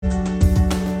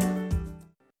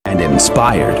and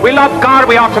inspired. We love God,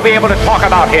 we ought to be able to talk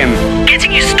about Him.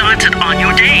 Getting you started on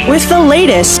your day. With the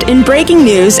latest in breaking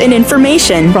news and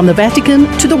information. From the Vatican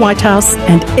to the White House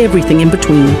and everything in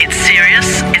between. It's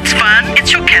serious, it's fun,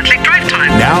 it's your Catholic Drive Time.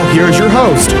 Now here's your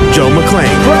host, Joe McClain.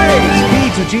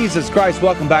 Praise be to Jesus Christ.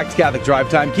 Welcome back to Catholic Drive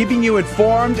Time, keeping you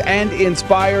informed and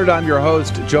inspired. I'm your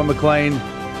host, Joe McClain.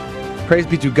 Praise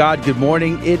be to God. Good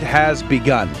morning. It has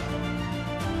begun.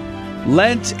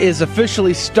 Lent is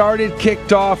officially started,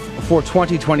 kicked off for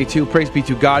 2022. Praise be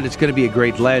to God. It's going to be a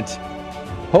great Lent.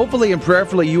 Hopefully and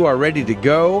prayerfully you are ready to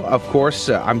go. Of course,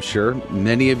 I'm sure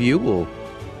many of you will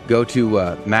go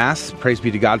to Mass. Praise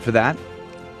be to God for that.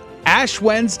 Ash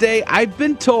Wednesday. I've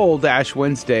been told Ash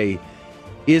Wednesday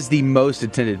is the most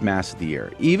attended Mass of the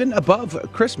year, even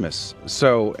above Christmas.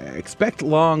 So expect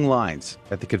long lines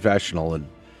at the confessional and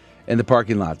in the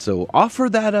parking lot. So offer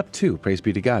that up too. Praise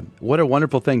be to God. What a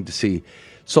wonderful thing to see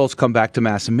souls come back to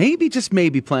Mass and maybe, just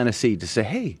maybe, plant a seed to say,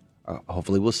 hey,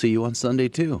 hopefully we'll see you on Sunday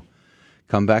too.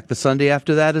 Come back the Sunday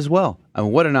after that as well. I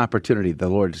mean, what an opportunity the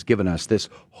Lord has given us this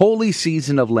holy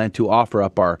season of Lent to offer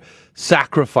up our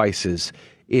sacrifices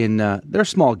in they're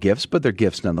small gifts, but they're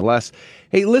gifts nonetheless.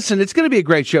 Hey, listen, it's going to be a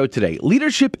great show today.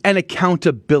 Leadership and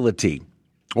accountability,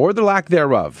 or the lack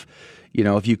thereof. You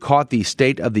know, if you caught the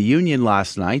State of the Union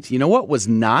last night, you know what was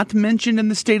not mentioned in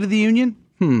the State of the Union?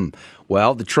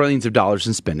 Well, the trillions of dollars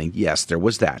in spending. Yes, there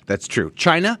was that. That's true.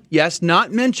 China, yes,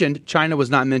 not mentioned. China was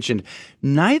not mentioned.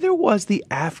 Neither was the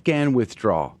Afghan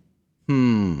withdrawal.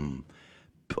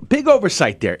 Big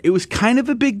oversight there. It was kind of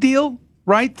a big deal,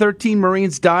 right? 13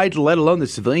 Marines died, let alone the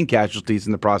civilian casualties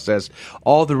in the process,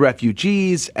 all the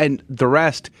refugees and the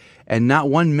rest, and not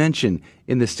one mention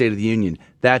in the State of the Union.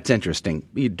 That's interesting.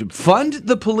 You fund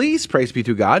the police, praise be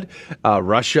to God.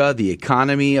 Russia, the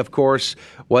economy, of course,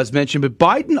 was mentioned. But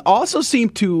Biden also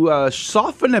seemed to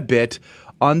soften a bit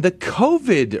on the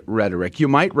COVID rhetoric. You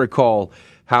might recall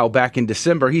how back in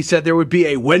December he said there would be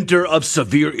a winter of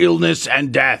severe illness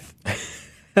and death.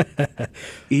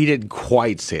 He didn't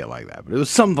quite say it like that, but it was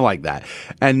something like that.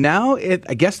 And now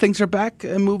I guess things are back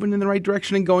and moving in the right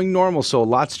direction and going normal. So a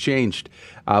lot's changed.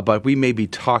 But we may be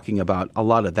talking about a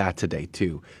lot of that today,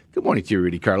 too. Good morning to you,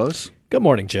 Rudy Carlos. Good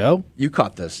morning, Joe. You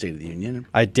caught the State of the Union.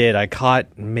 I did. I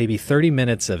caught maybe 30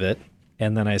 minutes of it.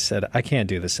 And then I said, I can't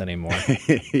do this anymore.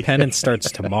 Penance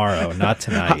starts tomorrow, not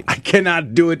tonight. I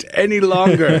cannot do it any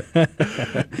longer.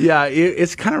 Yeah,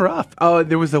 it's kind of rough. Oh,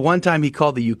 there was the one time he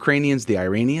called the Ukrainians the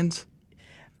Iranians.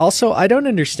 Also, I don't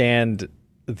understand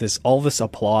all this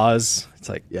applause. It's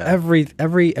like every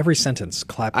sentence,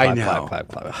 clap, clap, clap, clap,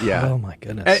 clap. Yeah. Oh my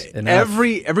goodness.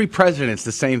 Every president's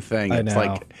the same thing. It's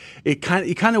like you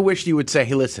kind of wish you would say,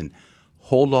 hey, listen,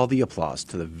 hold all the applause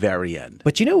to the very end.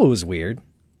 But you know what was weird?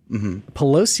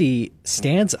 Pelosi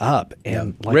stands up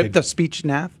and rip the speech in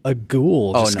half. A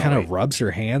ghoul just kind of rubs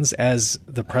her hands as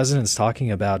the president's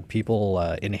talking about people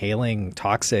inhaling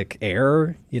toxic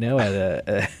air,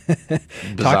 at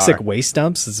toxic waste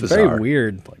dumps. It's bizarre. Very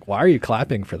weird. Like, why are you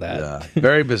clapping for that? Yeah,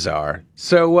 very bizarre.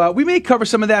 So we may cover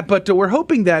some of that, but we're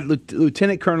hoping that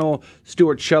Lieutenant Colonel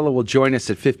Stuart Shella will join us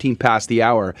at 15 past the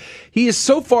hour. He is,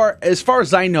 so far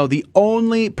as I know, the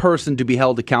only person to be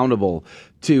held accountable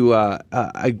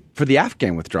for the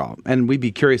Afghan withdrawal. And we'd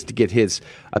be curious to get his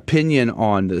opinion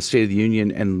on the State of the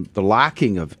Union and the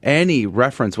lacking of any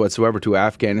reference whatsoever to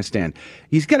Afghanistan.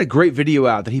 He's got a great video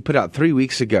out that he put out 3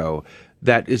 weeks ago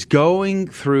that is going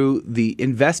through the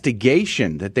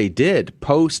investigation that they did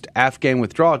post-Afghan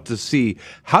withdrawal to see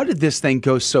how did this thing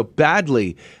go so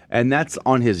badly. And that's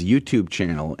on his YouTube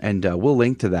channel, and we'll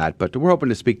link to that. But we're hoping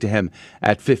to speak to him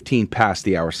at 15 past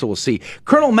the hour, so we'll see.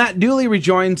 Colonel Matt Dooley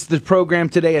rejoins the program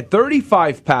today at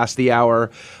 35 past the hour.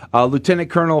 Lieutenant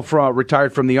Colonel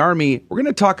retired from the Army. We're going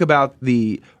to talk about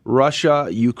the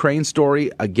Russia-Ukraine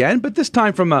story again, but this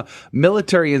time from a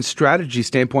military and strategy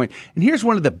standpoint. And here's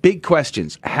one of the big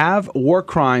questions. Have war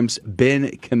crimes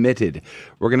been committed?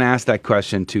 We're going to ask that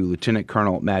question to Lieutenant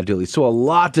Colonel Matt Dooley. So a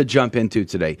lot to jump into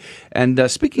today.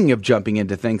 And speaking of jumping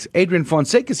into things, Adrian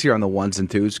Fonseca is here on the ones and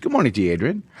twos. Good morning to you,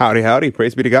 Adrian. Howdy, howdy.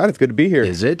 Praise be to God. It's good to be here.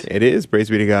 Is it? It is. Praise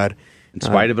be to God. In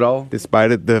spite of it all?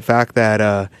 Despite the fact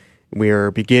that we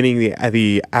are beginning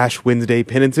the Ash Wednesday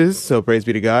penances, so praise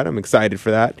be to God. I'm excited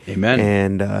for that. Amen.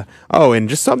 And and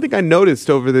just something I noticed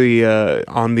over the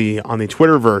on the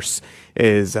Twitterverse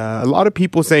is a lot of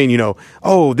people saying,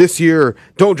 this year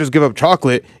don't just give up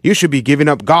chocolate, you should be giving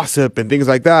up gossip and things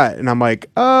like that. And I'm like,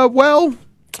 well,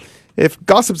 if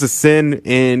gossip's a sin,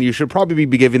 and you should probably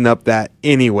be giving up that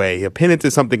anyway. A penance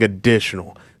is something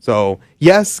additional. So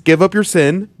yes, give up your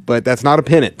sin, but that's not a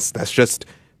penance. That's just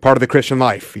part of the Christian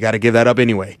life. You got to give that up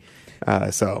anyway.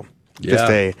 Just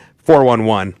a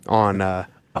 411 on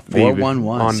A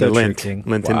 411 on So the Lent tricky.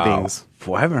 things.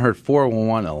 I haven't heard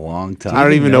 411 in a long time. I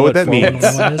don't even know what that means.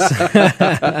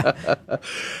 411 is?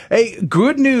 Hey,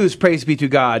 good news, praise be to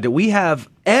God. We have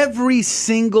every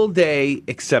single day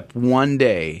except one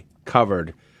day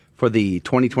covered for the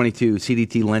 2022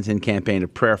 CDT Lenten campaign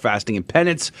of prayer, fasting, and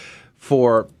penance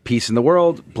for peace in the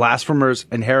world, blasphemers,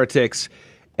 and heretics.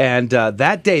 And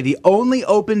that day, the only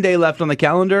open day left on the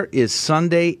calendar is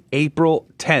Sunday, April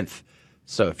 10th.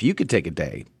 So if you could take a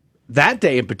day, that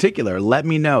day in particular, let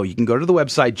me know. You can go to the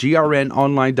website,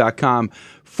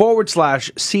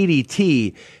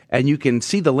 grnonline.com/CDT, and you can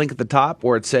see the link at the top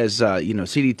where it says,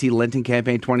 CDT Lenten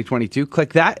Campaign 2022.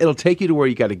 Click that. It'll take you to where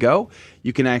you got to go.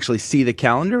 You can actually see the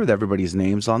calendar with everybody's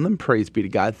names on them. Praise be to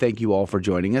God. Thank you all for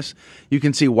joining us. You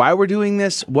can see why we're doing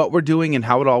this, what we're doing, and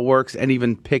how it all works, and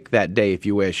even pick that day if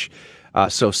you wish.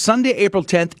 So Sunday, April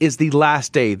 10th is the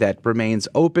last day that remains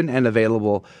open and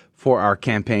available for our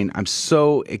campaign. I'm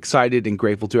so excited and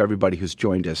grateful to everybody who's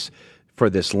joined us for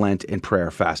this Lent in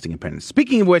prayer, fasting, and penance.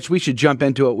 Speaking of which, we should jump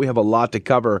into it. We have a lot to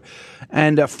cover.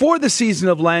 And for the season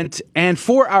of Lent and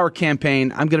for our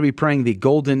campaign, I'm going to be praying the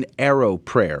Golden Arrow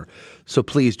Prayer. So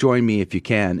please join me if you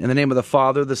can. In the name of the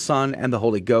Father, the Son, and the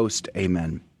Holy Ghost,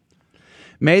 amen.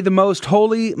 May the most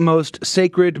holy, most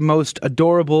sacred, most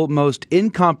adorable, most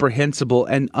incomprehensible,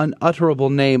 and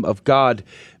unutterable name of God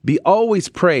be always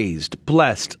praised,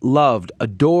 blessed, loved,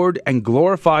 adored, and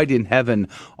glorified in heaven,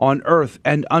 on earth,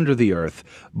 and under the earth,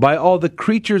 by all the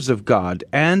creatures of God,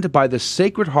 and by the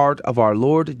Sacred Heart of our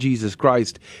Lord Jesus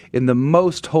Christ, in the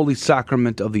most holy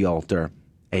sacrament of the altar.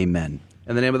 Amen.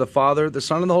 In the name of the Father, the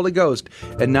Son, and the Holy Ghost.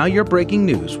 And now your breaking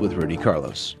news with Rudy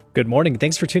Carlos. Good morning.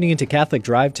 Thanks for tuning into Catholic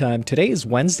Drive Time. Today is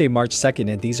Wednesday, March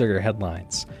 2nd, and these are your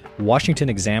headlines. Washington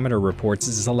Examiner reports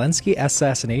Zelensky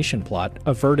assassination plot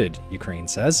averted, Ukraine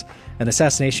says. An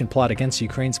assassination plot against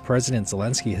Ukraine's President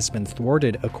Zelensky has been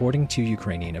thwarted, according to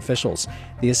Ukrainian officials.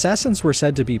 The assassins were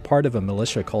said to be part of a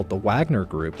militia called the Wagner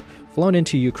Group, flown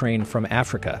into Ukraine from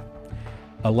Africa.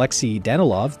 Alexei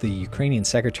Danilov, the Ukrainian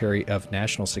Secretary of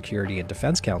National Security and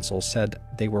Defense Council, said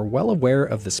they were well aware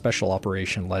of the special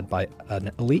operation led by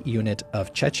an elite unit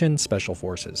of Chechen special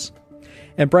forces.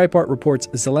 And Breitbart reports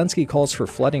Zelensky calls for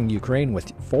flooding Ukraine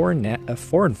with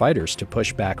foreign fighters to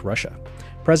push back Russia.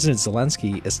 President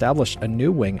Zelensky established a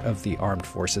new wing of the armed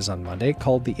forces on Monday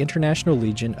called the International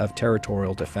Legion of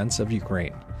Territorial Defense of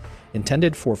Ukraine,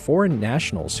 intended for foreign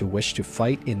nationals who wish to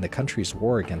fight in the country's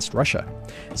war against Russia.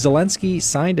 Zelensky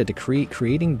signed a decree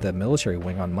creating the military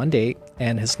wing on Monday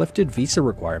and has lifted visa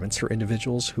requirements for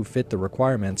individuals who fit the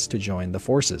requirements to join the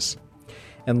forces.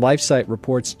 And LifeSite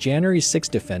reports January 6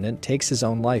 defendant takes his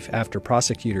own life after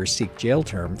prosecutors seek jail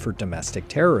term for domestic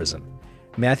terrorism.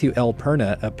 Matthew L.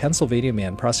 Perna, a Pennsylvania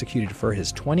man prosecuted for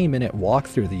his 20-minute walk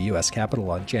through the U.S.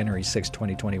 Capitol on January 6,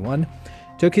 2021,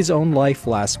 took his own life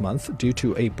last month due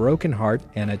to a broken heart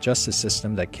and a justice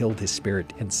system that killed his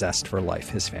spirit and zest for life,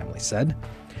 his family said.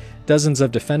 Dozens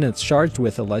of defendants charged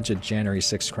with alleged January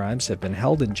 6 crimes have been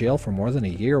held in jail for more than a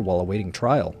year while awaiting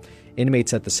trial.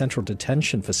 Inmates at the Central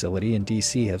Detention Facility in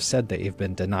D.C. have said they have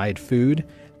been denied food,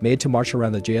 made to march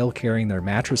around the jail carrying their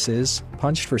mattresses,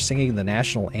 punched for singing the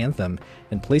national anthem,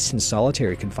 and placed in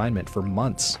solitary confinement for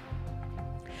months.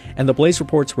 And the Blaze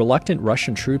reports reluctant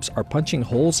Russian troops are punching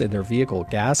holes in their vehicle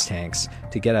gas tanks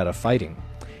to get out of fighting.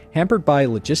 Hampered by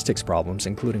logistics problems,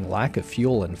 including lack of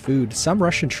fuel and food, some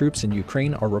Russian troops in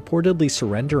Ukraine are reportedly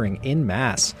surrendering en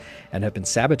masse and have been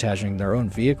sabotaging their own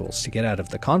vehicles to get out of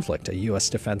the conflict, a U.S.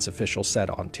 defense official said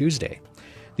on Tuesday.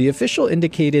 The official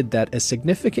indicated that a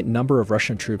significant number of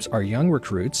Russian troops are young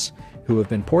recruits who have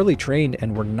been poorly trained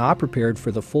and were not prepared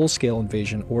for the full-scale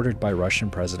invasion ordered by Russian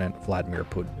President Vladimir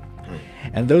Putin.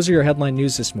 And those are your headline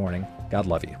news this morning. God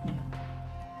love you.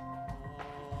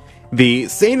 The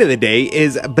saint of the day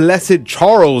is Blessed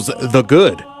Charles the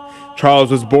Good.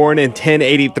 Charles was born in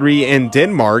 1083 in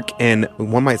Denmark, and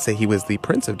one might say he was the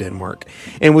Prince of Denmark,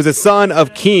 and was a son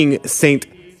of King Saint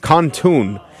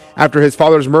Contun. After his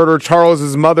father's murder,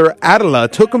 Charles's mother Adela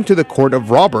took him to the court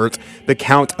of Robert, the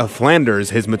Count of Flanders,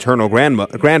 his maternal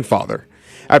grandfather.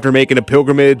 After making a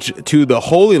pilgrimage to the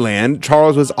Holy Land,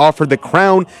 Charles was offered the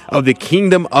crown of the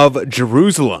Kingdom of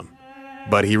Jerusalem,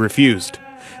 but he refused.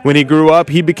 When he grew up,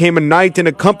 he became a knight and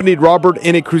accompanied Robert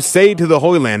in a crusade to the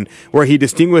Holy Land, where he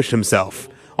distinguished himself.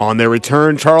 On their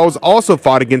return, Charles also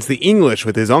fought against the English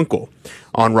with his uncle.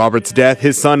 On Robert's death,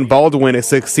 his son Baldwin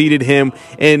succeeded him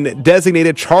and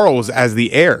designated Charles as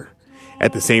the heir.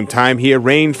 At the same time, he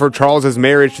arranged for Charles's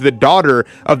marriage to the daughter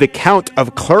of the Count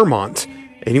of Clermont.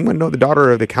 Anyone know the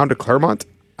daughter of the Count of Clermont?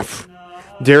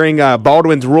 During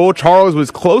Baldwin's rule, Charles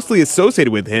was closely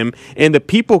associated with him, and the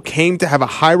people came to have a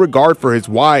high regard for his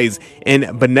wise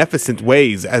and beneficent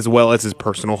ways, as well as his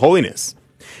personal holiness.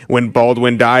 When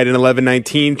Baldwin died in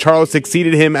 1119, Charles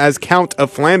succeeded him as Count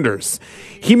of Flanders.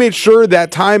 He made sure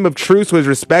that time of truce was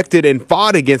respected and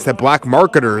fought against the black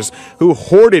marketers who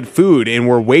hoarded food and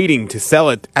were waiting to sell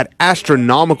it at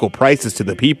astronomical prices to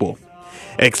the people.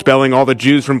 Expelling all the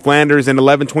Jews from Flanders in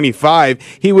 1125,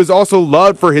 he was also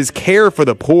loved for his care for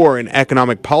the poor and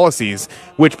economic policies,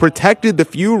 which protected the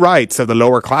few rights of the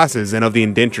lower classes and of the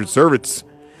indentured servants.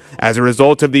 As a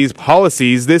result of these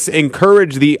policies, this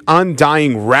encouraged the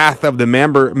undying wrath of the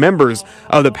members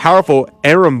of the powerful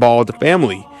Arambald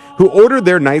family, who ordered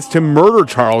their knights to murder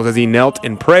Charles as he knelt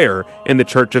in prayer in the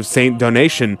church of Saint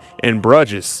Donation in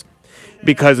Bruges.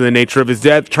 Because of the nature of his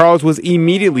death, Charles was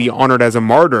immediately honored as a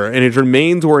martyr, and his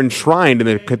remains were enshrined in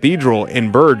the cathedral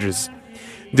in Bruges.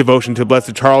 Devotion to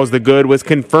Blessed Charles the Good was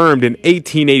confirmed in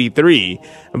 1883.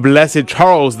 Blessed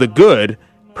Charles the Good,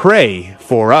 pray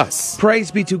for us.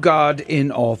 Praise be to God in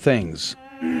all things.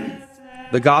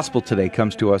 The gospel today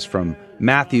comes to us from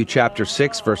Matthew chapter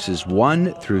 6, verses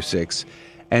 1 through 6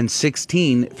 and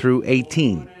 16 through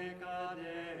 18.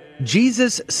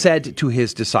 Jesus said to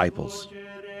his disciples,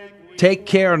 "Take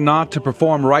care not to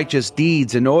perform righteous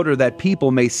deeds in order that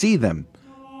people may see them.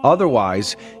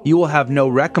 Otherwise, you will have no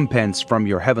recompense from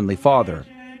your heavenly Father.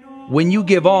 When you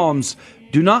give alms,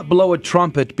 do not blow a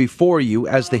trumpet before you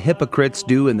as the hypocrites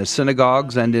do in the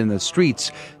synagogues and in the streets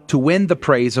to win the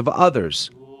praise of others.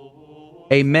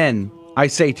 Amen, I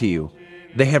say to you,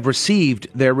 they have received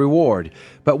their reward.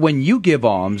 But when you give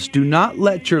alms, do not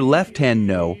let your left hand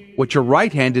know what your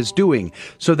right hand is doing,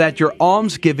 so that your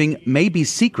almsgiving may be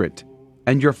secret,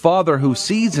 and your Father who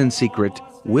sees in secret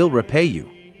will repay you.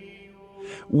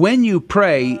 When you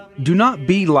pray, do not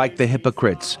be like the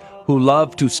hypocrites, who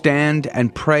love to stand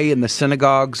and pray in the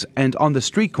synagogues and on the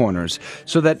street corners,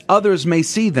 so that others may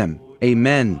see them.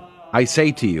 Amen, I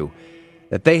say to you,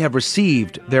 that they have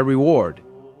received their reward.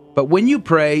 But when you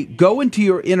pray, go into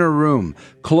your inner room,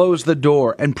 close the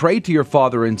door, and pray to your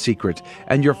Father in secret,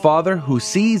 and your Father who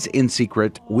sees in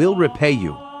secret will repay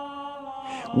you.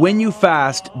 When you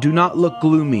fast, do not look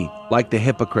gloomy like the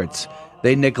hypocrites.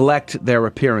 They neglect their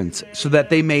appearance, so that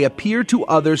they may appear to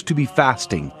others to be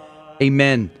fasting.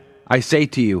 Amen, I say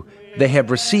to you, they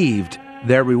have received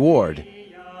their reward.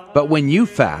 But when you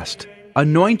fast,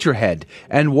 anoint your head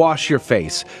and wash your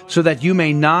face, so that you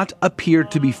may not appear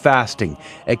to be fasting,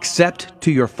 except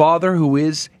to your Father who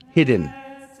is hidden.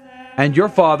 And your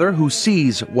Father who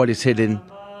sees what is hidden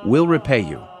will repay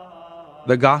you."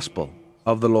 The Gospel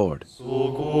of the Lord.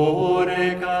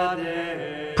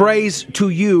 Praise to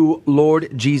you, Lord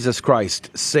Jesus Christ.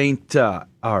 Saint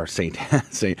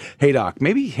Haydock.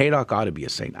 Maybe Haydock ought to be a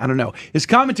saint. I don't know. His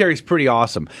commentary is pretty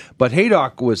awesome. But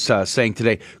Haydock was saying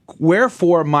today,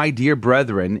 "Wherefore, my dear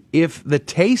brethren, if the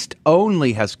taste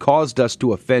only has caused us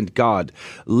to offend God,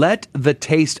 let the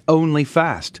taste only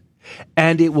fast,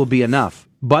 and it will be enough.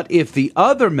 But if the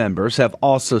other members have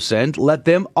also sinned, let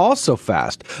them also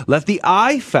fast. Let the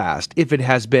eye fast, if it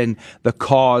has been the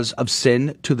cause of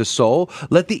sin to the soul.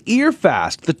 Let the ear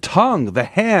fast, the tongue, the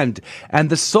hand,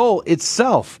 and the soul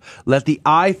itself. Let the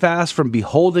eye fast from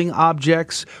beholding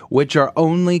objects which are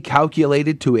only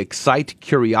calculated to excite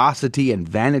curiosity and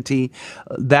vanity,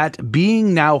 that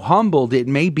being now humbled it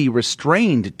may be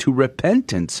restrained to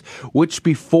repentance, which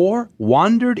before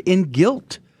wandered in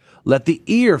guilt. Let the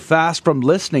ear fast from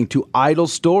listening to idle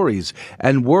stories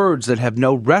and words that have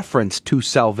no reference to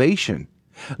salvation.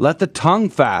 Let the tongue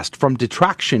fast from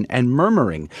detraction and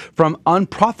murmuring, from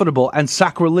unprofitable and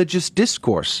sacrilegious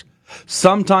discourse.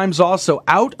 Sometimes also,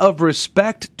 out of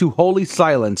respect to holy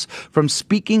silence, from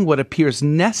speaking what appears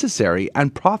necessary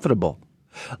and profitable.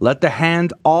 Let the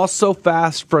hand also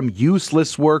fast from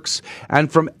useless works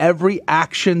and from every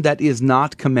action that is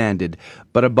not commanded.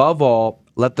 But above all,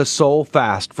 let the soul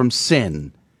fast from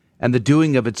sin and the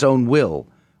doing of its own will.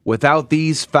 Without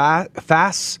these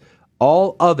fasts,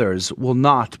 all others will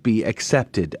not be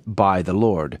accepted by the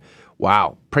Lord."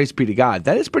 Wow. Praise be to God.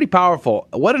 That is pretty powerful.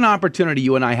 What an opportunity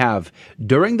you and I have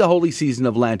during the holy season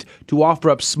of Lent to offer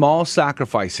up small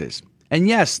sacrifices. And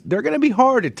yes, they're going to be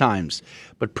hard at times,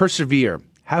 but persevere,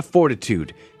 have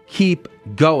fortitude, keep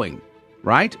going.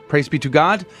 Right? Praise be to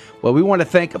God. Well, we want to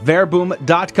thank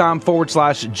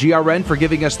verboom.com/GRN for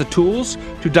giving us the tools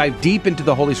to dive deep into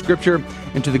the Holy Scripture,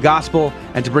 into the Gospel,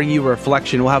 and to bring you a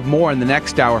reflection. We'll have more in the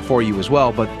next hour for you as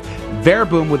well. But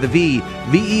Verboom with a V,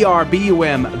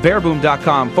 VERBUM,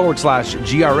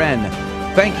 verboom.com/GRN.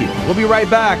 Thank you. We'll be right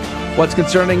back. What's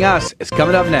Concerning Us is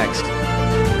coming up next.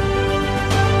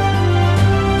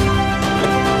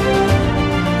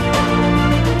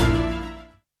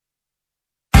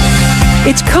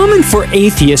 It's common for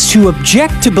atheists to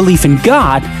object to belief in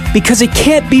God because it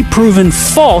can't be proven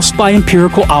false by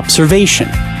empirical observation.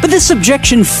 But this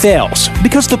objection fails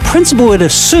because the principle it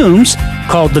assumes,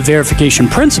 called the verification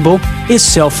principle, is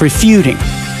self-refuting.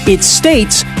 It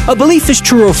states a belief is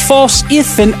true or false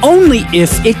if and only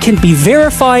if it can be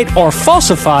verified or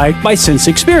falsified by sense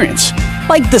experience.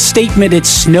 Like the statement it's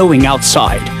snowing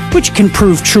outside, which can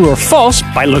prove true or false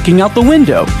by looking out the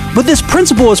window. But this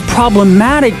principle is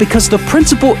problematic because the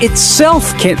principle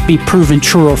itself can't be proven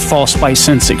true or false by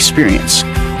sense experience.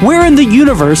 Where in the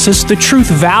universe is the truth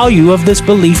value of this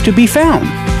belief to be found?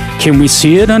 Can we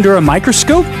see it under a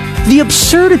microscope? The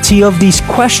absurdity of these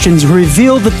questions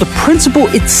reveal that the principle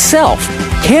itself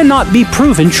cannot be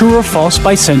proven true or false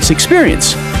by sense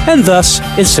experience, and thus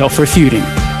is self-refuting.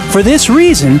 For this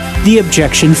reason, the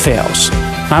objection fails.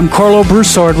 I'm Carlo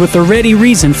Broussard with a ready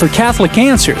reason for Catholic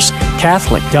Answers,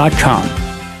 Catholic.com.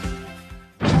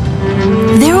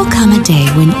 There will come a day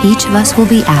when each of us will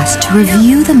be asked to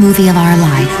review the movie of our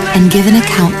life and give an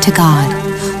account to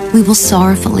God. We will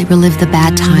sorrowfully relive the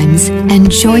bad times and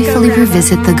joyfully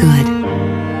revisit the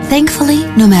good. Thankfully,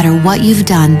 no matter what you've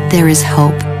done, there is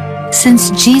hope,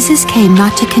 since Jesus came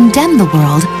not to condemn the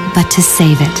world, but to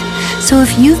save it. So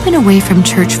if you've been away from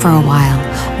church for a while,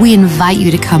 we invite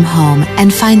you to come home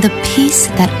and find the peace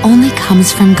that only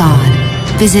comes from God.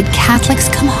 Visit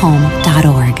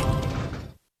CatholicsComeHome.org.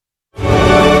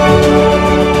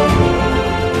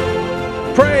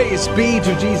 Praise be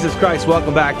to Jesus Christ.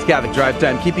 Welcome back to Catholic Drive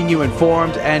Time, keeping you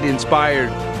informed and inspired.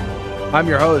 I'm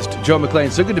your host, Joe McClain.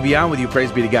 So good to be on with you.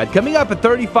 Praise be to God. Coming up at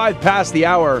 35 past the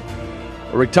hour,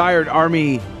 retired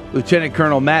Army Lieutenant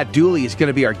Colonel Matt Dooley is going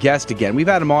to be our guest again. We've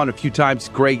had him on a few times.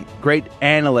 Great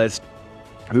analyst.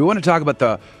 We want to talk about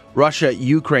the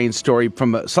Russia-Ukraine story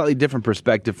from a slightly different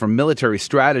perspective, from military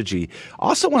strategy.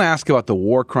 Also want to ask about the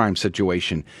war crime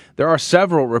situation. There are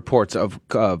several reports of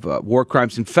war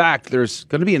crimes. In fact, there's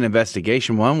going to be an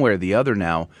investigation one way or the other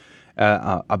now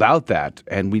about that,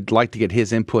 and we'd like to get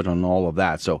his input on all of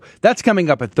that. So that's coming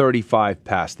up at 35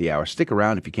 past the hour. Stick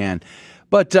around if you can.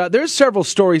 But there's several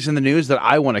stories in the news that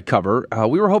I want to cover.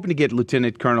 We were hoping to get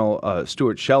Lieutenant Colonel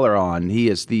Stuart Scheller on. He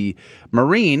is the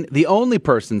Marine, the only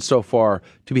person so far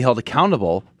to be held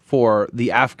accountable for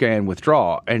the Afghan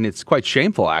withdrawal, and it's quite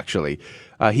shameful, actually.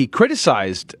 He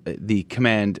criticized the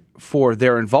command for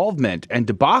their involvement and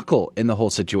debacle in the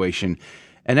whole situation,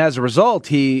 and as a result,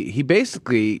 he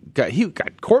basically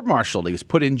got court-martialed. He was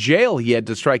put in jail. He had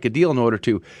to strike a deal in order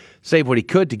to save what he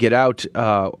could to get out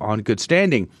on good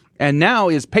standing. And now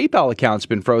his PayPal account's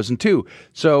been frozen too.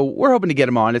 So we're hoping to get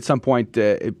him on at some point.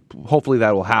 Hopefully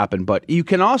that will happen. But you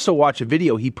can also watch a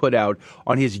video he put out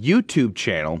on his YouTube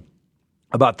channel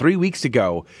about 3 weeks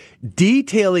ago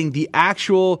detailing the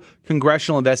actual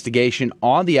congressional investigation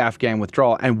on the Afghan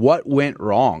withdrawal and what went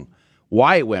wrong,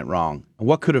 why it went wrong, and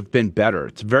what could have been better.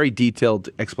 It's a very detailed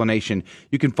explanation.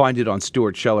 You can find it on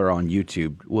Stuart Scheller on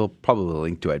YouTube. We'll probably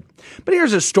link to it. But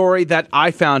here's a story that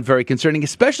I found very concerning,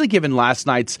 especially given last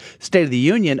night's State of the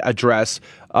Union address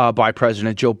by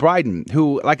President Joe Biden,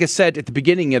 who, like I said at the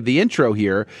beginning of the intro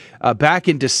here, back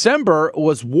in December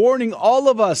was warning all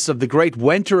of us of the great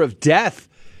winter of death.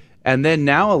 And then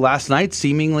now, last night,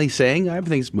 seemingly saying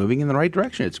everything's moving in the right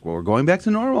direction. We're going back to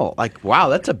normal. Like, wow,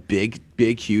 that's a big,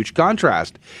 huge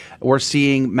contrast. We're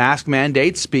seeing mask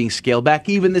mandates being scaled back.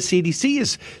 Even the CDC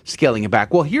is scaling it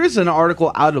back. Well, here's an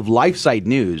article out of LifeSite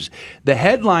News. The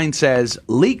headline says,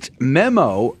 leaked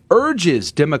memo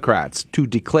urges Democrats to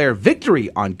declare victory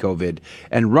on COVID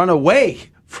and run away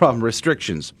from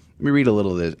restrictions. Let me read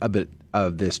a bit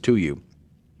of this to you.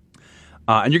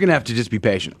 And you're going to have to just be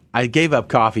patient. I gave up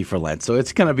coffee for Lent, so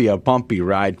it's going to be a bumpy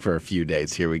ride for a few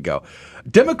days. Here we go.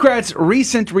 Democrats'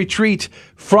 recent retreat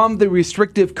from the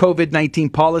restrictive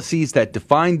COVID-19 policies that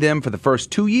defined them for the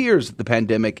first 2 years of the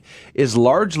pandemic is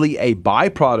largely a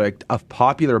byproduct of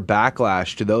popular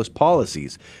backlash to those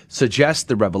policies, suggests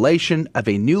the revelation of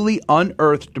a newly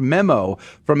unearthed memo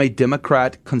from a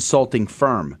Democrat consulting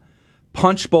firm.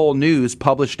 Punchbowl News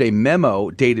published a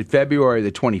memo dated February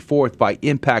the 24th by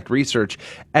Impact Research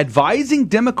advising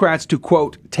Democrats to,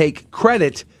 quote, take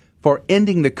credit for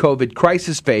ending the COVID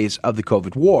crisis phase of the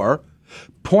COVID war,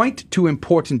 point to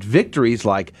important victories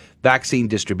like vaccine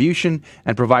distribution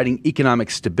and providing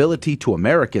economic stability to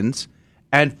Americans,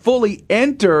 and fully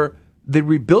enter the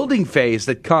rebuilding phase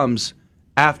that comes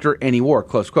after any war,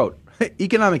 close quote.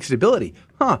 Economic stability,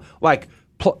 like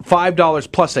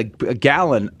 $5 plus a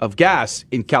gallon of gas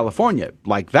in California,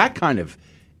 like that kind of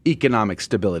economic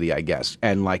stability, I guess,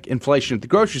 and like inflation at the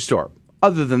grocery store.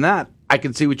 Other than that, I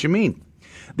can see what you mean.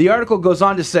 The article goes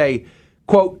on to say,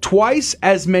 Quote, twice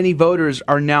as many voters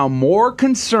are now more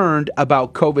concerned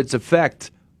about COVID's effect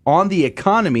on the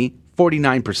economy,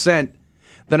 49%,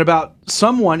 than about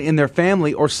someone in their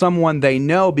family or someone they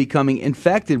know becoming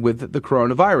infected with the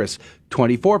coronavirus,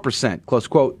 24%, close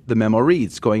quote. The memo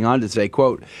reads, going on to say,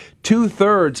 quote,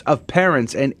 2/3 of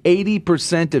parents and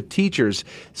 80% of teachers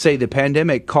say the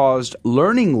pandemic caused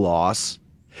learning loss,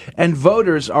 and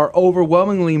voters are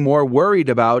overwhelmingly more worried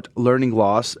about learning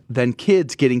loss than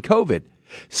kids getting COVID.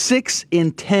 6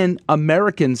 in 10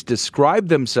 Americans describe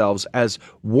themselves as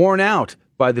worn out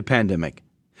by the pandemic.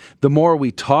 The more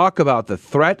we talk about the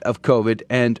threat of COVID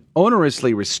and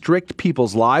onerously restrict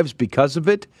people's lives because of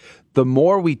it, the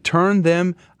more we turn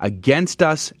them against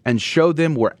us and show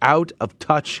them we're out of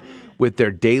touch with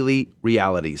their daily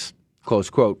realities. Close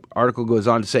quote. Article goes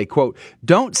on to say, quote,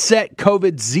 don't set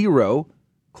COVID zero,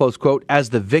 close quote,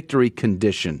 as the victory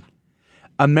condition.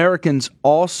 Americans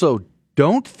also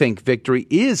don't think victory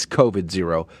is COVID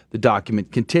zero, the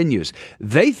document continues.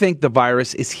 They think the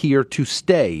virus is here to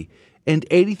stay. And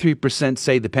 83%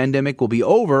 say the pandemic will be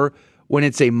over when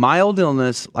it's a mild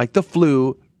illness like the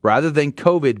flu rather than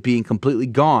COVID being completely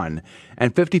gone.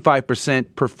 And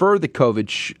 55% prefer the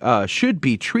COVID should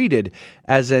be treated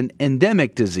as an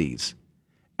endemic disease.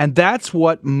 And that's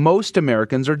what most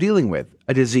Americans are dealing with,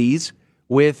 a disease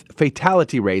with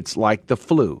fatality rates like the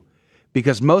flu,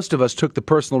 because most of us took the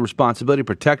personal responsibility to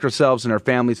protect ourselves and our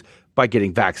families by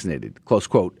getting vaccinated, close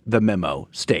quote, the memo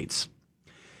states.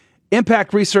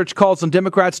 Impact Research calls on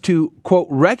Democrats to, quote,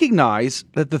 recognize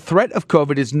that the threat of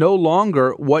COVID is no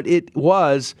longer what it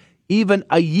was even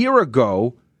a year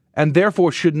ago and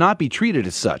therefore should not be treated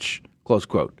as such, close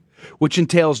quote, which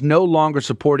entails no longer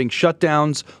supporting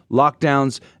shutdowns,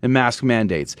 lockdowns, and mask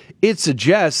mandates. It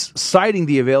suggests citing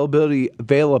the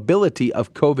availability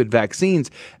of COVID vaccines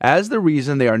as the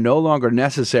reason they are no longer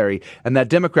necessary and that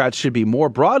Democrats should be more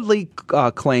broadly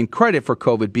claim credit for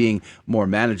COVID being more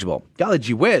manageable. Golly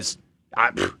gee whiz.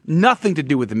 Nothing to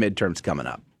do with the midterms coming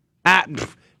up.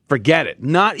 Forget it.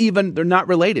 They're not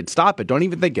related. Stop it. Don't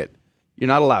even think it. You're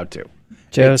not allowed to.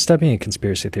 Joe, stop being a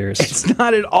conspiracy theorist. It's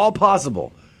not at all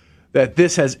possible that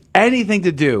this has anything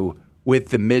to do with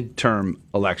the midterm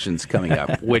elections coming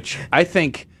up, which I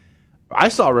think I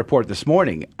saw a report this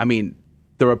morning. I mean,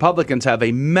 the Republicans have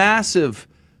a massive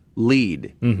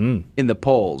lead in the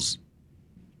polls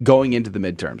going into the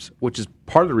midterms, which is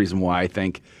part of the reason why I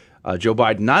think Joe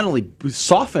Biden not only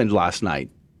softened last night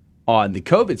on the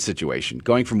COVID situation,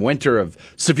 going from winter of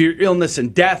severe illness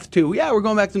and death to, we're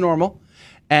going back to normal,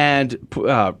 and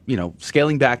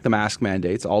scaling back the mask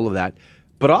mandates, all of that.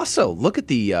 But also, look at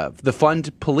the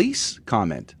fund police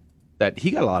comment that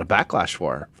he got a lot of backlash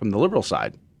for from the liberal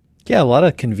side. Yeah, a lot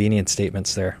of convenient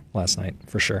statements there last night,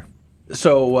 for sure.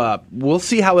 So we'll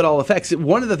see how it all affects.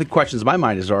 One of the questions in my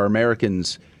mind is, are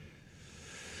Americans...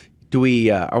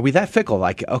 are we that fickle?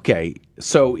 Like, okay,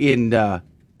 so in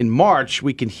March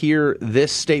we can hear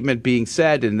this statement being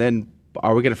said, and then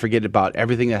are we going to forget about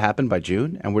everything that happened by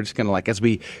June? And we're just going to, as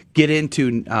we get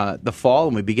into the fall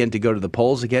and we begin to go to the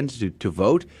polls again to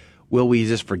vote, will we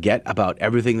just forget about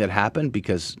everything that happened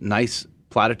because nice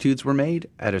platitudes were made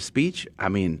at a speech? I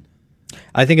mean,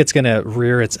 I think it's going to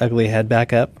rear its ugly head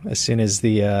back up as soon as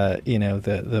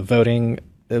the voting.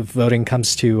 Voting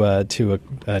comes to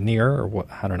a near, or what,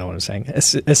 I don't know what I'm saying.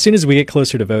 As soon as we get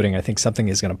closer to voting, I think something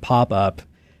is going to pop up,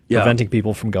 preventing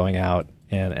people from going out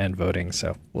and voting.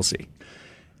 So we'll see.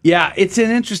 Yeah, it's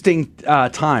an interesting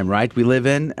time, right? We live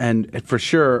in, and for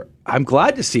sure, I'm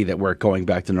glad to see that we're going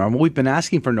back to normal. We've been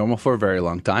asking for normal for a very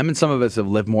long time, and some of us have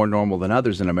lived more normal than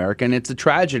others in America. And it's a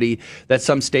tragedy that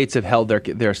some states have held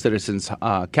their citizens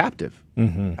captive.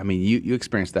 Mm-hmm. I mean, you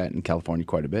experienced that in California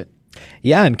quite a bit.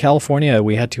 Yeah, in California,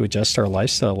 we had to adjust our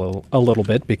lifestyle a little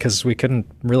bit because we couldn't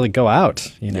really go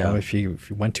out. If you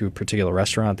went to a particular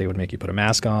restaurant, they would make you put a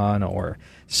mask on, or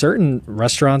certain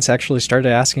restaurants actually started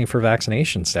asking for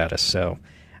vaccination status. So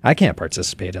I can't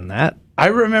participate in that. I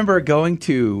remember going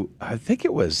to, I think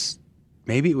it was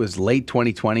late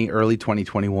 2020, early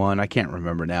 2021. I can't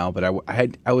remember now, but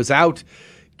I was out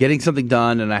getting something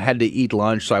done and I had to eat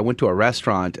lunch. So I went to a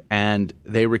restaurant and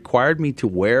they required me to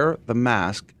wear the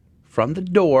mask from the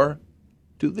door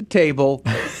to the table,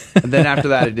 and then after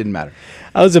that, it didn't matter.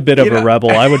 I was a bit of a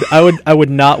rebel. I would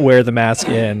not wear the mask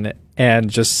in and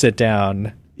just sit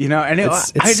down. And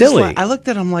it's silly. I looked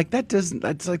at him like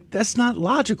that's not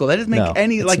logical. That doesn't make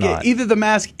any not. Either the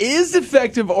mask is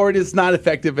effective or it is not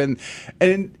effective, and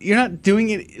you're not doing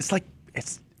it.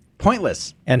 It's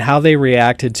pointless. And how they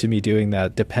reacted to me doing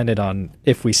that depended on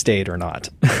if we stayed or not.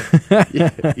 Yeah,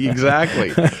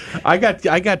 exactly.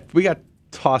 We got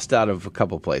tossed out of a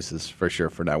couple places for sure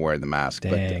for not wearing the mask.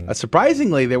 Dang. But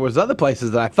surprisingly, there was other places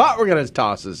that I thought were going to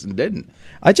toss us and didn't.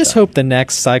 I just hope the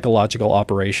next psychological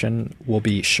operation will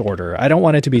be shorter. I don't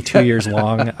want it to be 2 years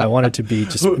long. I want it to be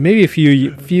just maybe a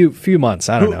few months.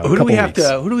 I don't know. Who do we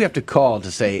have to call to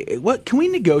say, what can we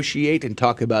negotiate and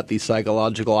talk about these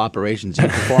psychological operations you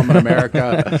perform in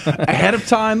America ahead of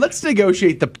time? Let's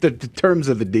negotiate the terms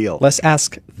of the deal. Let's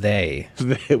ask they.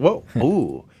 Whoa,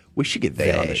 ooh, we should get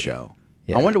they on the show.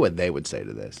 Yeah. I wonder what they would say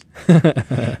to this.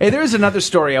 Hey, there's another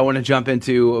story I want to jump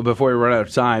into before we run out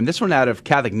of time. This one out of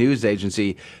Catholic News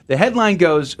Agency. The headline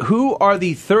goes, who are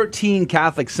the 13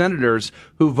 Catholic senators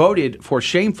who voted for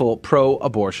shameful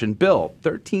pro-abortion bill?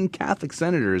 13 Catholic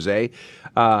senators, eh?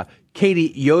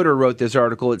 Katie Yoder wrote this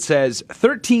article. It says,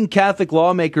 13 Catholic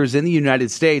lawmakers in the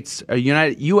United States,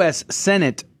 U.S.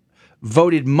 Senate,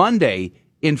 voted Monday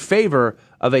in favor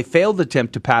of a failed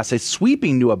attempt to pass a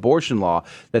sweeping new abortion law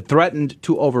that threatened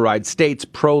to override states'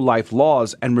 pro-life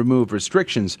laws and remove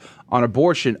restrictions on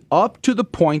abortion up to the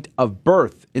point of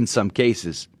birth in some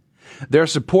cases. Their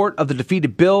support of the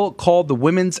defeated bill, called the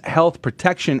Women's Health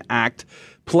Protection Act,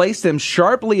 placed them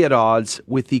sharply at odds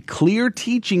with the clear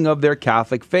teaching of their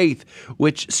Catholic faith,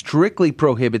 which strictly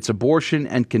prohibits abortion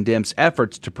and condemns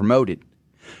efforts to promote it.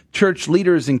 Church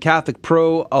leaders and Catholic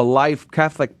pro-life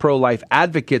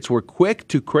advocates were quick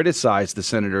to criticize the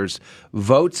senators'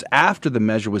 votes after the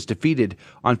measure was defeated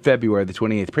on February the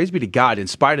 28th. Praise be to God, in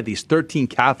spite of these 13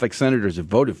 Catholic senators who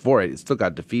voted for it, it still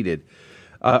got defeated.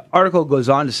 Article goes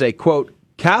on to say, quote,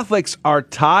 Catholics are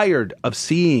tired of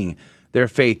seeing their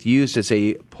faith used as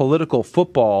a political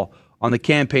football on the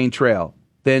campaign trail,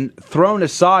 then thrown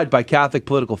aside by Catholic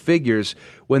political figures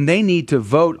when they need to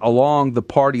vote along the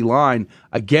party line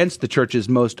against the church's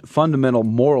most fundamental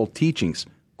moral teachings.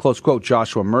 Close quote,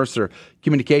 Joshua Mercer,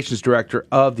 communications director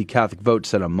of the Catholic Vote,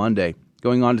 said on Monday.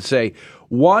 Going on to say,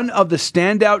 one of the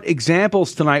standout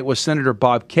examples tonight was Senator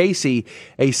Bob Casey,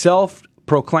 a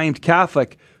self-proclaimed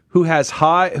Catholic who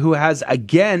has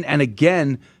again and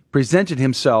again presented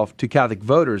himself to Catholic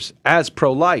voters as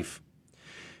pro-life.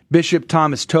 Bishop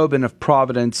Thomas Tobin of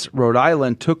Providence, Rhode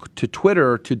Island, took to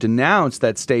Twitter to denounce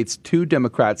that state's two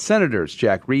Democrat senators,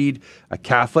 Jack Reed, a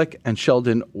Catholic, and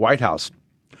Sheldon Whitehouse,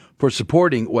 for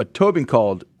supporting what Tobin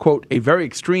called, quote, a very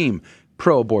extreme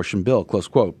pro-abortion bill, close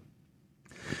quote.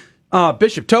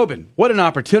 Bishop Tobin, what an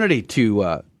opportunity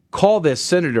to call this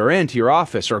senator into your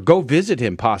office or go visit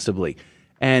him possibly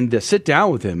and sit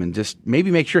down with him and just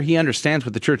maybe make sure he understands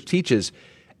what the church teaches.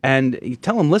 And you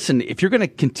tell him, listen, if you're going to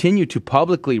continue to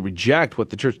publicly reject what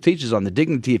the church teaches on the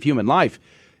dignity of human life,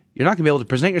 you're not going to be able to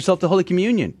present yourself to Holy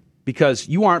Communion because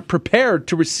you aren't prepared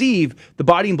to receive the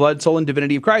body and blood, soul, and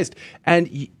divinity of Christ. And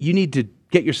you need to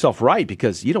get yourself right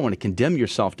because you don't want to condemn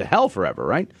yourself to hell forever,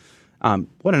 right?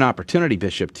 What an opportunity,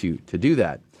 Bishop, to do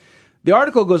that. The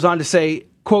article goes on to say,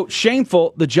 quote,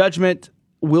 shameful, the judgment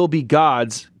will be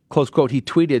God's, close quote. He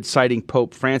tweeted, citing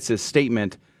Pope Francis'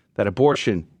 statement that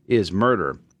abortion is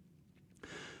murder.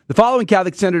 The following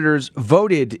Catholic senators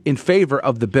voted in favor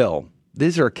of the bill.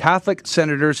 These are Catholic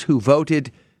senators who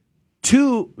voted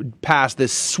to pass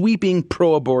this sweeping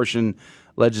pro-abortion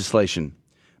legislation.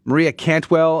 Maria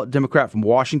Cantwell, Democrat from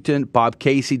Washington. Bob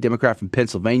Casey, Democrat from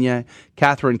Pennsylvania.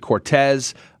 Catherine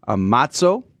Cortez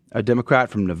Mazo, a Democrat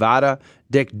from Nevada.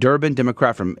 Dick Durbin,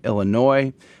 Democrat from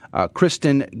Illinois.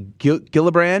 Kristen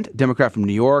Gillibrand, Democrat from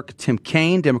New York. Tim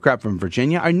Kaine, Democrat from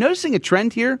Virginia. Are you noticing a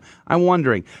trend here? I'm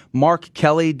wondering. Mark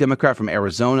Kelly, Democrat from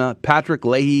Arizona. Patrick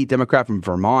Leahy, Democrat from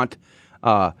Vermont.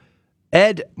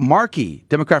 Ed Markey,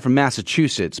 Democrat from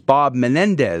Massachusetts. Bob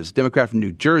Menendez, Democrat from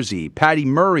New Jersey. Patty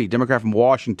Murray, Democrat from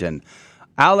Washington.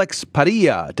 Alex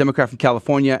Padilla, Democrat from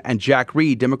California. And Jack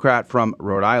Reed, Democrat from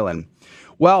Rhode Island.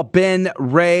 While Ben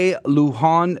Ray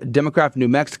Lujan, Democrat from New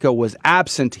Mexico, was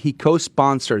absent, he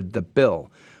co-sponsored the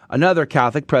bill. Another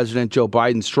Catholic, President Joe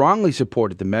Biden, strongly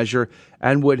supported the measure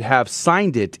and would have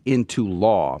signed it into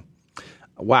law.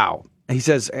 Wow. He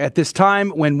says, at this time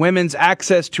when women's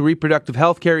access to reproductive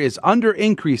health care is under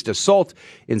increased assault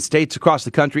in states across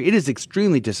the country, it is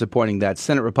extremely disappointing that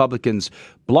Senate Republicans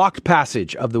blocked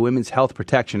passage of the Women's Health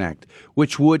Protection Act,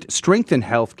 which would strengthen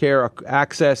health care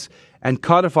access and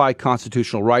codify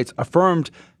constitutional rights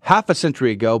affirmed half a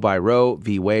century ago by Roe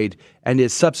v. Wade and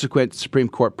his subsequent Supreme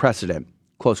Court precedent,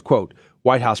 close quote,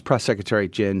 White House Press Secretary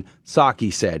Jen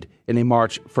Psaki said in a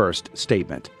March 1st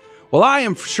statement. Well, I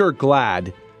am for sure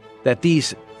glad that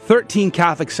these 13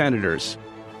 Catholic senators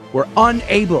were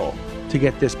unable to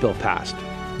get this bill passed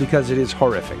because it is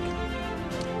horrific.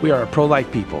 We are a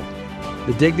pro-life people.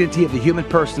 The dignity of the human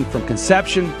person from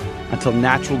conception until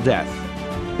natural death.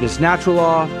 It is natural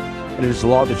law, and it is the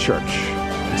law of the church.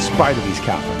 in spite of these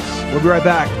Catholics. We'll be right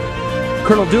back.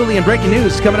 Colonel Dooley and breaking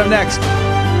news coming up next.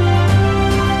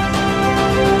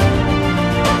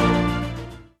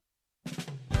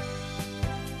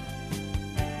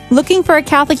 Looking for a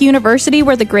Catholic university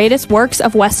where the greatest works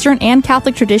of Western and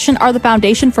Catholic tradition are the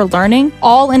foundation for learning,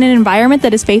 all in an environment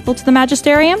that is faithful to the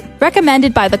magisterium?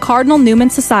 Recommended by the Cardinal Newman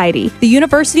Society, the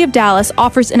University of Dallas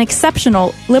offers an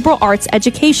exceptional liberal arts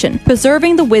education,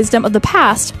 preserving the wisdom of the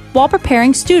past while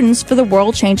preparing students for the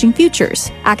world-changing futures.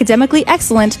 Academically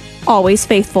excellent, always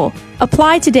faithful.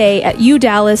 Apply today at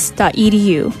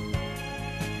udallas.edu.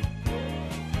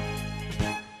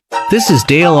 This is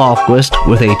Dale Alquist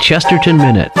with a Chesterton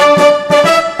Minute.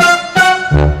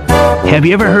 Have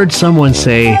you ever heard someone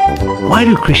say, "Why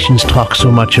do Christians talk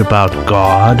so much about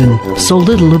God and so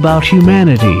little about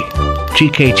humanity?"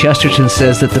 G.K. Chesterton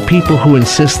says that the people who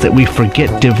insist that we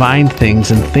forget divine things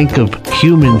and think of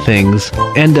human things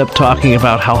end up talking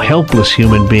about how helpless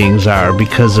human beings are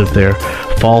because of their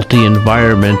faulty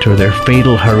environment or their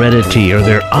fatal heredity or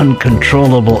their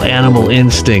uncontrollable animal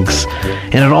instincts.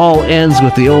 And it all ends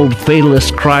with the old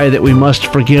fatalist cry that we must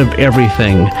forgive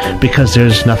everything because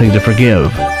there's nothing to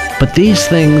forgive. But these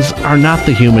things are not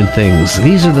the human things.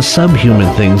 These are the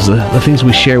subhuman things, the things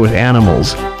we share with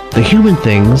animals. The human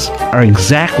things are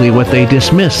exactly what they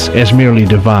dismiss as merely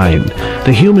divine.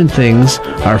 The human things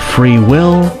are free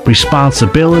will,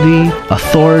 responsibility,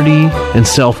 authority, and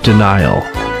self-denial.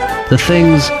 The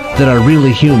things that are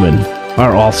really human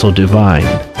are also divine.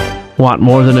 Want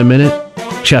more than a minute?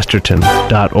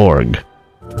 Chesterton.org.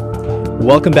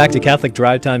 Welcome back to Catholic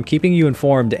Drive Time, keeping you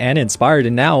informed and inspired.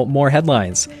 And now, more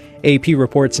headlines. AP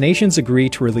reports nations agree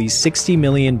to release 60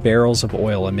 million barrels of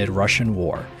oil amid Russian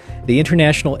war. The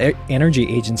International Energy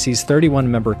Agency's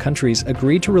 31-member countries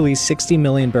agreed to release 60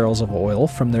 million barrels of oil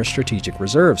from their strategic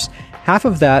reserves, half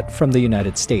of that from the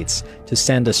United States, to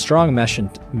send a strong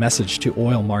message to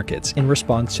oil markets in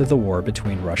response to the war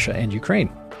between Russia and Ukraine.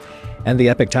 And the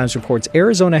Epoch Times reports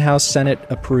Arizona House Senate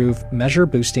approved measure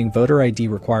boosting voter ID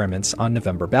requirements on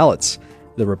November ballots.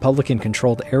 The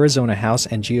Republican-controlled Arizona House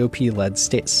and GOP-led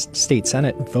state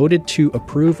Senate voted to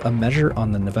approve a measure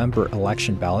on the November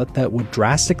election ballot that would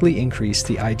drastically increase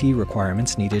the ID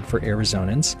requirements needed for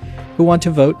Arizonans who want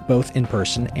to vote both in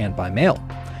person and by mail.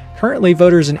 Currently,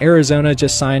 voters in Arizona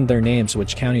just sign their names,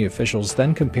 which county officials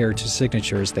then compare to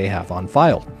signatures they have on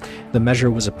file. The measure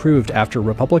was approved after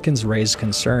Republicans raised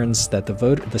concerns that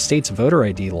the state's voter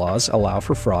ID laws allow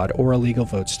for fraud or illegal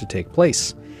votes to take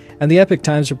place. And the Epoch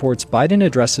Times reports Biden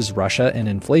addresses Russia and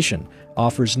inflation,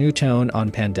 offers new tone on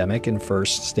pandemic in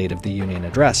first State of the Union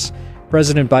address.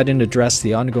 President Biden addressed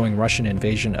the ongoing Russian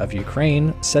invasion of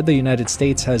Ukraine, said the United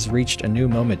States has reached a new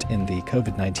moment in the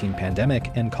COVID-19 pandemic,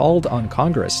 and called on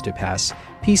Congress to pass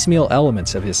piecemeal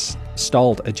elements of his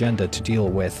stalled agenda to deal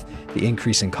with the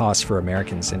increasing costs for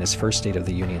Americans in his first State of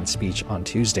the Union speech on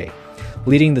Tuesday.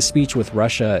 Leading the speech with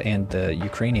Russia and the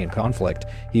Ukrainian conflict,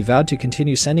 he vowed to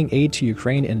continue sending aid to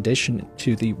Ukraine in addition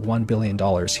to the $1 billion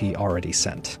he already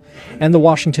sent. And the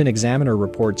Washington Examiner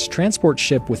reports transport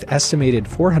ship with estimated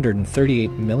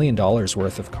 $438 million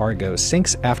worth of cargo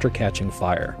sinks after catching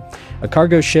fire. A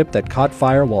cargo ship that caught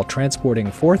fire while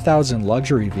transporting 4,000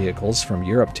 luxury vehicles from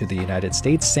Europe to the United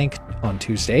States sank on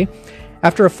Tuesday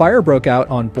after a fire broke out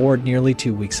on board nearly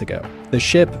 2 weeks ago. The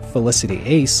ship, Felicity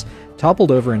Ace,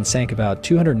 toppled over and sank about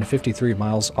 253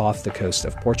 miles off the coast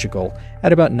of Portugal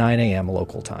at about 9 a.m.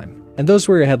 local time. And those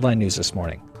were your headline news this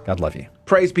morning. God love you.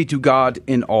 Praise be to God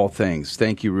in all things.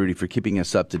 Thank you, Rudy, for keeping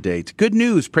us up to date. Good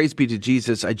news. Praise be to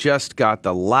Jesus. I just got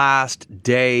the last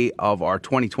day of our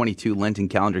 2022 Lenten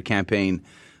calendar campaign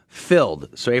filled.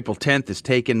 So April 10th is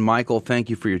taken. Michael, thank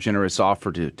you for your generous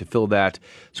offer to fill that.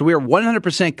 So we are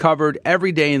 100% covered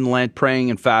every day in Lent,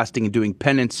 praying and fasting and doing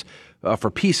penance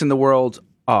for peace in the world.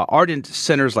 Ardent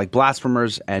sinners like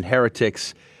blasphemers and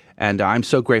heretics. And I'm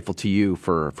so grateful to you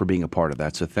for being a part of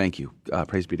that. So thank you.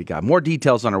 Praise be to God. More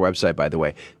details on our website, by the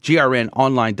way,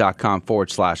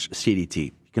 grnonline.com/CDT.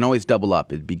 You can always double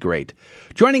up. It'd be great.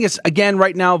 Joining us again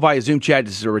right now via Zoom chat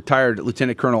is a retired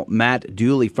Lieutenant Colonel Matt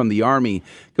Dooley from the Army.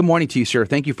 Good morning to you, sir.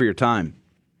 Thank you for your time.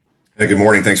 Hey, good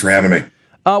morning. Thanks for having me.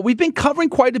 We've been covering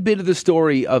quite a bit of the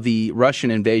story of the Russian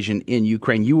invasion in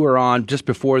Ukraine. You were on just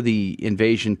before the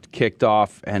invasion kicked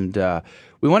off, and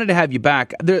we wanted to have you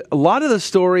back. A lot of the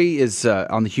story is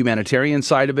on the humanitarian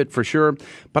side of it, for sure.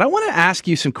 But I want to ask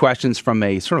you some questions from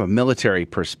a sort of a military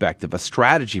perspective, a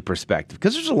strategy perspective,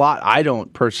 because there's a lot I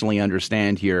don't personally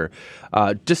understand here.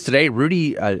 Just today,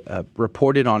 Rudy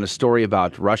reported on a story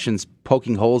about Russians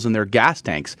poking holes in their gas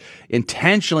tanks,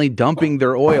 intentionally dumping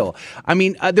their oil. I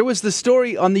mean, there was the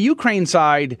story on the Ukraine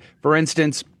side, for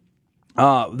instance.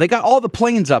 They got all the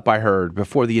planes up, I heard,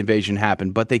 before the invasion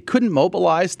happened, but they couldn't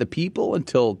mobilize the people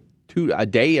until a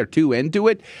day or two into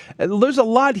it. There's a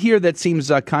lot here that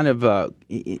seems kind of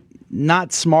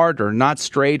not smart or not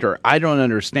straight, or I don't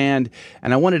understand.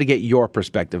 And I wanted to get your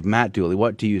perspective. Matt Dooley,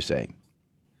 what do you say?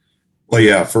 Well,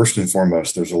 yeah, first and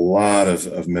foremost, there's a lot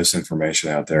of misinformation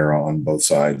out there on both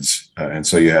sides. And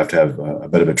so you have to have a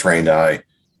bit of a trained eye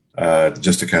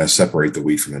just to kind of separate the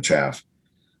wheat from the chaff.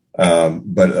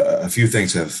 But a few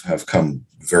things have come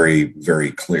very,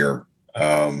 very clear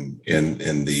in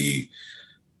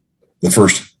the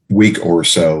first week or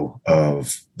so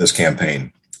of this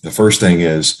campaign. The first thing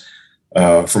is,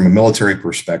 from a military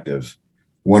perspective,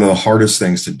 one of the hardest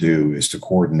things to do is to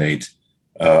coordinate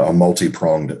a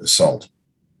multi-pronged assault,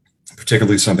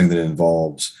 particularly something that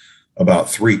involves about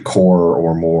 3 corps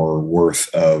or more worth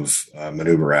of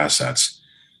maneuver assets.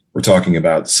 We're talking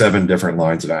about 7 different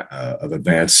lines of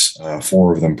advance,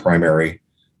 4 of them primary.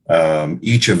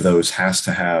 Each of those has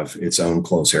to have its own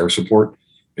close air support,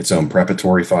 its own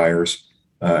preparatory fires,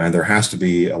 and there has to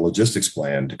be a logistics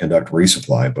plan to conduct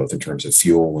resupply, both in terms of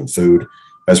fuel and food,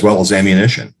 as well as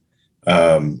ammunition.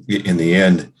 In the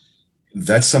end,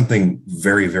 that's something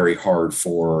very, very hard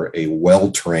for a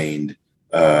well-trained,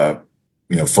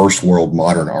 first world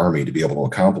modern army to be able to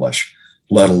accomplish,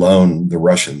 let alone the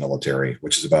Russian military,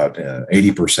 which is about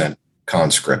 80%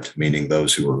 conscript, meaning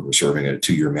those who are serving a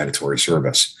 2-year mandatory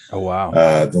service. Oh, wow.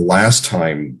 The last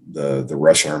time the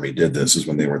Russian army did this is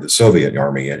when they were the Soviet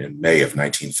army in May of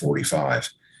 1945.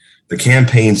 The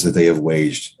campaigns that they have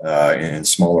waged in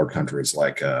smaller countries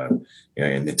like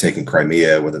in taking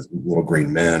Crimea with the little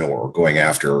green men, or going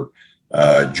after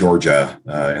Georgia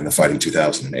and the fighting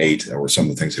 2008, or some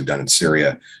of the things they've done in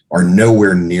Syria, are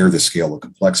nowhere near the scale of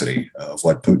complexity of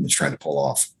what Putin is trying to pull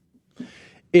off.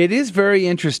 It is very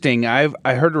interesting.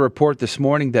 I heard a report this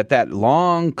morning that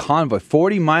long convoy,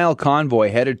 40-mile convoy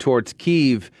headed towards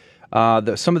Kyiv,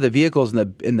 some of the vehicles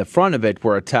in the front of it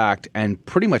were attacked and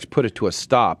pretty much put it to a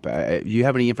stop. Do you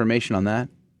have any information on that?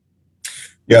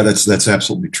 Yeah, that's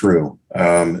absolutely true.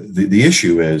 The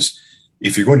issue is,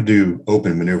 if you're going to do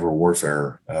open maneuver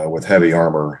warfare with heavy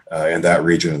armor in that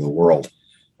region of the world,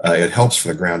 it helps for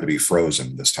the ground to be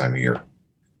frozen this time of year.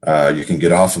 You can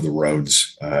get off of the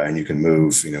roads and you can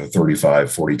move, 35,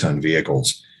 40-ton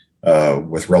vehicles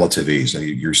with relative ease. And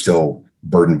you're still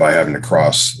burdened by having to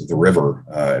cross the river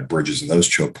at bridges and those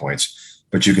choke points,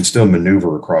 but you can still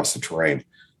maneuver across the terrain.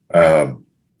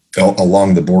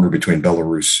 Along the border between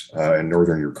Belarus and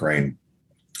northern Ukraine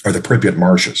are the Pripyat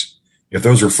marshes. If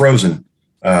those are frozen,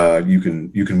 you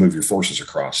can move your forces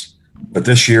across. But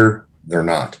this year, they're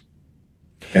not.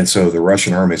 And so the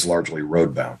Russian army is largely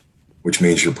road-bound, which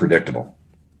means you're predictable.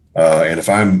 And if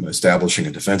I'm establishing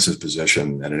a defensive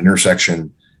position at an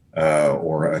intersection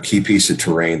or a key piece of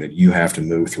terrain that you have to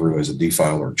move through as a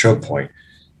defile or a choke point,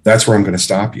 that's where I'm going to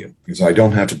stop you, because I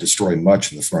don't have to destroy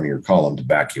much in the front of your column to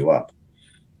back you up.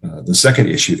 The second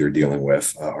issue they're dealing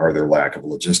with are their lack of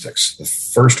logistics. The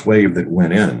first wave that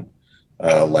went in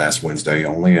last Wednesday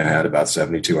only had about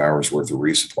 72 hours worth of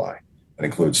resupply. That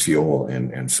includes fuel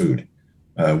and food.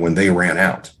 When they ran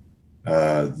out,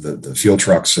 the fuel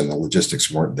trucks and the logistics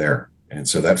weren't there. And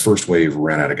so that first wave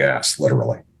ran out of gas,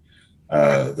 literally.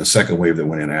 The second wave that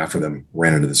went in after them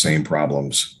ran into the same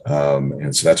problems.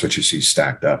 And so that's what you see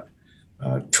stacked up.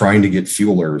 Trying to get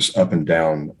fuelers up and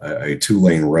down a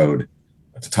 2-lane road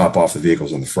to top off the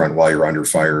vehicles in the front while you're under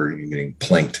fire and you're getting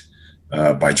planked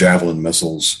by Javelin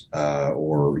missiles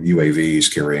or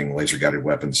UAVs carrying laser-guided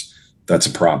weapons, that's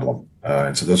a problem.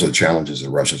 And so those are the challenges the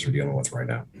Russians are dealing with right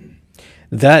now.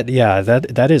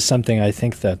 That is something I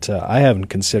think that I haven't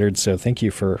considered. So thank you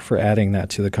for adding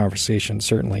that to the conversation.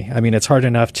 Certainly, I mean, it's hard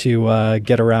enough to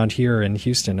get around here in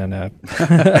Houston on a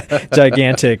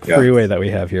gigantic freeway that we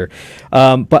have here.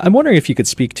 But I'm wondering if you could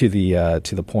speak to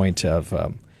the point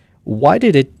of why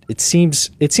did it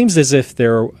seems as if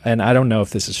there, and I don't know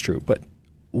if this is true, but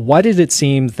why did it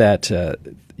seem that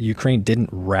Ukraine didn't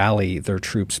rally their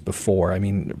troops before? I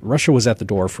mean, Russia was at the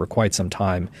door for quite some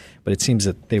time, but it seems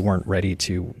that they weren't ready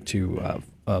to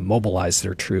mobilize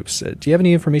their troops. Do you have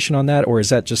any information on that, or is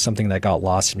that just something that got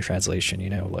lost in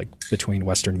translation, like between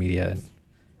Western media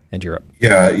and Europe?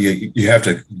 Yeah, you have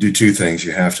to do two things.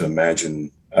 You have to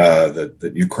imagine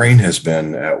that Ukraine has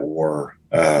been at war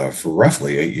for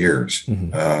roughly 8 years. Mm-hmm.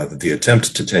 That the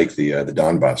attempt to take the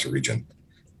Donbass region,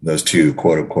 those two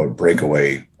quote-unquote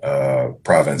breakaway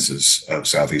provinces of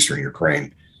southeastern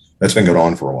Ukraine, that's been going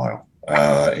on for a while.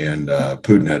 And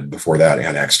Putin had, before that,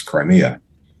 annexed Crimea.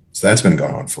 So that's been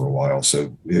going on for a while.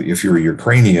 So if you're a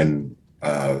Ukrainian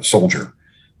soldier,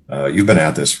 you've been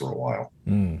at this for a while.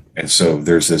 Mm. And so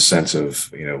there's this sense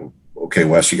of, okay,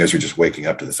 Wes, you guys are just waking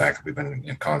up to the fact that we've been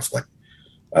in conflict.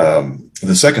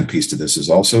 The second piece to this is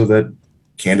also that,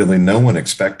 candidly, no one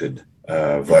expected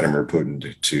Vladimir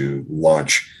Putin to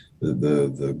launch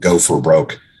the go for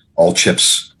broke, all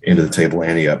chips into the table,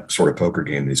 ante up sort of poker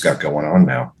game that he's got going on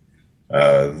now.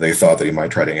 They thought that he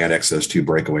might try to annex those 2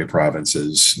 breakaway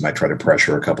provinces, might try to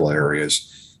pressure a couple of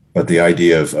areas. But the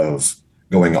idea of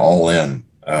going all in,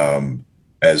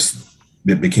 as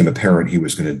it became apparent he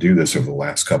was going to do this over the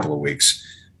last couple of weeks,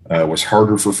 was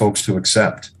harder for folks to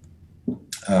accept.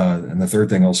 And the third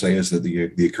thing I'll say is that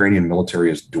the Ukrainian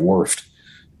military is dwarfed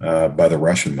by the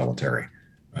Russian military.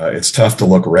 It's tough to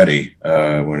look ready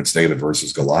when it's David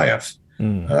versus Goliath.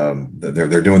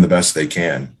 They're doing the best they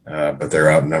can, but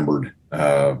they're outnumbered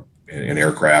in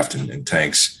aircraft and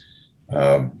tanks.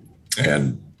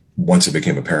 And once it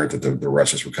became apparent that the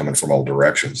Russians were coming from all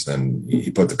directions, then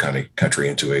he put the country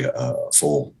into a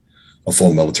full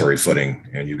military footing,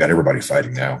 and you've got everybody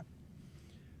fighting now.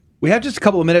 We have just a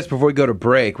couple of minutes before we go to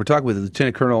break. We're talking with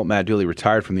Lieutenant Colonel Matt Dooley,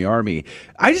 retired from the Army.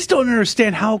 I just don't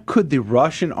understand, how could the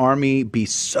Russian Army be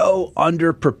so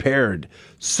underprepared,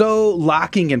 so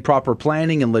lacking in proper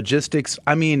planning and logistics?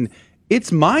 I mean,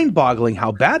 it's mind-boggling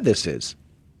how bad this is.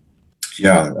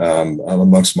 Yeah,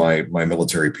 amongst my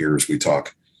military peers, we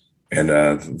talk, and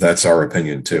that's our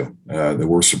opinion too. That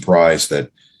we're surprised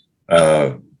that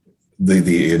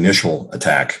the initial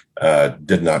attack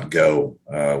did not go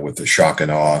with the shock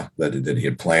and awe that he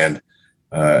had planned,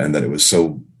 and that it was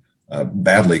so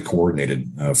badly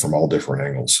coordinated from all different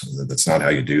angles. That's not how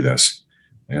you do this,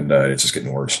 and it's just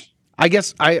getting worse. I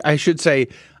guess I should say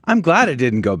I'm glad it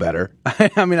didn't go better.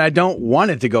 I mean, I don't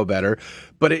want it to go better,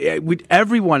 but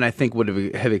everyone, I think,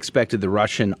 would have expected the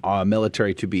Russian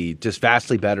military to be just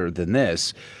vastly better than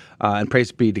this. And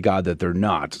praise be to God that they're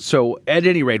not. So at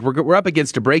any rate, we're up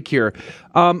against a break here.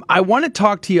 I want to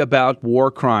talk to you about war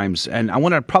crimes, and I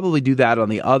want to probably do that on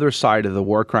the other side of the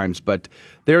war crimes, but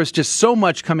there's just so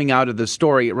much coming out of the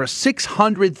story.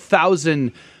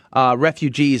 600,000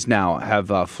 refugees now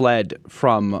have fled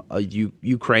from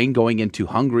Ukraine, going into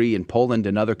Hungary and Poland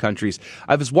and other countries.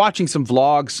 I was watching some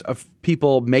vlogs of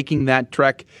people making that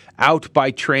trek out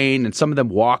by train, and some of them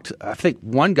walked. I think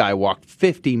one guy walked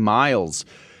 50 miles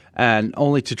and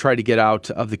only to try to get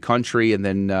out of the country. And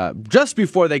then just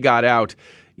before they got out,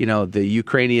 the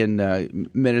Ukrainian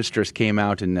ministers came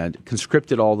out and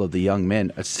conscripted all of the young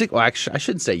men. Actually, I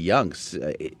shouldn't say young,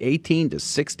 18 to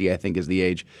 60, I think, is the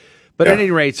age. But at any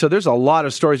rate, so there's a lot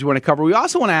of stories we want to cover. We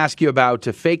also want to ask you about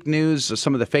fake news,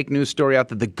 some of the fake news story out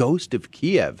there, the ghost of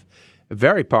Kiev. A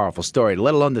very powerful story,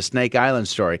 let alone the Snake Island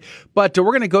story. But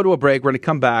we're going to go to a break. We're going to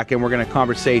come back, and we're going to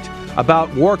conversate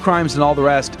about war crimes and all the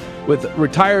rest with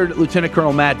retired Lieutenant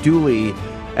Colonel Matt Dooley.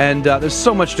 And there's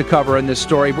so much to cover in this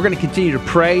story. We're going to continue to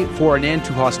pray for an end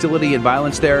to hostility and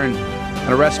violence there and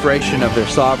a restoration of their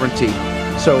sovereignty.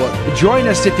 So join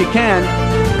us if you can.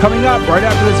 Coming up right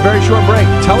after this very short break,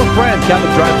 tell a friend,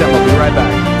 Catholic Drive Time. We'll be right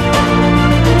back.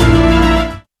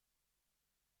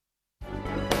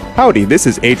 Howdy, this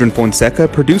is Adrian Fonseca,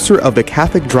 producer of the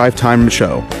Catholic Drive Time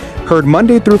Show. Heard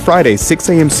Monday through Friday, 6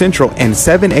 a.m. Central and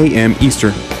 7 a.m.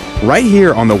 Eastern, right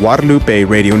here on the Guadalupe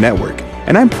Radio Network.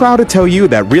 And I'm proud to tell you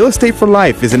that Real Estate for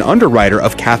Life is an underwriter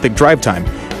of Catholic Drive Time.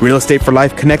 Real Estate for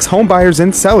Life connects home buyers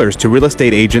and sellers to real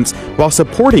estate agents while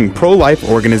supporting pro-life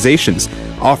organizations,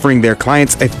 offering their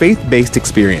clients a faith-based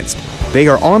experience. They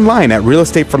are online at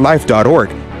realestateforlife.org.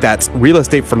 That's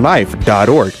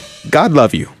realestateforlife.org. God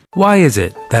love you. Why is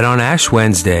it that on Ash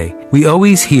Wednesday, we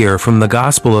always hear from the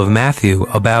Gospel of Matthew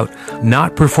about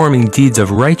not performing deeds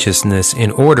of righteousness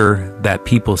in order that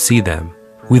people see them?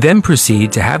 We then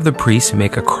proceed to have the priest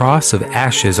make a cross of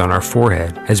ashes on our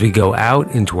forehead as we go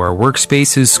out into our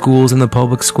workspaces, schools, and the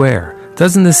public square.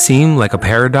 Doesn't this seem like a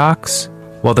paradox?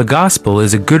 While the gospel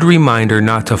is a good reminder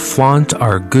not to flaunt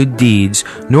our good deeds,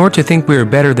 nor to think we are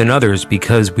better than others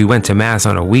because we went to Mass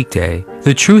on a weekday,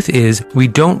 the truth is we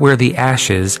don't wear the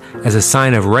ashes as a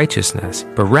sign of righteousness,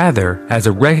 but rather as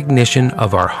a recognition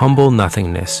of our humble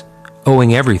nothingness,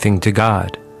 owing everything to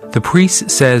God. The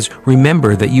priest says,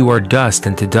 "Remember that you are dust,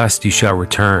 and to dust you shall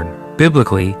return."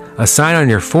 Biblically, a sign on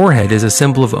your forehead is a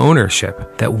symbol of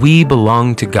ownership, that we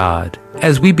belong to God.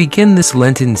 As we begin this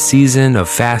Lenten season of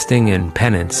fasting and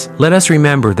penance, let us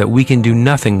remember that we can do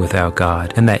nothing without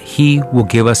God, and that He will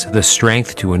give us the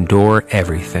strength to endure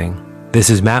everything. This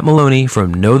is Matt Maloney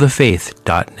from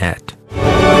knowthefaith.net.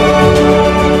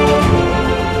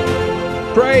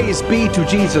 Praise be to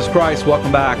Jesus Christ.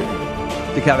 Welcome back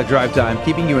to Catholic Drive Time,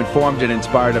 keeping you informed and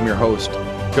inspired. I'm your host,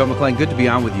 Joe McClain. Good to be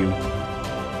on with you.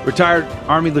 Retired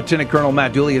Army Lieutenant Colonel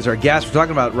Matt Dooley is our guest. We're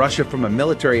talking about Russia from a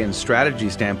military and strategy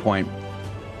standpoint.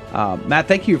 Matt,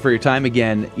 thank you for your time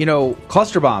again.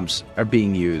 Cluster bombs are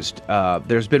being used.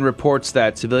 There's been reports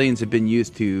that civilians have been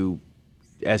used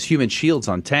as human shields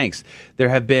on tanks. There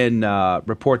have been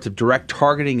reports of direct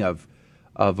targeting of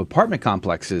apartment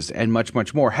complexes and much,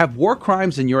 much more. Have war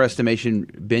crimes, in your estimation,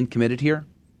 been committed here?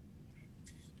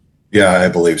 Yeah, I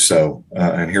believe so.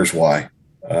 And here's why.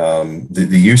 The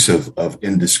use of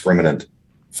indiscriminate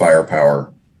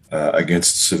firepower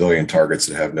against civilian targets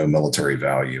that have no military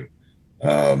value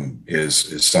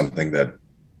is something that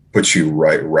puts you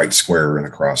right square in the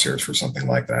crosshairs for something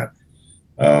like that.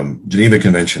 Geneva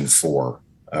Convention 4,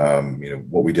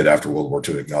 what we did after World War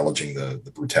II, acknowledging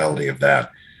the brutality of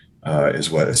that, is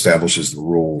what establishes the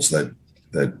rules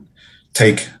that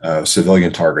take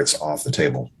civilian targets off the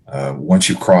table. Once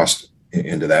you cross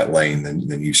into that lane,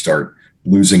 then you start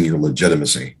losing your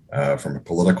legitimacy from a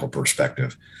political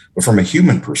perspective. But from a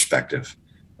human perspective,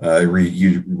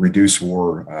 you reduce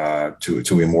war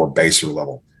to a more baser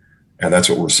level. And that's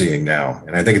what we're seeing now.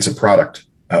 And I think it's a product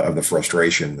of the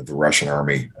frustration that the Russian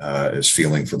army is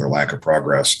feeling for their lack of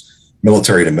progress,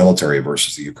 military to military,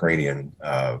 versus the Ukrainian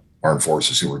armed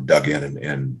forces who were dug in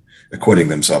and acquitting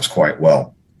themselves quite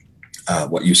well.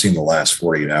 What you've seen the last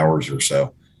 48 hours or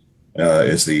so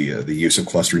is the use of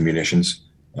cluster munitions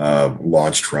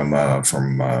launched from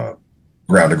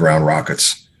ground-to-ground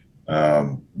rockets,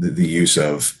 the use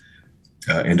of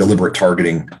and deliberate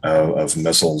targeting of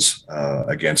missiles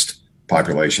against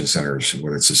population centers,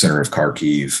 whether it's the center of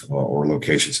Kharkiv or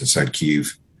locations inside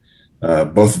Kyiv.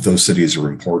 Both of those cities are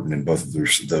important, and both of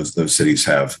those cities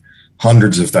have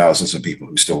hundreds of thousands of people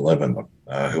who still live in them,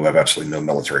 who have absolutely no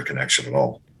military connection at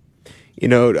all.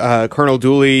 Colonel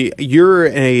Dooley, you're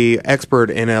an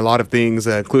expert in a lot of things,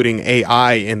 including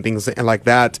AI and things like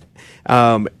that.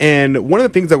 And one of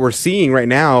the things that we're seeing right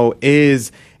now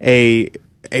is a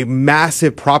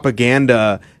massive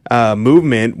propaganda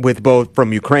movement with both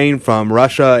from Ukraine, from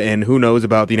Russia, and who knows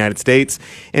about the United States.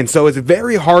 And so it's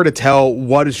very hard to tell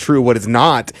what is true, what is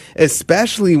not,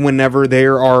 especially whenever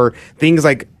there are things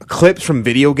like clips from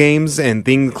video games and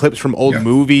clips from old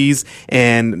movies.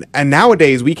 And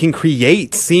nowadays we can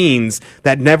create scenes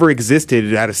that never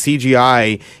existed out of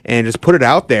CGI and just put it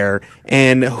out there.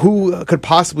 And who could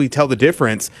possibly tell the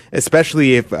difference,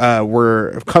 especially if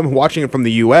we're watching it from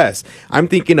the U.S.? I'm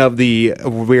thinking of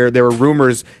where there were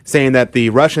rumors saying that the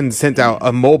Russians sent out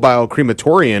a mobile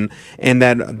crematorium and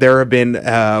that there have been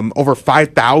over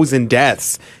 5,000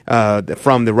 deaths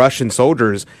from the Russian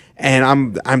soldiers. And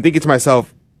I'm thinking to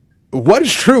myself, what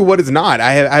is true? What is not?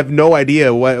 I have no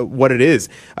idea what it is.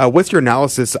 What's your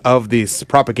analysis of this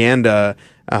propaganda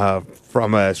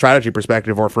from a strategy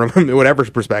perspective or from whatever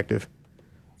perspective?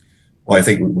 Well, I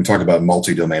think we talk about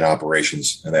multi-domain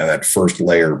operations, and that first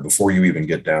layer before you even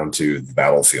get down to the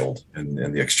battlefield and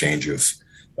the exchange of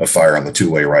fire on the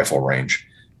two-way rifle range.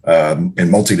 In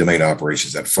multi-domain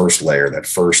operations, that first layer, that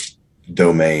first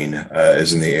domain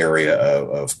is in the area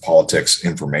of politics,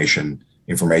 information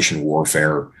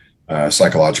warfare,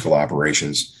 psychological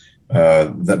operations.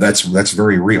 That's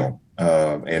very real.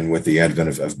 And with the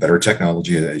advent of better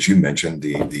technology, as you mentioned,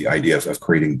 the idea of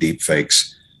creating deep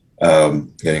fakes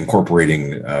and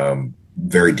incorporating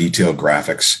very detailed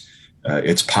graphics,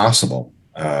 it's possible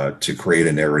to create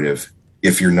a narrative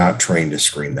if you're not trained to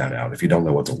screen that out, if you don't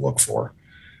know what to look for.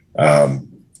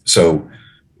 So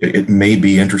it may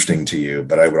be interesting to you,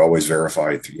 but I would always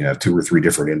verify 2 or 3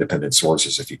 different independent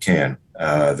sources if you can.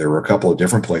 There are a couple of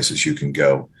different places you can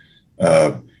go.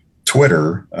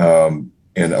 Twitter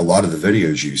and a lot of the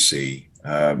videos you see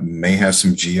may have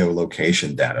some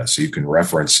geolocation data, so you can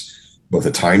reference both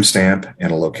a timestamp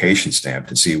and a location stamp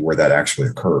to see where that actually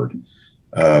occurred.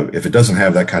 If it doesn't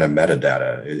have that kind of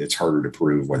metadata, it's harder to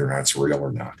prove whether or not it's real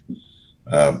or not.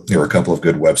 There are a couple of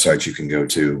good websites you can go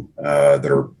to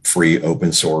that are free,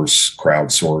 open source,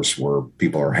 crowdsource, where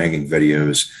people are hanging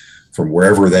videos from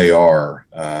wherever they are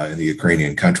in the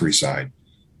Ukrainian countryside.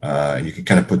 And you can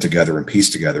kind of put together and piece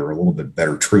together a little bit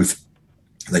better truth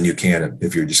than you can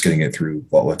if you're just getting it through,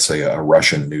 well, let's say a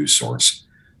Russian news source.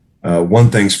 One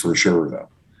thing's for sure, though,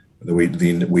 that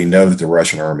we know that the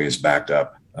Russian army is backed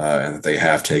up and that they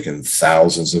have taken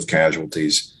thousands of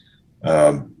casualties.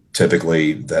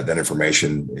 Typically, that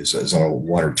information is on a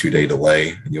 1 or 2 day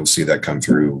delay, and you'll see that come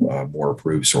through more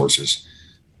approved sources.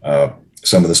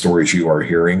 Some of the stories you are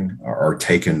hearing are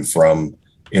taken from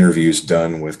interviews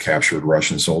done with captured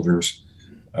Russian soldiers.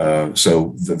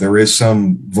 So there is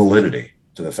some validity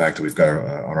to the fact that we've got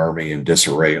an army in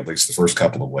disarray, at least the first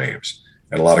couple of waves,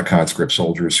 and a lot of conscript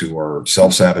soldiers who are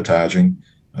self-sabotaging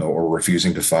or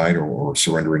refusing to fight or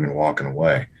surrendering and walking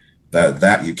away.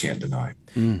 That you can't deny.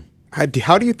 How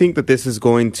do you think that this is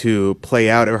going to play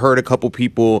out? I've heard a couple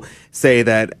people say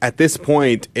that at this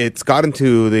point it's gotten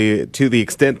to the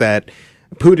extent that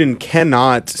Putin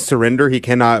cannot surrender. He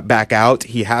cannot back out.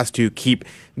 He has to keep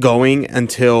going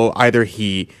until either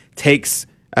he takes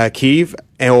Kyiv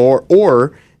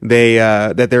or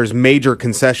that there's major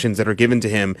concessions that are given to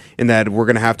him, and that we're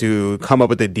going to have to come up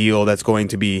with a deal that's going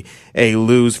to be a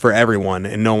lose for everyone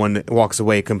and no one walks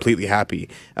away completely happy.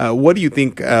 What do you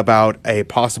think about a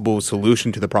possible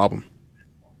solution to the problem?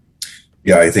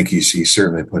 Yeah, I think he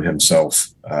certainly put himself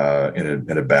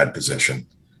in a bad position.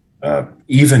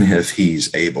 Even if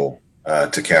he's able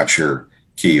to capture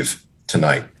Kyiv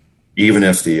tonight, even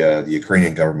if the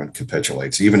Ukrainian government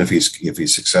capitulates, even if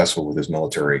he's successful with his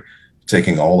military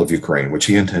taking all of Ukraine, which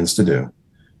he intends to do,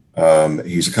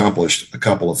 he's accomplished a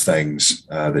couple of things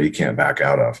that he can't back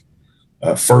out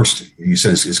of. First, he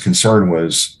says his concern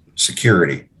was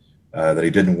security, that he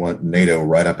didn't want NATO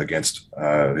right up against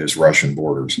his Russian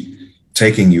borders.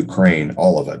 Taking Ukraine,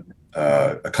 all of it,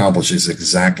 accomplishes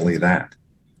exactly that.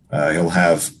 He'll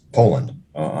have Poland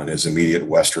on his immediate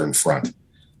western front.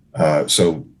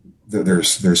 So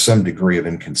there's some degree of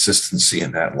inconsistency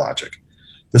in that logic.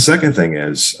 The second thing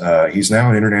is he's now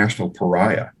an international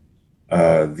pariah.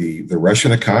 The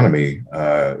Russian economy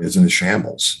is in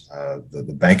shambles.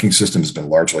 The banking system has been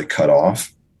largely cut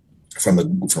off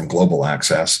from global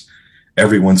access.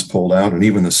 Everyone's pulled out, and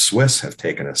even the Swiss have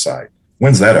taken a side.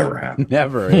 When's that ever happened?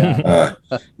 Never. Yeah.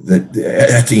 At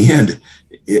the end,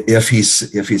 if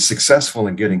he's successful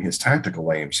in getting his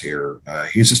tactical aims here,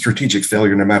 he's a strategic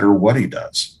failure no matter what he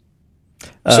does.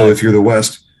 So if you're the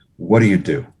West, what do you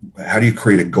do? How do you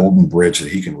create a golden bridge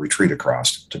that he can retreat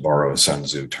across, to borrow a Sun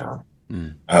Tzu term?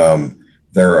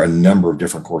 There are a number of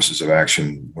different courses of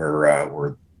action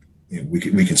where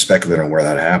we can speculate on where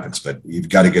that happens, but you've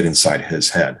got to get inside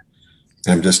his head.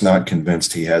 And I'm just not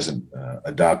convinced he hasn't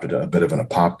adopted a bit of an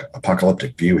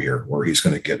apocalyptic view here, where he's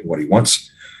going to get what he wants,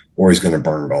 or he's going to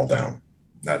burn it all down.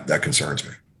 That concerns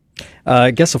me. I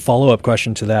guess a follow-up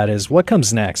question to that is, what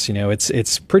comes next?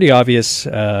 It's pretty obvious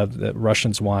that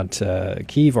Russians want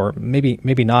Kyiv, or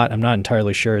maybe not. I'm not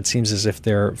entirely sure. It seems as if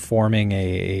they're forming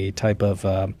a type of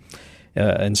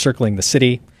encircling the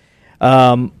city.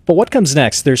 But what comes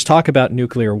next? There's talk about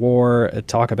nuclear war,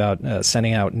 talk about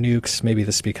sending out nukes. Maybe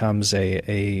this becomes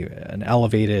an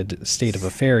elevated state of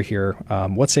affair here.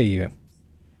 What say you?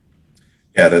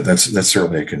 Yeah, that's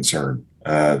certainly a concern.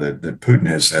 That Putin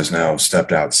has now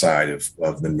stepped outside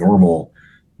of the normal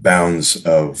bounds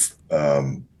of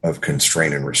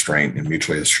constraint and restraint and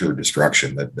mutually assured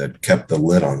destruction that kept the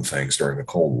lid on things during the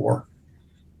Cold War.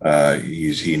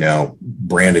 He now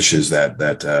brandishes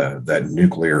that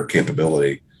nuclear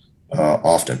capability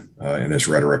often in his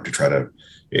rhetoric to try to,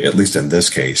 at least in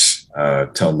this case,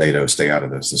 tell NATO, stay out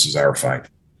of this. This is our fight.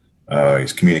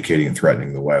 He's communicating and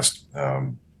threatening the West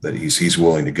that he's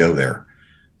willing to go there.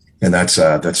 And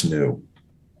that's new.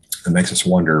 It makes us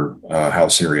wonder how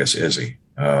serious is he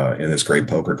in this great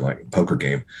poker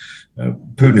game.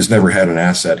 Putin has never had an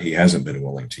asset he hasn't been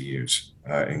willing to use,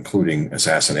 including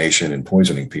assassination and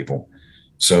poisoning people.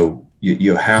 So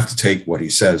you have to take what he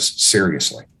says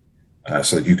seriously,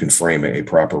 so that you can frame a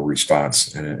proper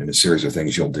response and a series of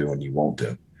things you'll do and you won't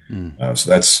do.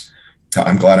 So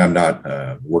I'm glad I'm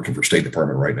not working for State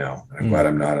Department right now. I'm glad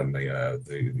I'm not in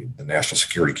the National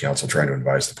Security Council trying to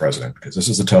advise the president, because this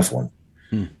is a tough one.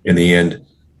 In the end,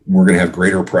 we're going to have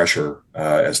greater pressure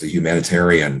as the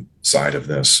humanitarian side of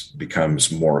this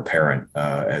becomes more apparent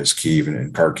as Kyiv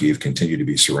and Kharkiv continue to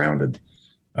be surrounded.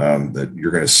 That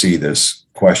you're going to see this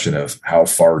question of how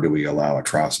far do we allow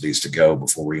atrocities to go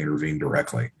before we intervene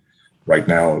directly. Right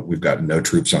now, we've got no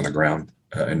troops on the ground.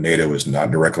 And NATO is not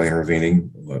directly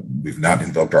intervening. We've not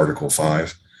invoked Article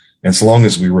 5. And so long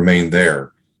as we remain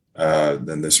there,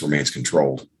 then this remains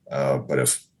controlled. But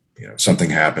if something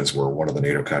happens where one of the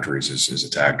NATO countries is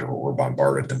attacked or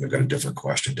bombarded, then we've got a different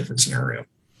question, different scenario.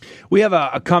 We have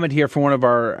a comment here from one of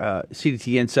our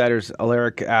CDT insiders.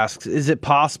 Alaric asks, is it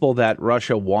possible that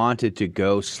Russia wanted to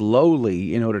go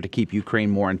slowly in order to keep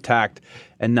Ukraine more intact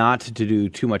and not to do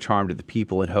too much harm to the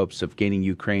people in hopes of gaining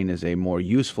Ukraine as a more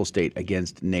useful state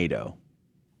against NATO?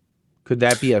 Could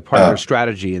that be a part of their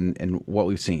strategy in what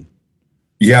we've seen?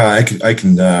 Yeah,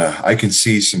 I can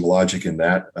see some logic in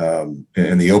that.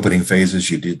 In the opening phases,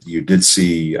 you did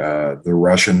see the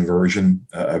Russian version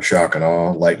of shock and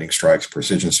awe, lightning strikes,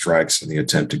 precision strikes, and the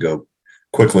attempt to go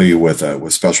quickly with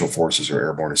special forces or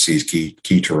airborne to seize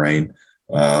key terrain,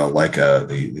 like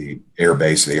the air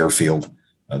base, the airfield,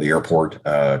 the airport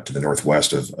to the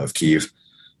northwest of Kyiv.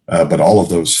 But all of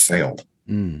those failed.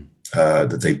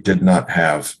 That they did not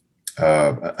have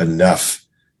enough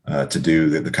to do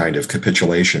the kind of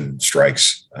capitulation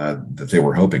strikes that they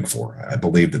were hoping for. I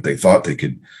believe that they thought they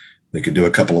could do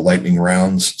a couple of lightning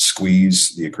rounds,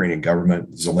 squeeze the Ukrainian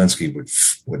government. Zelensky would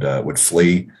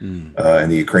flee,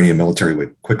 and the Ukrainian military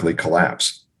would quickly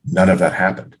collapse. None of that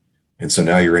happened. And so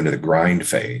now you're into the grind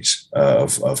phase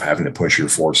of having to push your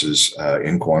forces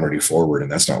in quantity forward,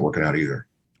 and that's not working out either.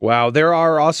 Wow. There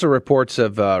are also reports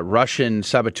of Russian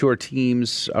saboteur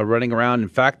teams running around. In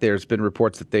fact, there's been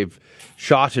reports that they've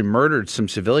shot and murdered some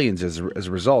civilians as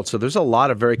a result. So there's a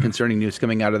lot of very concerning news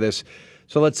coming out of this.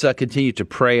 So let's continue to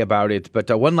pray about it. But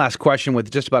one last question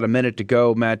with just about a minute to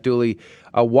go, Matt Dooley.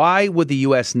 Why would the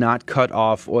U.S. not cut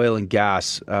off oil and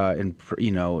gas and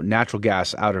natural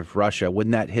gas out of Russia?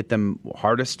 Wouldn't that hit them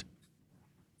hardest?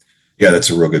 Yeah, that's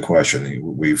a real good question.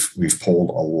 We've pulled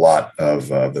a lot of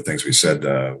the things we said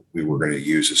we were going to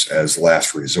use as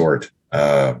last resort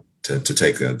to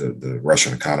take the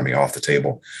Russian economy off the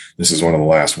table. This is one of the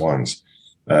last ones.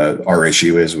 Our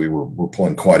issue is we're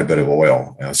pulling quite a bit of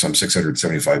oil, some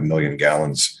 675 million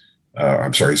gallons.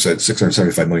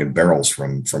 675 million barrels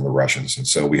from the Russians, and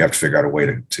so we have to figure out a way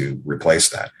to replace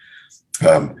that.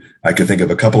 I could think of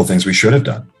a couple of things we should have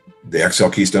done. The XL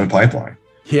Keystone Pipeline.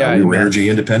 Yeah, we were energy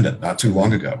independent not too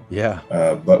long ago. Yeah,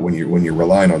 but when you're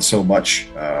relying on so much,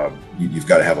 you've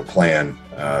got to have a plan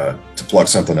to plug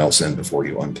something else in before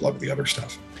you unplug the other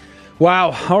stuff.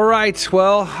 Wow. All right.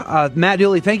 Well, Matt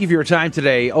Dooley, thank you for your time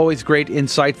today. Always great,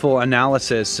 insightful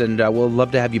analysis, and we'll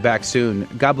love to have you back soon.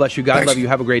 God bless you. God love you.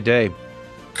 Have a great day.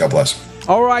 God bless.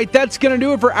 All right. That's going to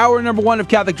do it for hour number 1 of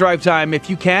Catholic Drive Time. If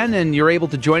you can and you're able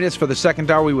to join us for the second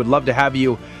hour, we would love to have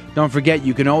you. Don't forget,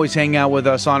 you can always hang out with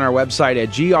us on our website at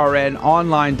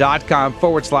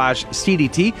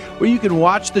grnonline.com/CDT, where you can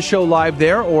watch the show live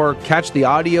there or catch the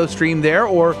audio stream there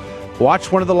or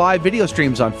watch one of the live video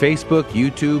streams on Facebook,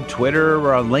 YouTube, Twitter,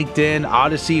 we're on LinkedIn,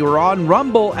 Odyssey, we're on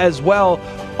Rumble as well,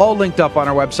 all linked up on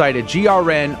our website at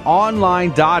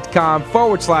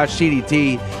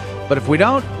grnonline.com/CDT. But if we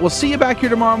don't, we'll see you back here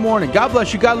tomorrow morning. God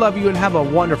bless you, God love you, and have a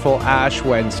wonderful Ash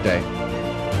Wednesday.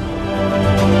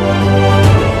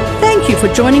 Thank you for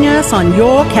joining us on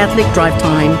Your Catholic Drive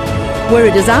Time, where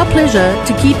it is our pleasure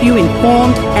to keep you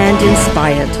informed and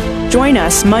inspired. Join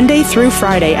us Monday through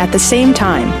Friday at the same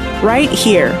time, right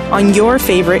here on your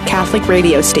favorite Catholic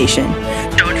radio station.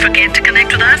 Don't forget to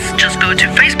connect with us. Just go to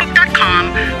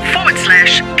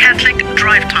facebook.com/Catholic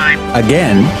Drive Time.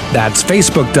 Again, that's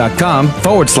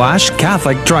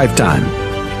facebook.com/Catholic Drive Time.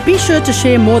 Be sure to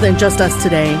share more than just us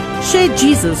today. Share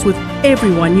Jesus with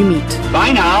everyone you meet.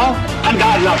 Bye now, and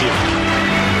God love you.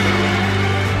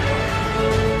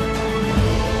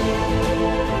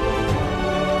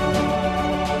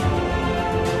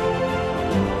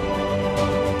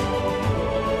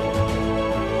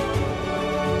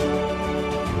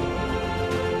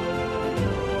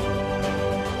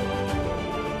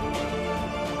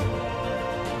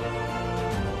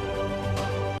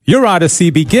 Your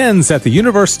Odyssey begins at the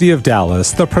University of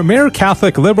Dallas, the premier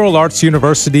Catholic liberal arts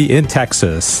university in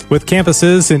Texas. With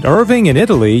campuses in Irving and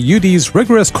Italy, UD's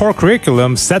rigorous core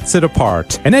curriculum sets it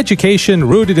apart. An education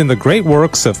rooted in the great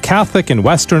works of Catholic and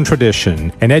Western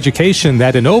tradition. An education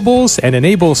that ennobles and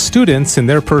enables students in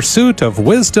their pursuit of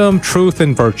wisdom, truth,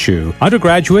 and virtue.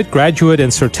 Undergraduate, graduate,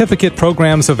 and certificate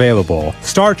programs available.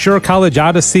 Start your college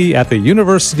odyssey at the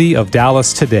University of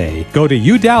Dallas today. Go to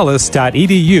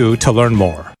udallas.edu to learn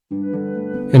more.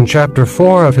 In Chapter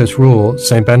 4 of his rule,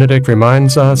 St. Benedict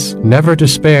reminds us never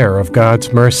despair of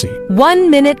God's mercy. 1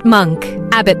 Minute Monk,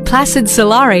 Abbot Placid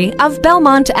Solari of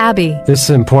Belmont Abbey. This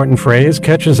important phrase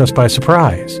catches us by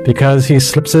surprise because he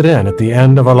slips it in at the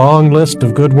end of a long list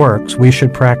of good works we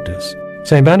should practice.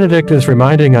 St. Benedict is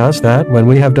reminding us that when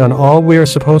we have done all we are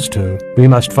supposed to, we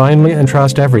must finally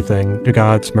entrust everything to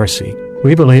God's mercy.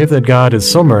 We believe that God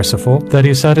is so merciful that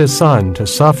he sent his Son to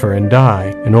suffer and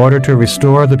die in order to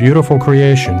restore the beautiful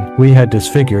creation we had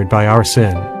disfigured by our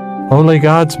sin. Only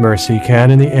God's mercy can,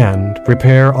 in the end,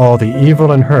 repair all the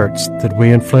evil and hurts that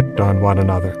we inflict on one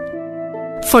another.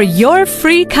 For your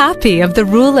free copy of the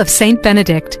Rule of St.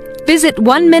 Benedict, visit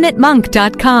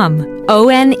oneminutemonk.com,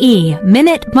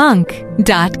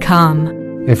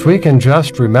 oneminutemonk.com. If we can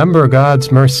just remember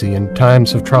God's mercy in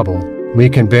times of trouble, we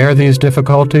can bear these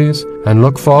difficulties and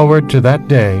look forward to that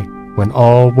day when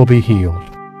all will be healed.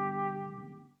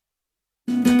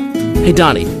 Hey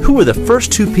Donnie, who were the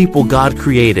first 2 people God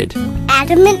created?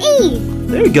 Adam and Eve.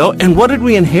 There you go. And what did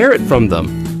we inherit from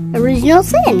them? original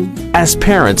sin. As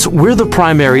parents, we're the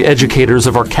primary educators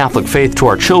of our Catholic faith to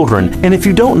our children, and if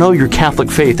you don't know your Catholic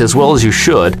faith as well as you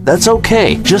should, that's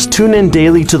okay. Just tune in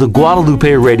daily to the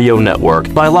Guadalupe Radio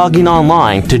Network by logging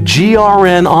online to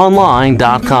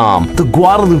grnonline.com. The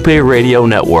Guadalupe Radio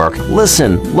Network.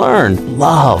 Listen, learn,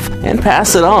 love, and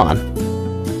pass it on.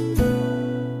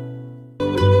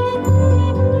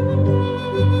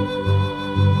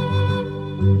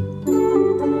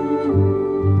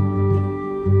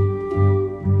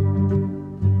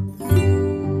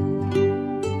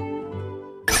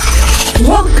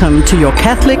 Welcome to your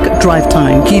Catholic Drive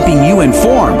Time, keeping you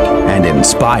informed and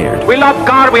inspired. We love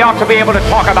God, we ought to be able to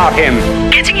talk about Him.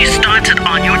 Getting you started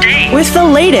on your day. With the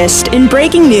latest in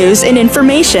breaking news and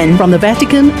information from the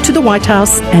Vatican to the White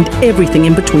House and everything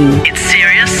in between. It's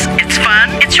serious, it's fun,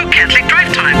 it's your Catholic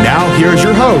Drive Time. Now, here's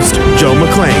your host, Joe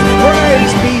McClain.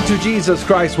 Praise be to Jesus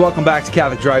Christ. Welcome back to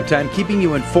Catholic Drive Time, keeping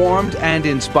you informed and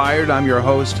inspired. I'm your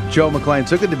host, Joe McClain.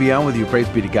 So good to be on with you. Praise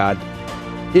be to God.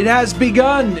 It has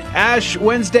begun. Ash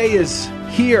Wednesday is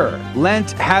here.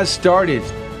 Lent has started.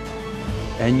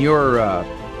 And your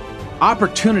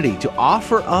opportunity to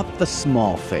offer up the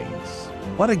small things.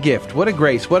 What a gift. What a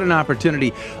grace. What an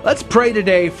opportunity. Let's pray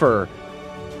today for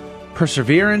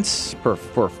perseverance, for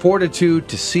fortitude,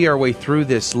 to see our way through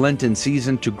this Lenten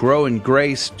season, to grow in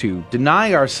grace, to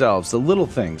deny ourselves the little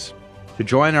things, to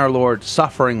join our Lord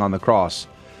suffering on the cross.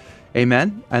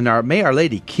 Amen. And may Our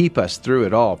Lady keep us through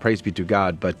it all. Praise be to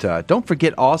God. But don't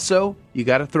forget also, you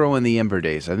got to throw in the Ember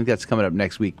Days. I think that's coming up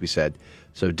next week, we said.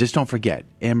 So just don't forget,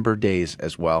 Ember Days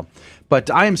as well. But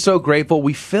I am so grateful.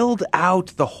 We filled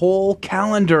out the whole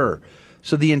calendar.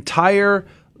 So the entire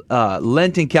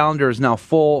Lenten calendar is now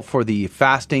full for the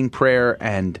fasting, prayer,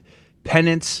 and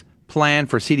penance plan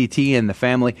for CDT and the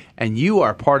family. And you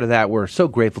are part of that. We're so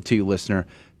grateful to you, listener,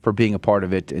 for being a part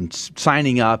of it and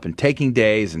signing up and taking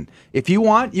days. And if you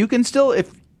want, you can still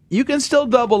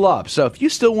double up. So if you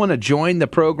still want to join the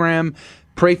program,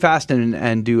 pray, fast,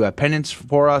 and do a penance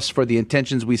for us for the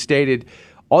intentions we stated,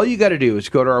 all you got to do is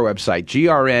go to our website,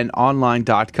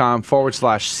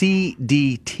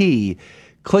 grnonline.com/CDT.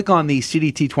 Click on the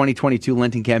CDT 2022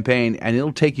 Lenten campaign, and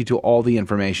it'll take you to all the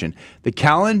information. The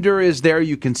calendar is there.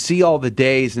 You can see all the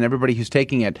days and everybody who's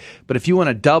taking it. But if you want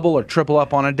to double or triple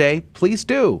up on a day, please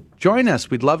do. Join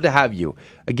us. We'd love to have you.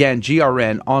 Again,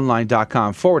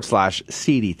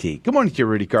 grnonline.com/CDT. Good morning to you,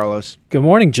 Rudy Carlos. Good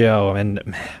morning, Joe. And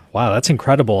wow, that's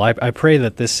incredible. I pray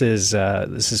that this is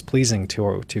pleasing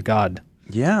to God.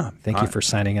 Yeah. Thank you for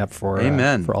signing up for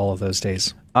all of those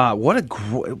days. What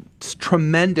a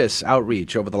tremendous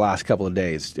outreach over the last couple of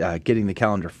days, getting the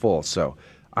calendar full. So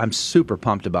I'm super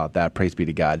pumped about that. Praise be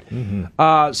to God.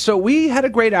 Mm-hmm. So we had a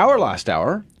great hour last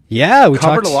hour. Yeah, we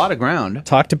covered a lot of ground.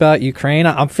 Talked about Ukraine.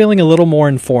 I'm feeling a little more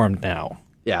informed now.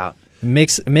 Yeah.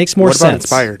 Makes more what sense.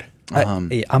 About inspired?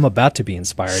 I'm about to be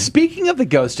inspired. Speaking of the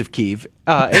ghost of Kiev,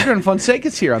 Adrian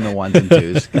Fonseca's here on the ones and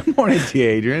twos. Good morning to you,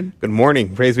 Adrian. Good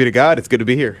morning. Praise be to God. It's good to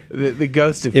be here. The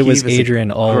ghost of Kiev. It was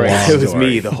Adrian all along. It was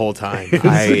me the whole time.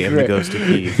 I am the ghost of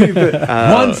Kiev.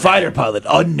 One fighter pilot,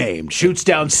 unnamed, shoots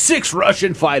down 6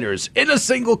 Russian fighters in a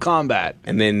single combat.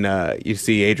 And then you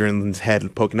see Adrian's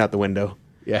head poking out the window.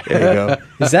 Yeah. There you go.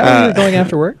 Is that where you're going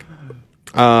after work?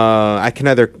 I can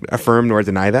neither affirm nor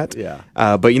deny that. Yeah.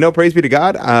 But praise be to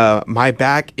God, my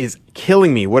back is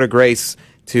killing me. What a grace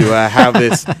to have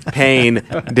this pain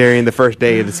during the first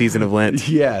day of the season of Lent.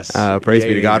 Yes. Praise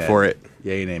be to God for it.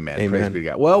 Yay and amen. Praise be to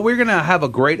God. Well, we're going to have a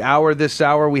great hour this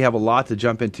hour. We have a lot to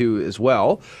jump into as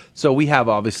well. So we have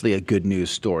obviously a good news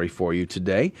story for you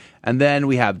today. And then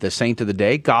we have the Saint of the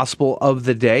Day, Gospel of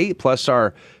the Day, plus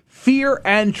our Fear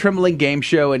and Trembling game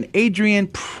show. And Adrian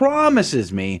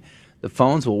promises me the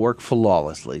phones will work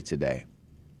flawlessly today.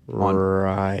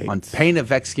 Right. On pain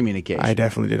of excommunication. I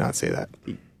definitely did not say that.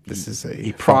 This is a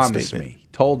He promised me. He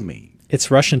told me. It's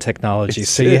Russian technology,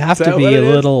 so you have to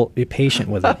be patient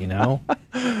with it,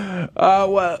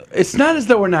 Well, it's not as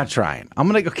though we're not trying.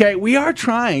 We are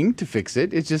trying to fix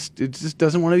it. It just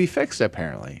doesn't want to be fixed,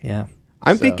 apparently. Yeah.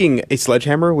 I'm thinking a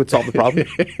sledgehammer would solve the problem.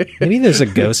 Maybe there's a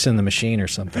ghost in the machine or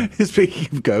something. Speaking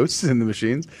of ghosts in the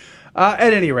machines.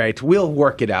 At any rate, we'll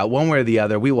work it out one way or the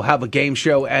other. We will have a game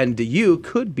show, and you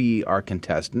could be our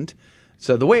contestant.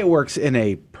 So the way it works in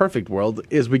a perfect world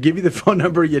is we give you the phone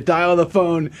number, you dial the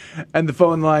phone, and the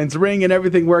phone lines ring, and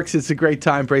everything works. It's a great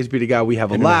time. Praise be to God. We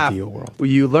have a laugh.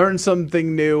 You learn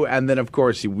something new, and then, of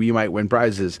course, we might win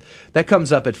prizes. That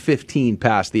comes up at 15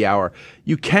 past the hour.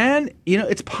 You can,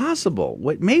 it's possible.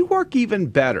 What may work even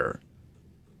better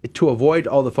to avoid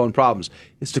all the phone problems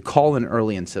is to call in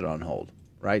early and sit on hold.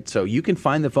 right? So you can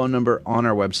find the phone number on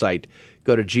our website.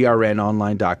 Go to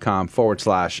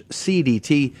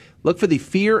grnonline.com/CDT. Look for the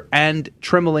Fear and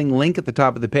Trembling link at the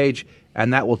top of the page,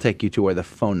 and that will take you to where the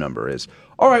phone number is.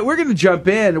 All right, we're going to jump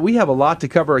in. We have a lot to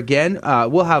cover again.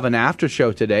 We'll have an after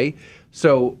show today.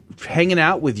 So hanging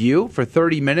out with you for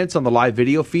 30 minutes on the live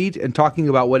video feed and talking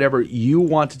about whatever you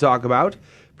want to talk about.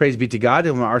 Praise be to God.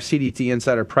 And our CDT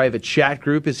Insider private chat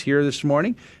group is here this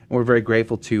morning. And we're very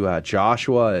grateful to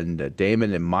Joshua and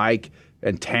Damon and Mike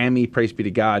and Tammy. Praise be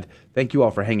to God. Thank you all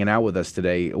for hanging out with us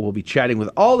today. We'll be chatting with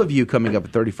all of you coming up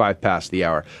at 35 past the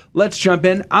hour. Let's jump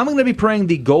in. I'm going to be praying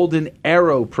the Golden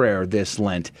Arrow prayer this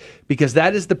Lent because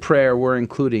that is the prayer we're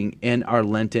including in our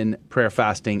Lenten prayer,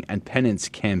 fasting, and penance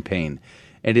campaign.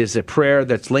 It is a prayer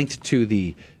that's linked to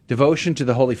the devotion to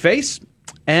the Holy Face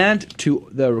and to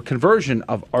the conversion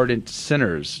of ardent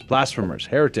sinners, blasphemers,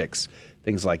 heretics,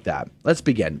 things like that. Let's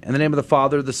begin. In the name of the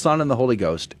Father, the Son, and the Holy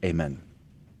Ghost. Amen.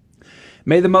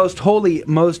 May the most holy,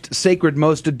 most sacred,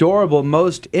 most adorable,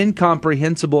 most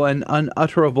incomprehensible, and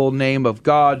unutterable name of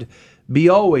God be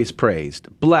always praised,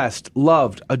 blessed,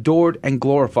 loved, adored, and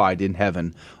glorified in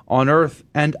heaven, on earth,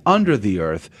 and under the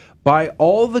earth, by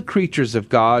all the creatures of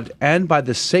God, and by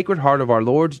the Sacred Heart of our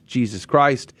Lord Jesus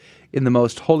Christ, in the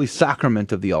most holy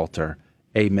sacrament of the altar.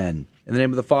 Amen. In the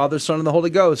name of the Father, Son, and the Holy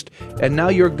Ghost. And now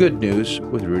your good news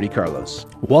with Rudy Carlos.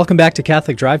 Welcome back to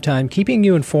Catholic Drive Time, keeping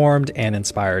you informed and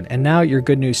inspired. And now your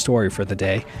good news story for the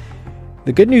day.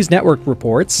 The Good News Network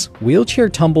reports, wheelchair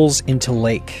tumbles into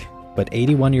lake, but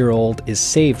 81-year-old is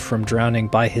saved from drowning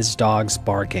by his dog's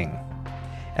barking.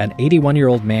 An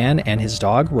 81-year-old man and his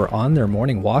dog were on their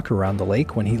morning walk around the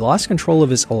lake when he lost control of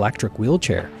his electric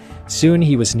wheelchair. Soon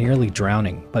he was nearly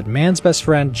drowning, but man's best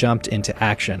friend jumped into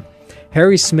action.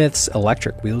 Harry Smith's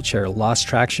electric wheelchair lost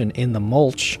traction in the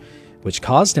mulch, which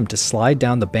caused him to slide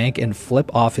down the bank and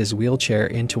flip off his wheelchair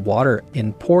into water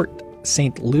in Port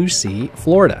St. Lucie,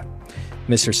 Florida.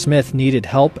 Mr. Smith needed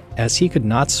help as he could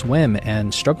not swim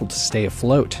and struggled to stay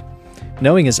afloat.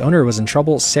 Knowing his owner was in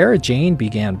trouble, Sarah Jane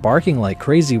began barking like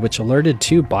crazy, which alerted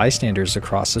two bystanders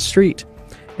across the street.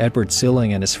 Edward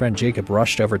Silling and his friend Jacob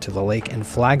rushed over to the lake and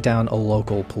flagged down a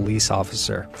local police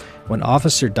officer. When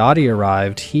Officer Dottie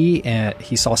arrived, he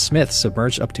saw Smith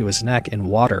submerged up to his neck in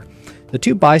water. The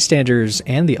two bystanders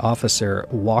and the officer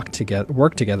worked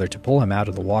together to pull him out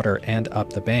of the water and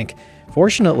up the bank.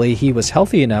 Fortunately, he was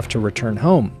healthy enough to return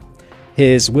home.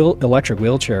 His electric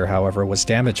wheelchair, however, was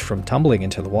damaged from tumbling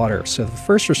into the water, so the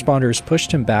first responders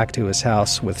pushed him back to his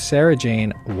house with Sarah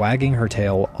Jane wagging her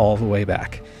tail all the way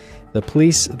back.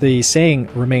 The saying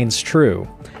remains true.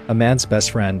 A man's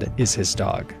best friend is his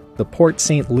dog. The Port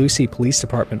St. Lucie Police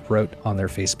Department wrote on their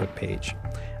Facebook page.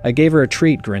 I gave her a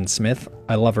treat, grinned Smith.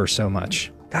 I love her so much.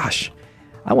 Gosh,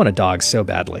 I want a dog so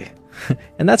badly.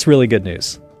 And that's really good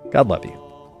news. God love you.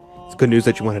 It's good news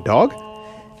that you want a dog?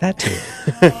 That too.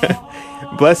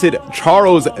 Blessed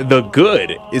Charles the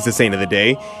Good is the saint of the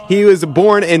day. He was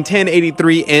born in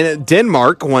 1083 in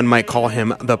Denmark. One might call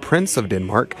him the Prince of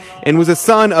Denmark, and was a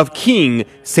son of King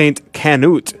Saint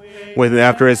Canute.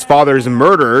 After his father's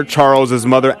murder, Charles's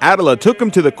mother Adela took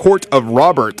him to the court of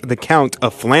Robert, the Count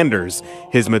of Flanders,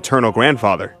 his maternal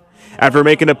grandfather. After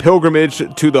making a pilgrimage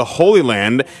to the Holy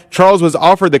Land, Charles was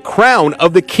offered the crown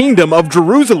of the Kingdom of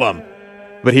Jerusalem,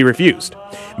 but he refused.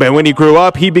 But when he grew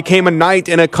up, he became a knight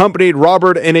and accompanied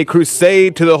Robert in a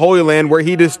crusade to the Holy Land where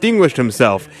he distinguished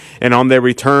himself. And on their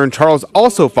return, Charles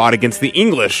also fought against the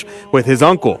English with his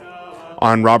uncle.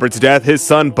 On Robert's death, his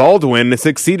son Baldwin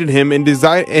succeeded him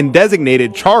and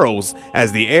designated Charles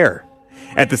as the heir.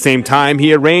 At the same time,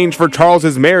 he arranged for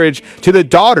Charles's marriage to the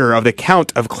daughter of the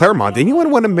Count of Clermont. Anyone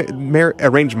want to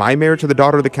arrange my marriage to the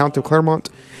daughter of the Count of Clermont?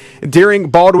 During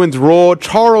Baldwin's rule,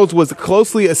 Charles was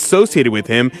closely associated with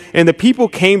him, and the people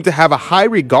came to have a high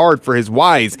regard for his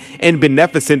wise and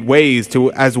beneficent ways,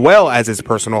 as well as his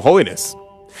personal holiness.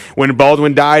 When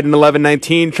Baldwin died in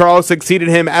 1119, Charles succeeded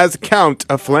him as Count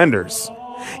of Flanders.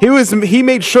 He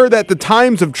made sure that the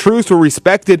times of truce were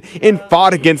respected and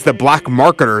fought against the black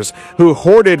marketers who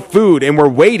hoarded food and were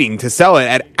waiting to sell it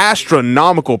at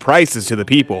astronomical prices to the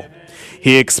people.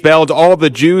 He expelled all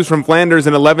the Jews from Flanders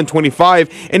in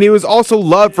 1125, and he was also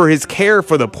loved for his care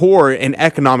for the poor and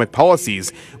economic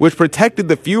policies, which protected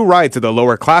the few rights of the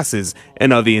lower classes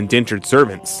and of the indentured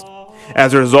servants.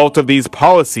 As a result of these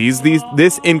policies,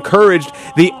 this encouraged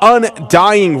the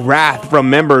undying wrath from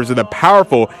members of the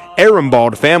powerful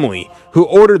Arambald family, who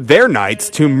ordered their knights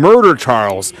to murder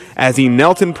Charles as he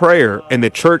knelt in prayer in the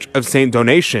Church of St.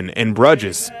 Donation in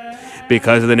Bruges.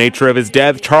 Because of the nature of his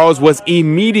death, Charles was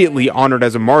immediately honored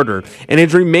as a martyr, and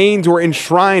his remains were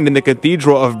enshrined in the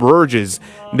Cathedral of Bourges.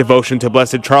 Devotion to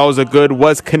Blessed Charles the Good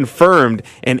was confirmed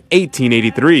in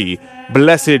 1883.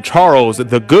 Blessed Charles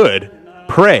the Good,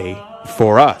 pray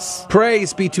for us.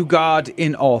 Praise be to God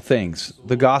in all things.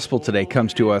 The gospel today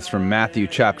comes to us from Matthew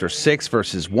chapter 6,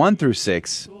 verses 1 through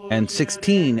 6 and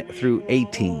 16 through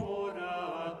 18.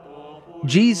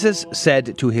 Jesus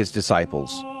said to his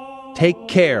disciples, "Take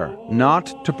care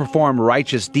not to perform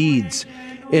righteous deeds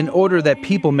in order that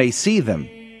people may see them.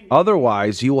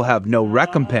 Otherwise, you will have no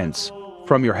recompense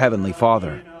from your heavenly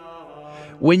Father.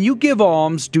 When you give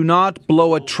alms, do not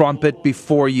blow a trumpet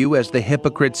before you as the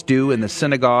hypocrites do in the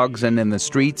synagogues and in the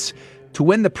streets to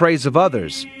win the praise of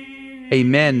others.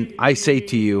 Amen, I say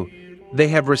to you, they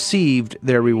have received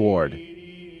their reward.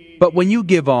 But when you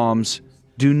give alms,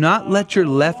 do not let your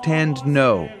left hand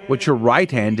know what your right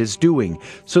hand is doing,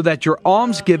 so that your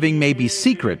almsgiving may be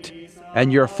secret,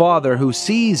 and your Father who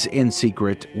sees in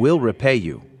secret will repay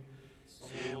you.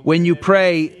 When you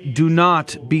pray, do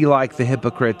not be like the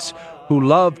hypocrites who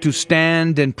love to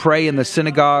stand and pray in the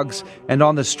synagogues and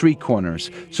on the street corners,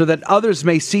 so that others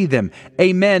may see them.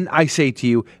 Amen, I say to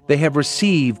you, they have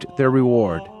received their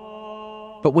reward.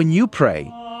 But when you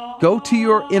pray, go to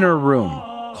your inner room,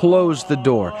 close the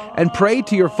door, and pray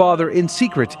to your Father in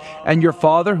secret, and your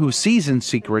Father who sees in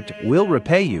secret will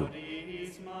repay you.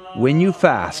 When you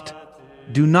fast,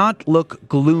 do not look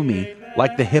gloomy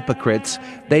like the hypocrites.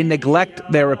 They neglect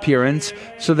their appearance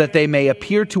so that they may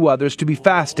appear to others to be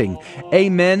fasting.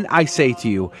 Amen, I say to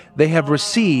you, they have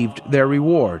received their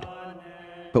reward.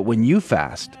 But when you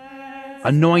fast,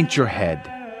 anoint your head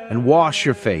and wash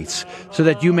your face, so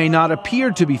that you may not appear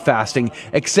to be fasting,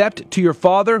 except to your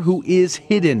Father who is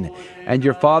hidden, and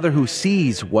your Father who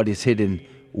sees what is hidden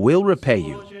will repay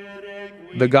you."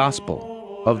 The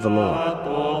Gospel of the Lord.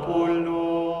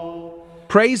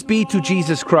 Praise be to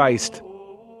Jesus Christ.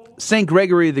 St.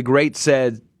 Gregory the Great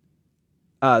said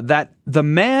that the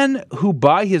man who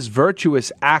by his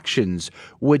virtuous actions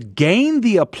would gain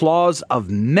the applause of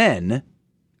men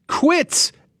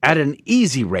quits at an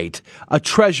easy rate a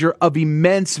treasure of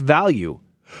immense value.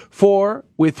 For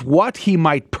with what he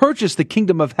might purchase the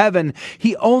kingdom of heaven,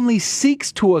 he only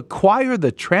seeks to acquire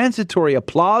the transitory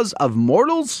applause of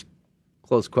mortals?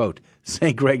 Close quote.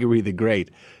 St. Gregory the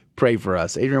Great. Pray for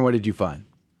us. Adrian, what did you find?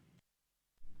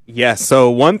 Yes,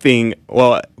 so one thing,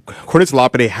 Cornelius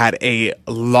Lapide had a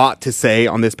lot to say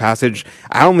on this passage.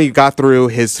 I only got through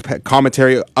his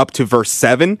commentary up to verse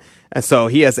 7, and so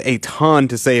he has a ton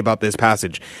to say about this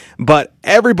passage. But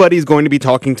everybody's going to be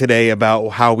talking today about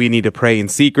how we need to pray in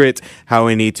secret, how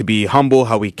we need to be humble,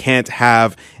 how we can't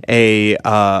have be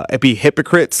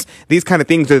hypocrites. These kind of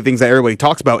things are the things that everybody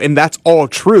talks about, and that's all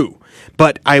true.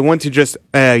 But I want to just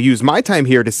use my time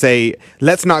here to say,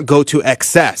 let's not go to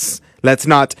excess. Let's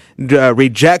not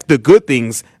reject the good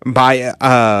things by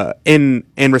in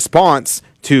response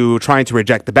to trying to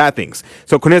reject the bad things.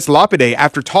 So Cornelius Lapide,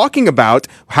 after talking about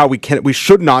how we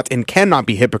should not and cannot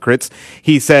be hypocrites,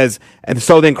 he says, and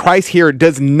so then Christ here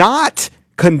does not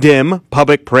condemn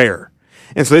public prayer.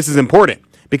 And so this is important,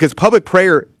 because public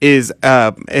prayer is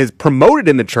promoted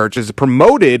in the church, is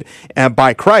promoted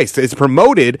by Christ, is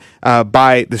promoted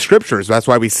by the scriptures. That's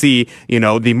why we see,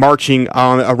 the marching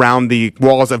around the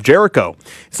walls of Jericho.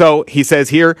 So he says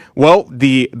here, well,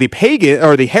 the pagan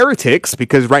or the heretics,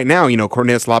 because right now,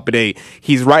 Cornelius Lapide,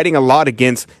 he's writing a lot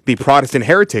against the Protestant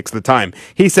heretics at the time.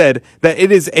 He said that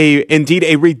it is indeed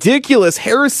a ridiculous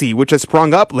heresy which has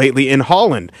sprung up lately in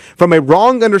Holland from a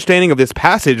wrong understanding of this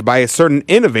passage by a certain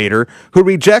innovator who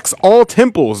rejects all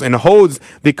temples and holds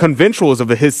the conventuals of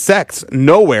his sects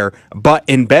nowhere but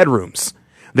in bedrooms.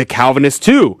 The Calvinists,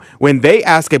 too, when they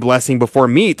ask a blessing before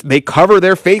meat, they cover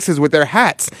their faces with their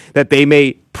hats that they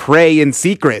may pray in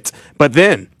secret. But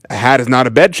then, a hat is not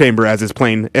a bedchamber, as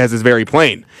is very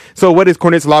plain. So what is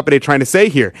Cornelius Lapide trying to say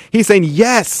here? He's saying,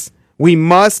 yes, we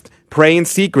must pray in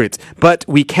secret, but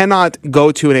we cannot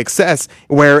go to an excess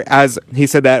where, as he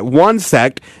said, that one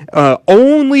sect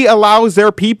only allows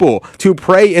their people to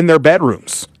pray in their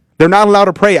bedrooms. They're not allowed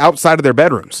to pray outside of their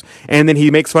bedrooms. And then he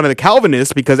makes fun of the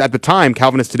Calvinists, because at the time,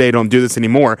 Calvinists today don't do this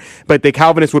anymore, but the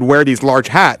Calvinists would wear these large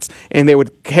hats, and they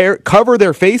would cover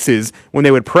their faces when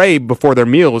they would pray before their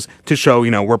meals to show,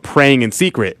 we're praying in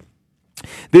secret.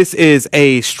 This is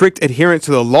a strict adherence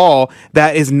to the law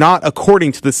that is not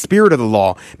according to the spirit of the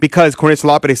law, because Cornelius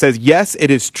Lapide says, yes,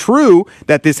 it is true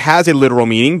that this has a literal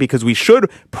meaning, because we should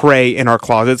pray in our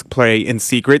closets, pray in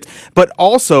secret, but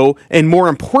also, and more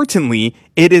importantly,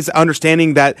 It is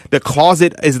understanding that the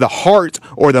closet is the heart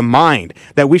or the mind,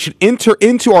 that we should enter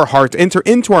into our hearts, enter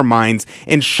into our minds,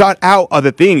 and shut out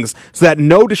other things so that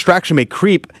no distraction may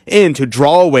creep in to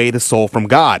draw away the soul from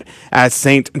God. As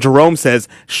St. Jerome says,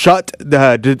 shut to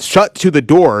the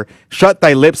door, shut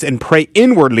thy lips and pray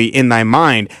inwardly in thy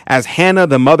mind, as Hannah,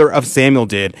 the mother of Samuel,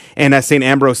 did. And as St.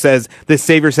 Ambrose says, the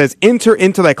Savior says, enter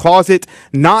into thy closet,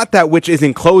 not that which is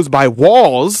enclosed by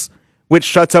walls, which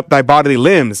shuts up thy bodily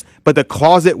limbs, but the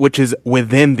closet which is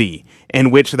within thee, in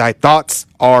which thy thoughts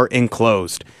are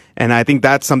enclosed. And I think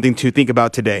that's something to think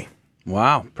about today.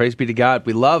 Wow. Praise be to God.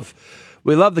 We love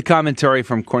the commentary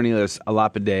from Cornelius a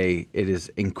Lapide. It is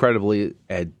incredibly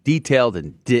detailed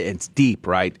and it's deep,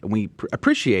 right? And we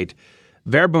appreciate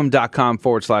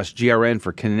verbum.com/GRN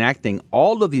for connecting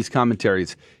all of these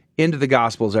commentaries into the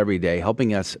Gospels every day,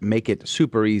 helping us make it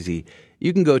super easy.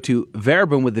 You can go to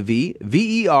Verbum with the V,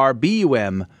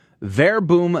 VERBUM,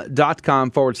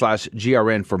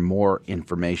 verbum.com/GRN for more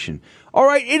information. All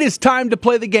right, it is time to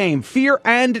play the game, Fear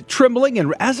and Trembling.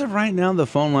 And as of right now, the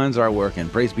phone lines are working.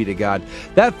 Praise be to God.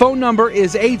 That phone number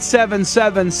is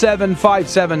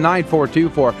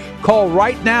 877-757-9424. Call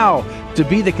right now to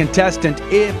be the contestant.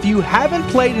 If you haven't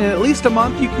played in at least a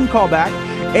month, you can call back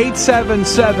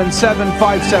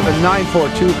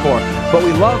 877-757-9424. But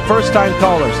we love first-time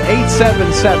callers.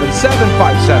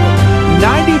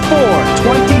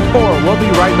 877-757-9424. We'll be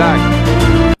right back.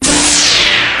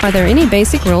 Are there any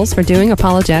basic rules for doing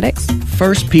apologetics?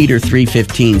 1 Peter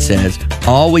 3:15 says,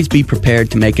 always be prepared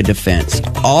to make a defense.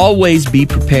 Always be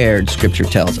prepared, Scripture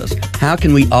tells us. How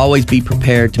can we always be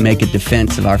prepared to make a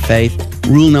defense of our faith?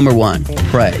 Rule number 1,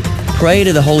 pray. Pray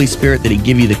to the Holy Spirit that He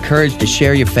give you the courage to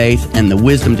share your faith and the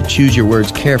wisdom to choose your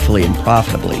words carefully and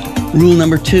profitably. Rule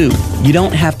number 2, you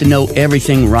don't have to know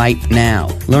everything right now.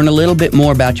 Learn a little bit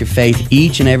more about your faith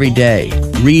each and every day.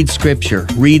 Read Scripture,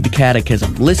 read the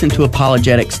Catechism, listen to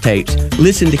apologetics tapes,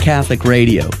 listen to Catholic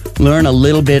radio. Learn a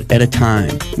little bit at a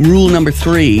time. Rule number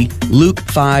 3, Luke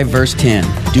 5 verse 10.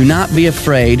 Do not be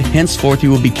afraid, henceforth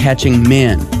you will be catching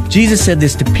men. Jesus said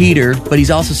this to Peter, but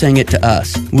He's also saying it to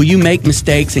us. Will you make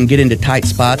mistakes and get into tight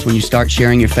spots when you start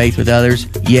sharing your faith with others?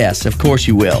 Yes, of course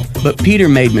you will. But Peter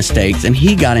made mistakes and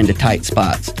he got into tight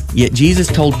spots. Yet Jesus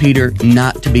told Peter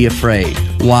not to be afraid.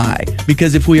 Why?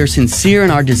 Because if we are sincere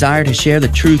in our desire to share the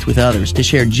truth with others, to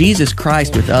share Jesus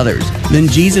Christ with others, then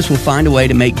Jesus will find a way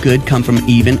to make good come from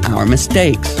even our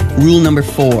mistakes. Rule number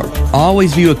 4,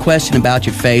 always view a question about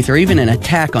your faith or even an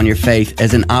attack on your faith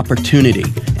as an opportunity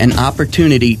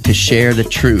to share the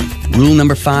truth. Rule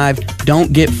number 5,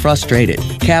 don't get frustrated.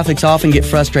 Catholics often get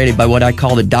frustrated by what I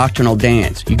call the doctrinal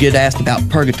dance. You get asked about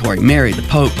purgatory, Mary, the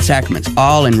Pope, the sacraments,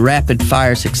 all in rapid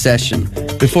fire succession.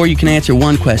 Before you can answer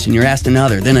one question, you're asked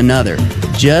another, then another.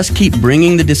 Just keep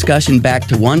bringing the discussion back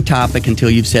to one topic until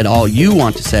you've said all you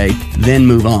want to say, then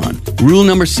move on. Rule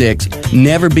number 6,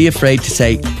 never be afraid to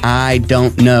say, I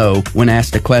don't know, when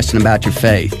asked a question about your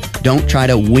faith. Don't try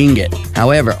to wing it.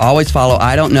 However, always follow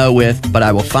I don't know with, but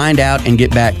I will find out and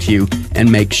get back to you,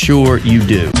 and make sure you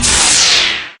do.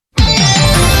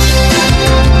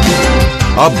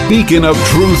 A beacon of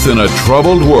truth in a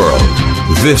troubled world.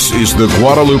 This is the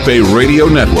Guadalupe Radio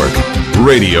Network,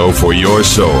 radio for your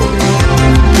soul.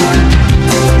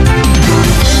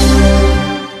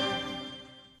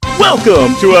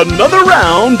 Welcome to another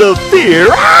round of Fear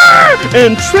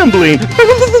and Trembling,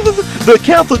 the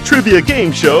Catholic trivia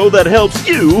game show that helps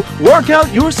you work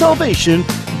out your salvation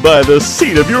by the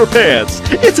seat of your pants.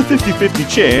 It's a 50-50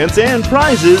 chance and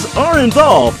prizes are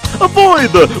involved.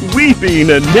 Avoid the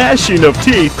weeping and gnashing of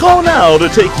teeth. Call now to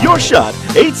take your shot.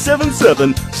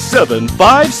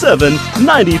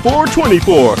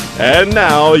 877-757-9424. And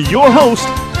now, your host,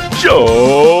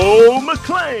 Joe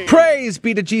McClain. Praise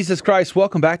be to Jesus Christ.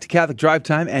 Welcome back to Catholic Drive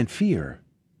Time and Fear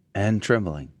and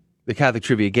Trembling, the Catholic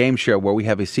Trivia Game Show where we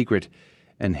have a secret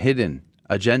and hidden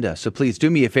agenda. So please do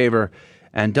me a favor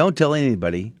and don't tell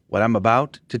anybody what I'm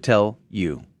about to tell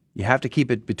you. You have to keep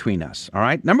it between us, all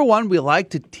right? Number 1, we like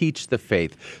to teach the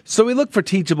faith. So we look for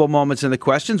teachable moments in the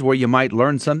questions where you might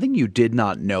learn something you did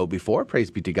not know before.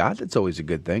 Praise be to God. That's always a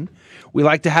good thing. We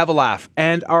like to have a laugh,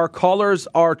 and our callers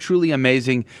are truly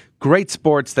amazing. Great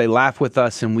sports. They laugh with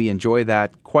us, and we enjoy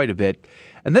that quite a bit.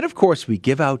 And then, of course, we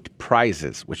give out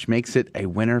prizes, which makes it a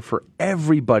winner for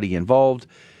everybody involved.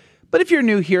 But if you're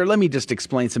new here, let me just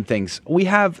explain some things. We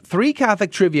have 3 Catholic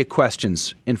trivia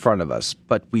questions in front of us,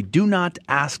 but we do not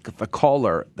ask the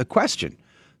caller the question.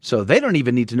 So they don't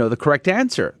even need to know the correct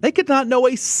answer. They could not know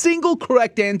a single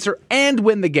correct answer and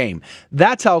win the game.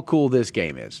 That's how cool this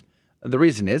game is. The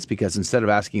reason is because instead of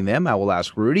asking them, I will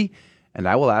ask Rudy and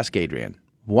I will ask Adrian,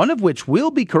 one of which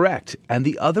will be correct and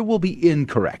the other will be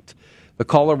incorrect. The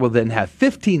caller will then have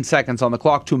 15 seconds on the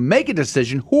clock to make a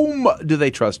decision. Whom do they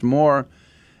trust more?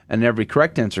 And every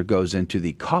correct answer goes into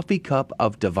the coffee cup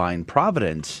of divine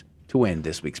providence to win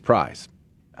this week's prize.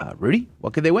 Rudy,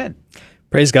 what could they win?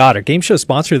 Praise God. Our game show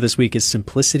sponsor this week is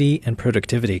Simplicity and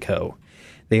Productivity Co.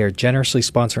 They are generously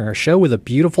sponsoring our show with a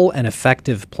beautiful and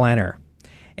effective planner.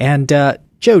 And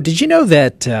Joe, did you know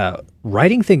that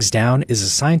writing things down is a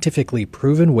scientifically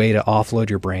proven way to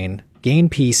offload your brain, gain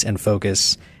peace and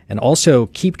focus, and also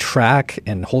keep track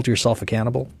and hold yourself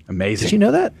accountable? Amazing. Did you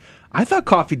know that? I thought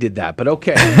coffee did that, but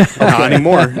okay. Not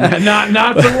anymore.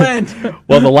 not for Lent.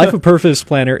 Well, the Life of Purpose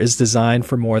Planner is designed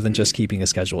for more than just keeping a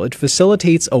schedule. It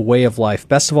facilitates a way of life.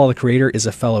 Best of all, the creator is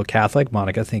a fellow Catholic.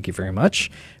 Monica, thank you very much.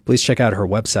 Please check out her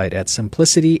website at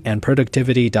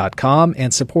simplicityandproductivity.com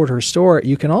and support her store.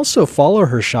 You can also follow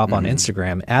her shop on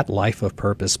Instagram at Life of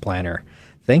Purpose Planner.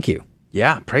 Thank you.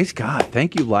 Yeah, praise God.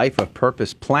 Thank you, Life of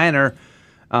Purpose Planner,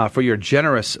 for your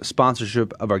generous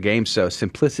sponsorship of our game show,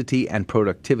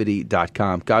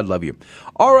 simplicityandproductivity.com. God love you.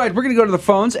 All right, we're going to go to the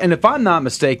phones, and if I'm not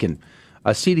mistaken,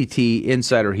 a CDT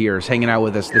insider here is hanging out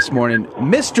with us this morning.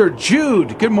 Mr.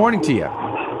 Jude, good morning to you.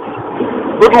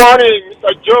 Good morning,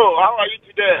 Mr. Joe. How are you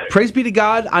today? Praise be to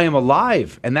God, I am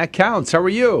alive, and that counts. How are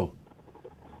you?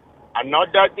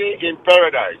 Another day in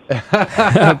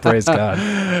paradise. Praise God.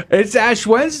 It's Ash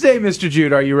Wednesday, Mr.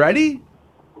 Jude. Are you ready?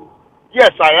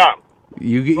 Yes, I am.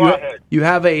 You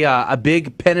have a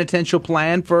big penitential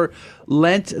plan for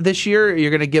Lent this year?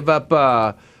 You're going to give up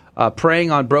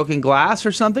praying on broken glass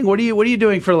or something? What are you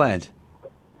doing for Lent?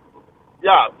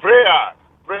 Yeah, prayer.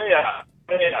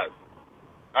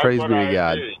 Praise be to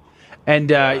God.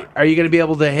 And are you going to be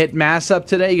able to hit Mass up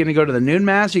today? You're going to go to the noon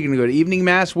Mass? You're going to go to evening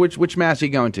Mass? Which Mass are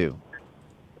you going to?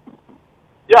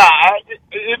 Yeah,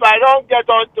 if I don't get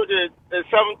on to the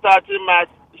 7:30 Mass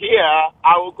here,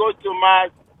 I will go to Mass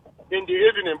in the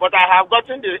evening, but I have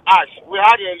gotten the ash. We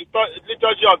had a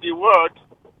liturgy of the word,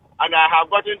 and I have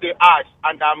gotten the ash,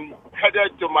 and I'm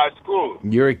headed to my school.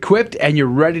 You're equipped and you're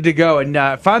ready to go. And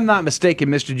if I'm not mistaken,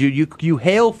 Mr. Jude, you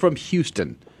hail from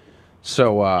Houston.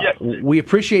 So yes, we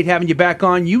appreciate having you back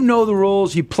on. You know the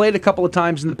rules. You played a couple of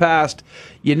times in the past.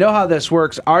 You know how this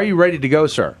works. Are you ready to go,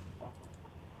 sir?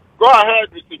 Go ahead,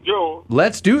 Mr. Joe.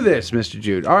 Let's do this, Mr.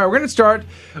 Jude. All right, we're going to start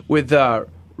with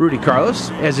Rudy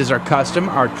Carlos, as is our custom,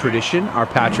 our tradition, our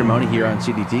patrimony here on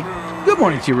CDT. Good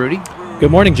morning to you, Rudy. Good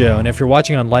morning, Joe. And if you're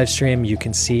watching on live stream, you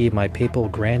can see my papal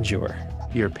grandeur.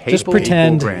 Your papal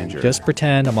grandeur. Just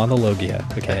pretend I'm on the Logia,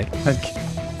 okay?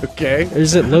 Okay. Or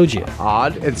is it Logia?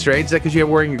 Odd and strange. Is that because you're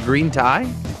wearing a green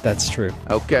tie? That's true.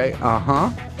 Okay.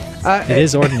 It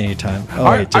is ordinary time. Oh,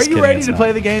 are you ready to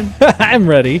play the game? I'm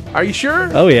ready. Are you sure?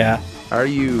 Oh, yeah. Are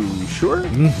you sure?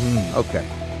 Mm-hmm. Okay.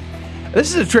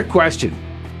 This is a trick question.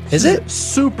 Is it?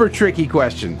 Super tricky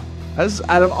question.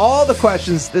 Out of all the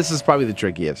questions, this is probably the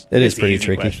trickiest. It is pretty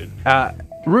tricky.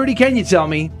 Rudy, can you tell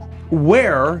me,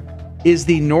 where is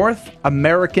the North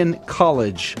American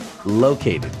College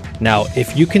located? Now,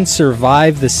 if you can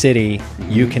survive the city,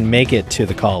 you can make it to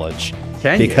the college.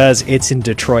 Can you? Because it's in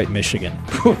Detroit, Michigan.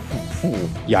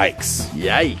 Yikes.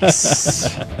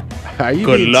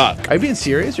 Good luck. Are you being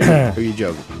serious or are you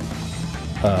joking?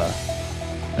 I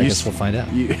guess we'll find out.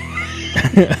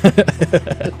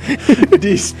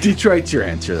 Detroit's your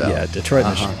answer, though. Yeah, Detroit,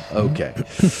 Michigan. Okay.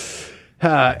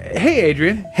 Hey,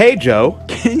 Adrian. Hey, Joe.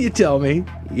 Can you tell me?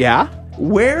 Yeah?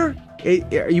 Were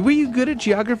you good at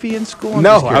geography in school?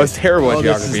 No, I was terrible at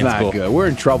geography in school. This is not good. We're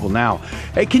in trouble now.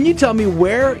 Hey, can you tell me,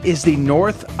 where is the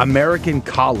North American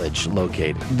College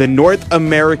located? The North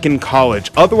American College,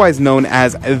 otherwise known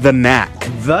as the NAC.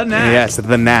 The NAC? Yes,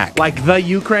 the NAC. Like the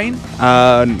Ukraine?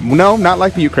 No, not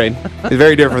like the Ukraine. It's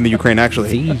very different from the Ukraine, actually.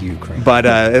 The Ukraine. But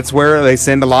it's where they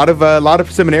send a lot of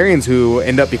seminarians who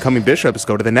end up becoming bishops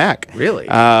go to the NAC. Really?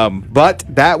 But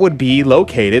that would be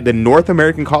located, the North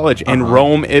American College, in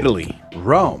Rome, Italy.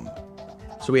 Rome.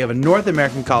 So we have a North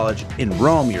American college in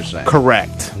Rome, you're saying?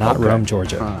 Correct. Not Rome,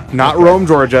 Georgia. Not Rome,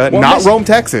 Georgia. Well, not Rome,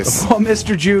 Texas. Well,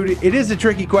 Mr. Jude, it is a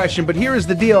tricky question, but here is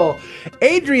the deal.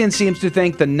 Adrian seems to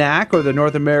think the NAC, or the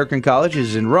North American College,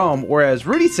 is in Rome, whereas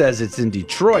Rudy says it's in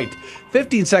Detroit.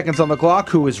 15 seconds on the clock.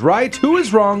 Who is right? Who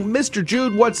is wrong? Mr.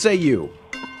 Jude, what say you?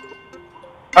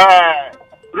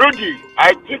 Rudy.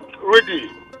 I think Rudy.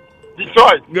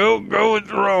 Detroit. Go with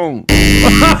Rome.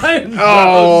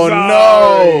 Oh,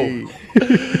 no.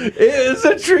 It's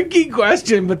a tricky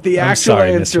question, but the actual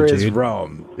answer is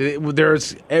Rome.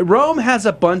 Rome has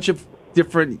a bunch of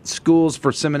different schools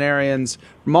for seminarians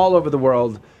from all over the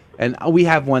world. And we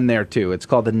have one there, too. It's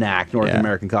called the NAC, North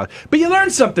American College. But you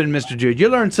learned something, Mr. Jude. You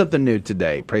learned something new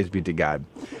today. Praise be to God.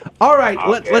 All right,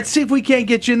 let's see if we can't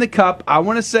get you in the cup. I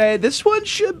want to say this one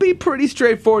should be pretty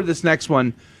straightforward, this next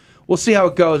one. We'll see how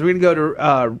it goes. We're going to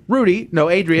go to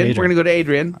Adrian. We're going to go to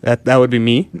Adrian. That would be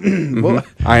me. Well,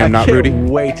 I am not Rudy.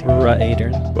 Wait.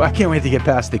 Adrian. Well, I can't wait to get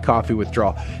past the coffee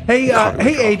withdrawal. Hey,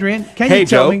 Adrian, can Hey, you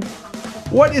tell Joe. me,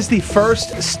 what is the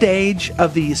first stage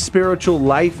of the spiritual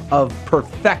life of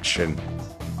perfection?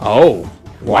 Oh,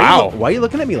 wow. Why are you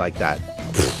looking at me like that?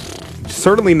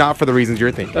 Certainly not for the reasons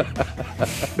you're thinking.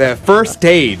 The first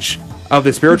stage of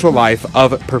the spiritual life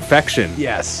of perfection.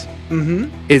 Yes.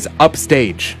 Is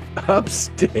upstage.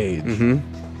 Upstage.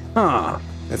 Huh.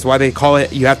 That's why they call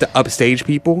it, you have to upstage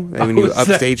people. And when you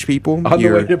upstage people, On the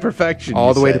you're way to perfection. all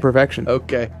you the way say. to perfection.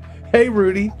 Okay. Hey,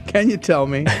 Rudy, can you tell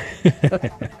me?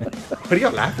 What are you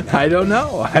laughing at? I don't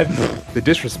know. The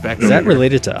disrespect. Is that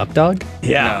related to Updog?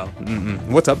 Yeah. No.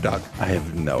 What's up, dog? I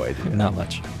have no idea. Not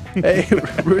much. Hey,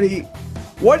 Rudy,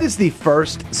 what is the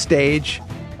first stage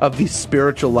of the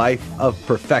spiritual life of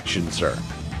perfection, sir?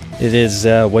 It is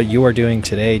what you are doing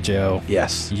today, Joe.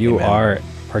 Yes. You amen. are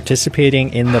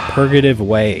participating in the purgative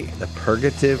way. The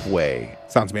purgative way.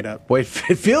 Sounds made up. Wait,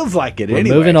 it feels like it We're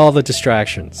anyway. moving all the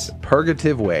distractions.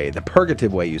 Purgative way. The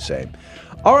purgative way, you say.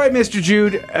 All right, Mr.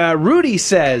 Jude. Rudy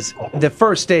says the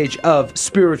first stage of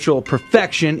spiritual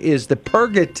perfection is the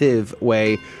purgative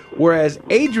way, whereas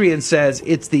Adrian says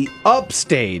it's the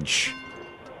upstage.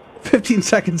 15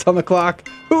 seconds on the clock.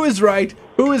 Who is right?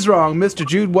 Who is wrong? Mr.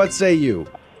 Jude, what say you?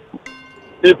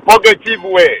 The purgative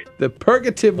way. The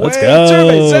purgative Let's way. go.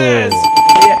 Survey says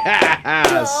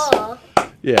yes.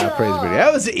 Yeah, praise be.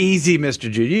 That was easy,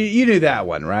 Mr. Jude. You knew that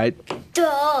one, right?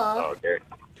 Okay.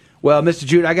 Well, Mr.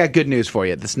 Jude, I got good news for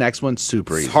you. This next one's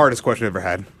super easy. Hardest question I've ever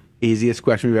had. Easiest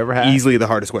question we've ever had. Easily the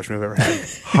hardest question we've ever had.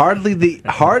 Hardly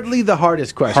the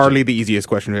hardest question. Hardly the easiest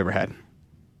question we've ever had.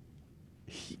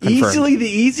 Easily the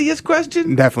easiest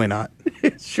question? Definitely not.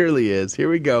 It surely is. Here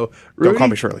we go. Don't call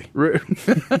me Shirley.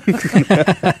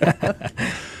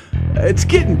 It's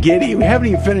getting giddy. We haven't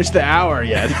even finished the hour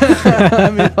yet. I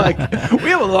mean, like, we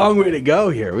have a long way to go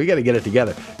here. We got to get it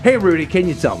together. Hey, Rudy, can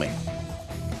you tell me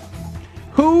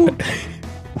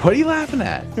what are you laughing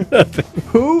at?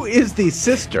 Who is the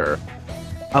sister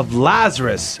of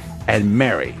Lazarus and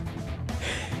Mary?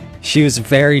 She was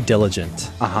very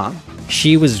diligent. Uh-huh.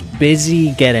 She was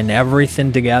busy getting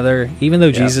everything together, even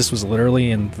though Jesus was literally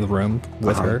in the room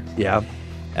with her. Yeah.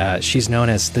 She's known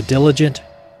as the diligent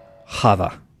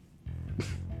Chava.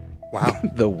 Wow.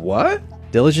 The what?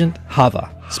 Diligent Chava.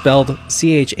 Spelled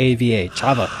Chava.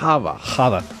 Chava.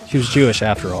 Chava. She was Jewish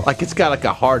after all. Like it's got like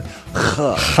a hard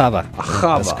Chava.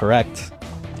 Chava. That's correct.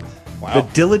 Wow.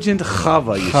 The diligent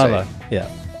Chava, you Chava. say.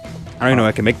 Yeah. I don't even know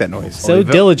I can make that noise. So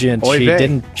diligent, Oy she vey.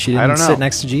 didn't I don't know. sit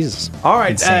next to Jesus. All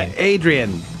right, Insane.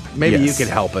 Adrian, maybe Yes. you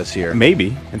could help us here.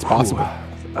 Maybe. It's possible.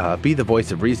 Be the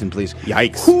voice of reason, please.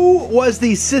 Yikes. Who was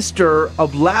the sister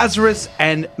of Lazarus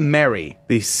and Mary?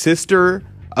 The sister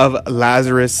of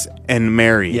Lazarus and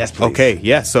Mary. Yes, please. Okay,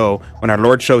 yeah. So when our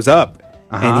Lord shows up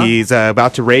and he's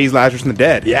about to raise Lazarus from the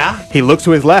dead, Yeah? he looks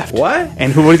to his left. What?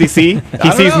 And who does he see? He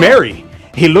don't sees know. Mary.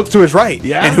 He looks to his right.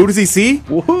 Yeah? And who does he see?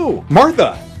 Who?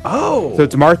 Martha. Oh. So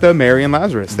it's Martha, Mary, and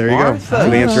Lazarus. There you go. Martha. So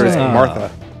the answer is Ah. Martha.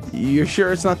 You're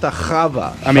sure it's not the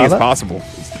Chava? I mean, it's Chava? possible.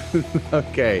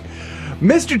 Okay.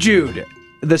 Mr. Jude,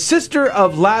 the sister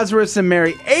of Lazarus and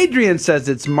Mary. Adrian says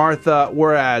it's Martha,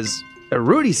 whereas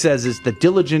Rudy says it's the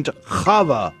diligent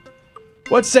Chava.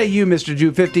 What say you, Mr.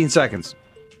 Jude? 15 seconds.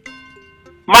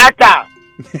 Martha.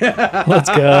 Let's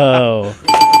go.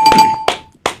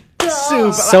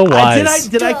 Super. So wise.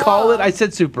 Did I call it? I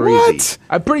said super What? easy.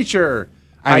 I'm pretty sure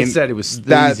I mean, said it was the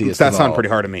that easiest. that of sounded all. pretty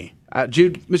hard to me.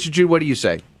 Jude, Mr. Jude, what do you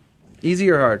say? Easy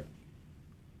or hard?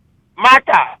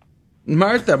 Martha.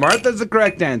 Martha. Martha's the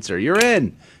correct answer. You're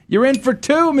in. You're in for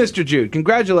 2, Mr. Jude.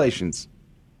 Congratulations.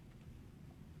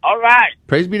 All right.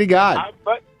 Praise be to God.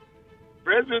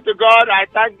 Praise be to God. I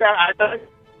thank that. I thank.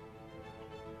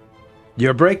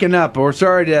 You're breaking up. We're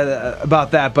sorry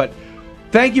about that, but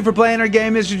thank you for playing our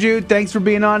game, Mr. Jude. Thanks for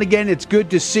being on again. It's good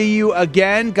to see you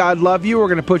again. God love you. We're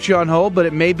going to put you on hold, but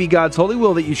it may be God's holy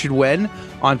will that you should win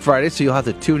on Friday, so you'll have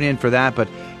to tune in for that. But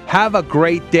have a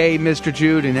great day, Mr.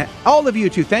 Jude, and all of you,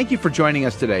 too. Thank you for joining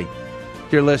us today,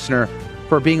 dear listener,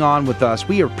 for being on with us.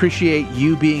 We appreciate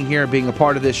you being here, being a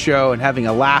part of this show, and having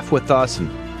a laugh with us and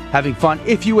having fun.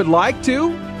 If you would like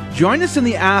to, join us in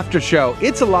the after show.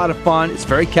 It's a lot of fun. It's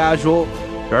very casual,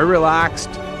 very relaxed.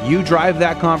 You drive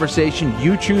that conversation.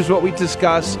 You choose what we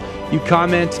discuss. You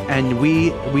comment, and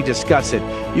we discuss it.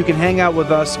 You can hang out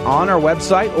with us on our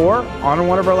website or on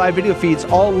one of our live video feeds,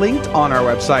 all linked on our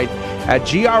website at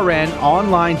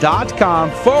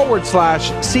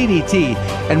grnonline.com/CDT.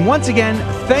 And once again,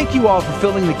 thank you all for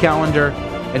filling the calendar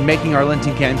and making our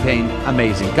Lenten campaign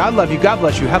amazing. God love you. God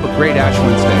bless you. Have a great Ash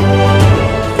Wednesday.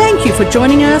 Thank you for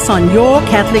joining us on Your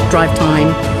Catholic Drive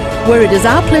Time, where it is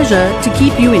our pleasure to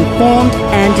keep you informed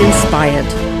and inspired.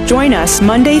 Join us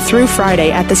Monday through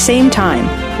Friday at the same time,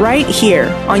 right here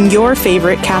on your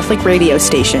favorite Catholic radio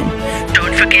station.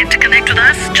 Don't forget to connect with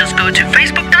us. Just go to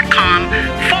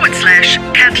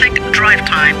facebook.com/Catholic Drive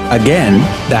Time. Again,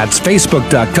 that's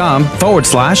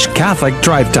facebook.com/Catholic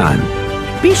Drive Time.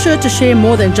 Be sure to share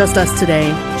more than just us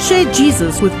today. Share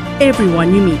Jesus with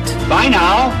everyone you meet. Bye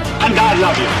now, and God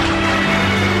love you.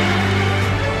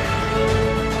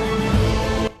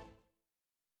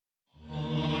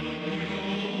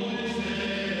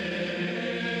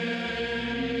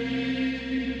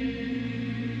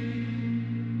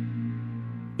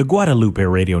 The Guadalupe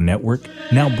Radio Network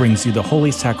now brings you the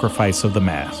Holy Sacrifice of the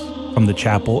Mass from the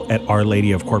chapel at Our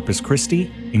Lady of Corpus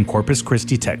Christi in Corpus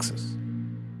Christi, Texas.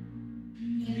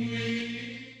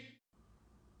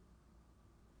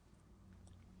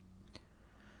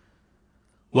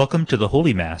 Welcome to the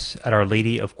Holy Mass at Our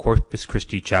Lady of Corpus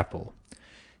Christi Chapel.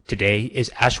 Today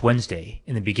is Ash Wednesday,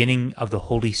 in the beginning of the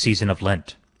holy season of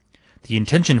Lent. The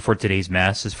intention for today's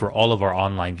Mass is for all of our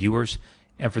online viewers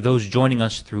and for those joining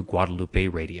us through Guadalupe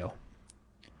Radio.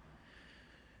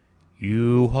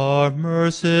 You are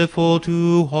merciful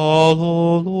to all,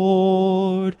 O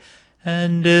Lord,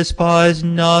 and despise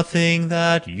nothing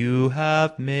that you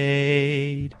have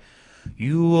made.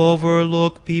 You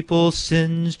overlook people's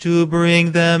sins to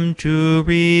bring them to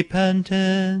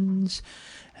repentance,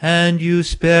 and you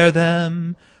spare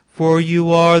them, for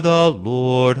you are the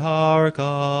Lord our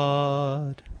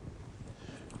God.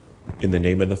 In the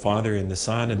name of the Father, and the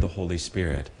Son, and the Holy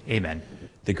Spirit. Amen.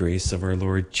 The grace of our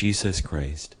Lord Jesus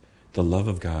Christ, the love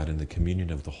of God, and the communion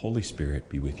of the Holy Spirit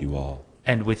be with you all.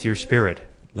 And with your spirit.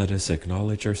 Let us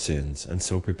acknowledge our sins, and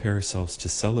so prepare ourselves to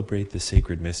celebrate the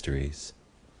sacred mysteries.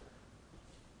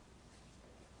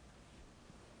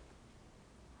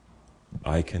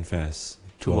 I confess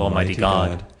to Almighty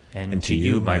God, and to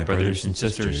you, my brothers and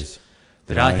sisters,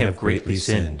 that I have greatly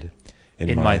sinned,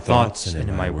 in my thoughts and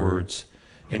in my words,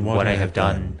 in what I have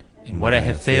done, in what I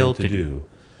have failed to do,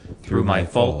 through my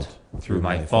fault, through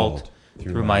my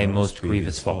most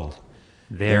grievous fault.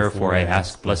 Therefore I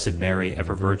ask Blessed Mary,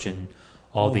 ever Virgin,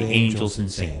 all the angels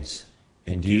and saints,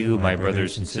 and you, my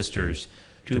brothers and sisters,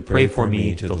 to pray for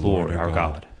me to the Lord our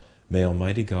God. May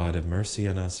Almighty God have mercy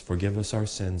on us, forgive us our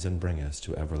sins, and bring us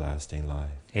to everlasting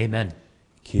life. Amen.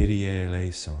 Kyrie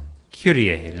eleison. Kyrie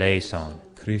eleison.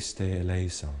 Christe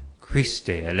eleison. Christe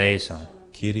eleison.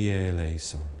 Kyrie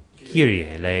eleison. Kyrie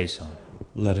eleison.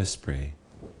 Let us pray.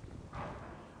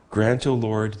 Grant, O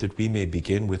Lord, that we may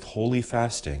begin with holy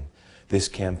fasting this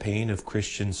campaign of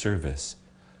Christian service,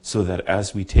 so that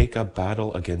as we take up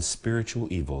battle against spiritual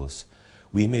evils,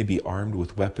 we may be armed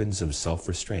with weapons of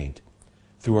self-restraint.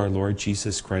 Through our Lord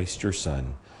Jesus Christ, your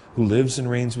Son, who lives and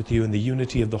reigns with you in the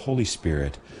unity of the Holy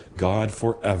Spirit, God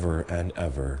forever and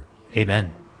ever.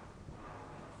 Amen.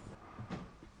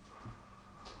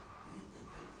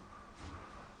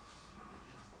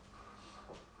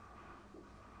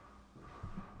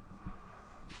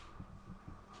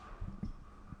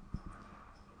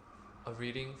 A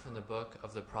reading from the book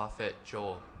of the prophet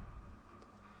Joel.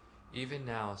 Even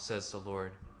now, says the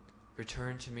Lord,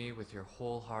 return to me with your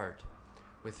whole heart,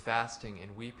 with fasting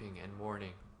and weeping and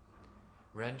mourning.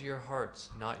 Rend your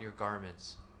hearts, not your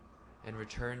garments, and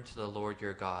return to the Lord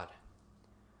your God.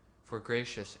 For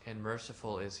gracious and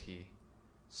merciful is he,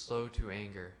 slow to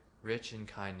anger, rich in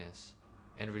kindness,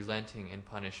 and relenting in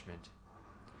punishment.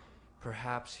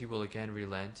 Perhaps he will again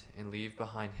relent and leave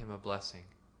behind him a blessing,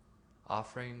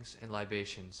 offerings and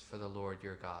libations for the Lord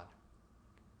your God.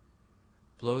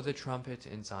 Blow the trumpet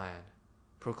in Zion,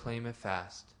 proclaim a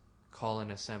fast, call an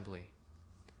assembly.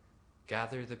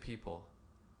 Gather the people,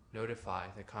 notify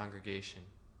the congregation.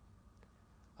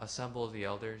 Assemble the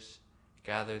elders,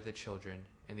 gather the children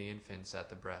and the infants at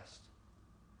the breast.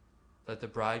 Let the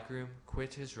bridegroom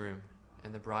quit his room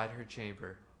and the bride her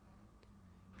chamber.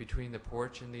 Between the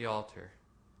porch and the altar,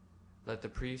 let the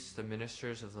priests, the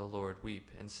ministers of the Lord, weep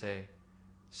and say,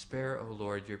 spare, O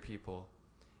Lord, your people,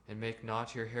 and make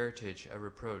not your heritage a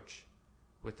reproach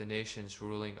with the nations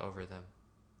ruling over them.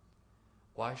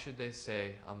 Why should they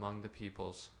say among the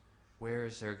peoples, where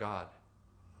is their God?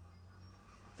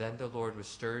 Then the Lord was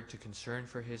stirred to concern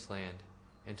for his land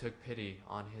and took pity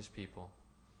on his people.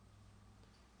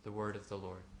 The word of the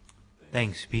Lord.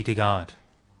 Thanks be to God.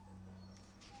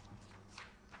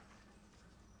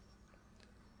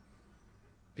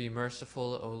 Be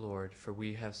merciful, O Lord, for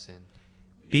we have sinned.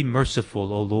 Be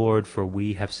merciful, O Lord, for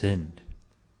we have sinned.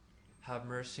 Have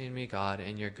mercy on me, God,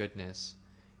 in your goodness.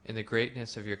 In the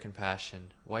greatness of your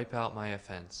compassion, wipe out my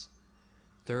offense.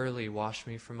 Thoroughly wash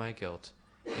me from my guilt,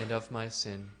 and of my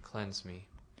sin cleanse me.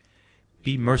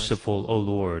 Be merciful, O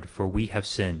Lord, for we have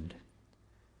sinned.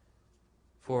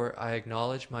 For I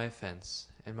acknowledge my offense,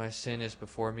 and my sin is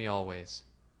before me always.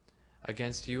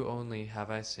 Against you only have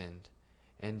I sinned,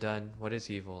 and done what is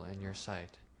evil in your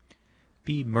sight.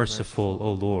 Be merciful,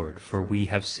 O Lord, for we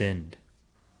have sinned.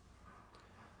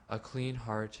 A clean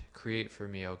heart create for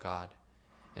me, O God,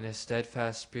 and a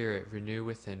steadfast spirit renew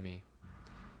within me.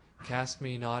 Cast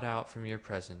me not out from your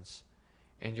presence,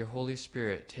 and your Holy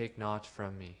Spirit take not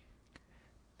from me.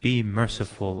 Be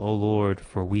merciful, O Lord,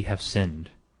 for we have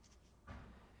sinned.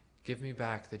 Give me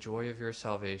back the joy of your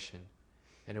salvation,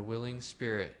 and a willing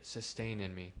spirit sustain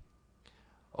in me.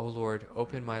 O Lord,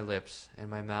 open my lips, and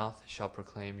my mouth shall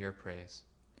proclaim your praise.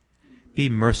 Be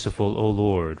merciful, O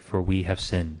Lord, for we have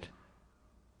sinned.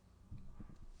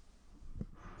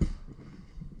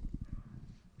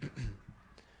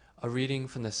 A reading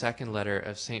from the second letter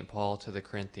of St. Paul to the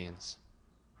Corinthians.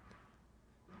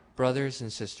 Brothers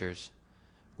and sisters,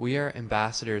 we are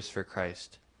ambassadors for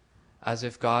Christ, as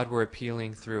if God were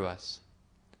appealing through us.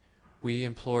 We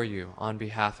implore you, on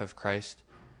behalf of Christ,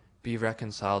 be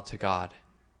reconciled to God.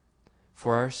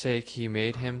 For our sake he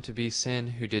made him to be sin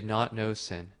who did not know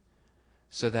sin,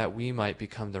 so that we might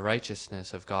become the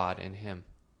righteousness of God in him.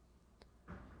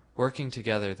 Working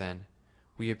together, then,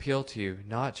 we appeal to you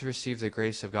not to receive the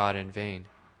grace of God in vain.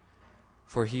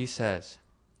 For he says,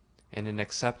 "In an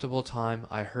acceptable time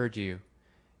I heard you,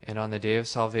 and on the day of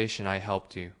salvation I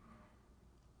helped you."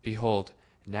 Behold,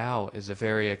 now is a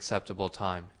very acceptable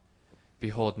time.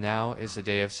 Behold, now is the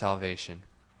day of salvation.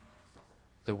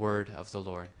 The word of the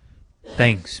Lord.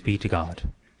 Thanks be to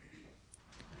God.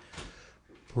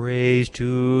 Praise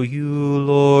to you,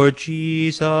 Lord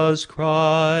Jesus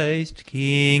Christ,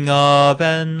 King of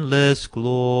endless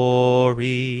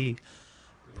glory.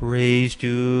 Praise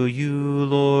to you,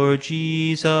 Lord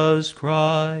Jesus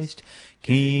Christ,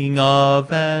 King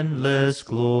of endless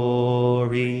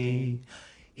glory.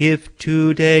 If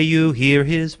today you hear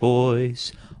his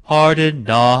voice, harden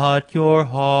not your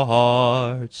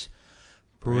hearts.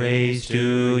 Praise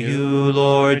to you,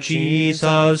 Lord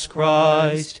Jesus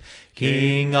Christ,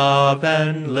 King of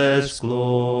endless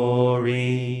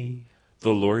glory. The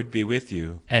Lord be with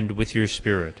you. And with your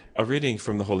spirit. A reading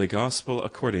from the Holy Gospel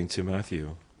according to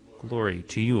Matthew. Glory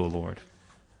to you, O Lord.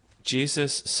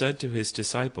 Jesus said to his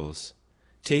disciples,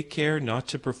 "Take care not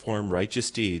to perform righteous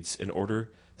deeds in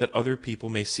order that other people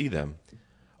may see them.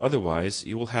 Otherwise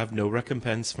you will have no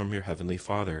recompense from your heavenly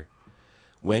Father.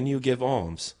 When you give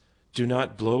alms, do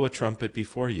not blow a trumpet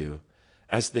before you,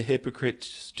 as the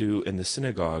hypocrites do in the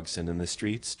synagogues and in the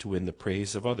streets to win the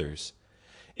praise of others.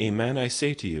 Amen, I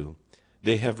say to you,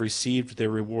 they have received their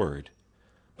reward.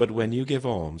 But when you give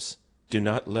alms, do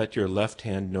not let your left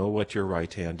hand know what your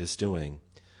right hand is doing,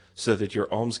 so that your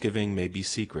almsgiving may be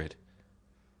secret.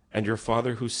 And your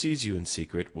Father who sees you in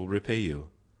secret will repay you.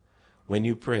 When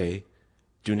you pray,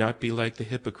 do not be like the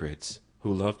hypocrites,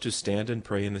 who love to stand and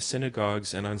pray in the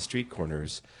synagogues and on street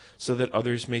corners, so that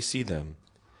others may see them.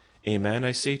 Amen,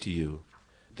 I say to you,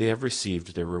 they have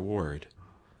received their reward.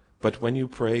 But when you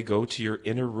pray, go to your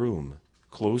inner room,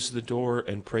 close the door,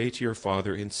 and pray to your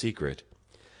Father in secret.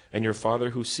 And your Father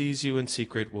who sees you in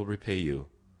secret will repay you.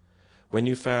 When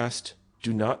you fast,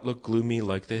 do not look gloomy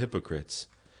like the hypocrites.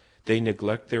 They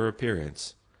neglect their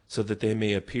appearance, so that they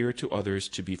may appear to others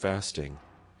to be fasting.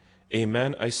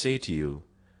 Amen, I say to you,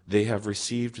 they have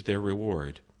received their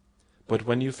reward. But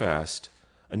when you fast,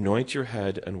 anoint your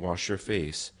head and wash your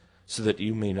face, so that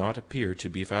you may not appear to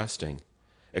be fasting,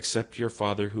 except your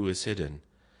Father who is hidden.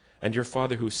 And your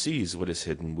Father who sees what is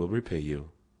hidden will repay you.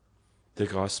 The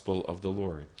Gospel of the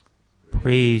Lord.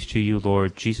 Praise to you,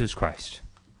 Lord Jesus Christ.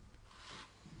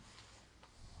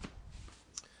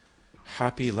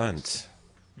 Happy Lent,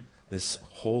 this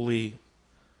holy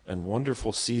and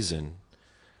wonderful season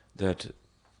that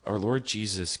our Lord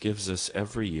Jesus gives us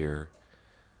every year,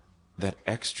 that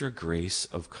extra grace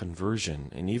of conversion.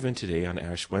 And even today on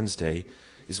Ash Wednesday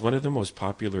is one of the most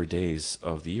popular days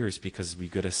of the years because we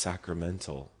get a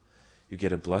sacramental. You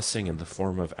get a blessing in the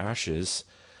form of ashes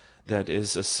that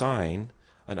is a sign,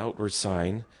 an outward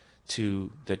sign,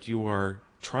 that you are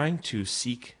trying to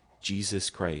seek Jesus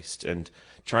Christ and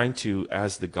trying to,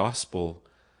 as the gospel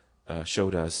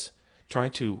showed us,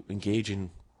 trying to engage in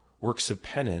works of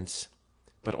penance,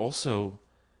 but also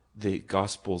the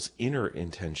gospel's inner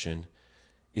intention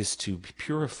is to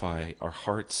purify our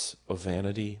hearts of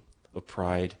vanity, of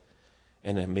pride,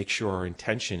 and make sure our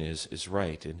intention is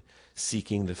right in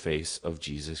seeking the face of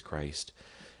Jesus Christ.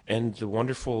 And the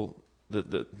wonderful,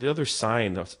 the other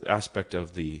sign, aspect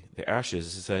of the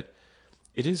ashes is that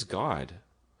it is God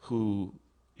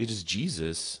it is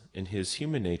Jesus in his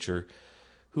human nature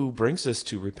who brings us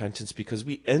to repentance, because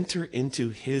we enter into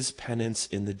his penance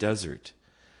in the desert.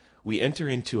 We enter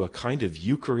into a kind of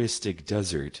Eucharistic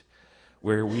desert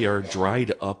where we are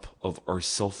dried up of our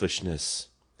selfishness,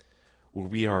 where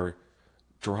we are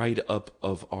dried up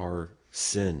of our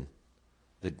sin,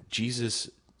 that Jesus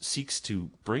seeks to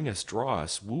bring us, draw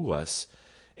us, woo us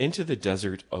into the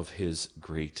desert of his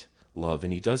great love.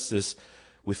 And he does this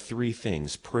with three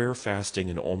things: prayer, fasting,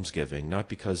 and almsgiving. Not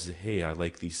because, hey, I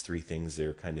like these three things,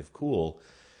 they're kind of cool.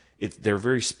 They're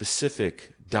very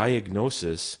specific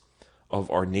diagnosis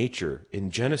of our nature. In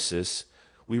Genesis,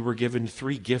 we were given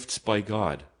three gifts by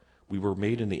God. We were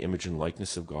made in the image and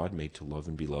likeness of God, made to love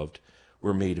and be loved.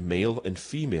 We're made male and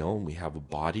female, and we have a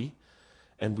body.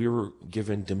 And we were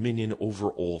given dominion over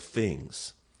all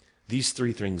things. These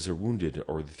three things are wounded,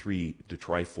 or the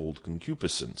trifold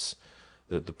concupiscence: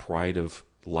 the pride of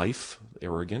life,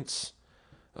 arrogance,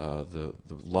 the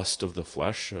lust of the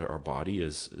flesh, our body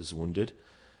is wounded,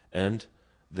 and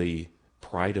the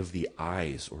pride of the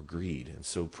eyes, or greed. And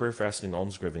so prayer, fasting,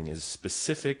 almsgiving is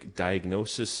specific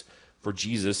diagnosis for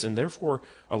Jesus, and therefore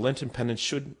a Lenten penance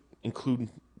should include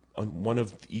one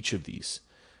of each of these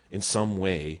in some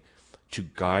way to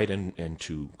guide and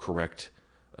to correct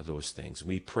those things.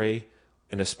 We pray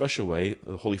in a special way.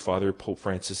 The Holy Father, Pope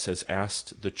Francis, has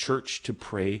asked the Church to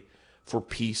pray for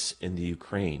peace in the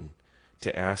Ukraine,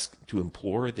 to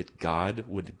implore that God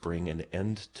would bring an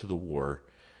end to the war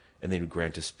and then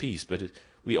grant us peace. But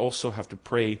we also have to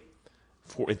pray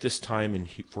for, at this time,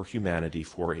 for humanity,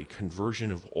 for a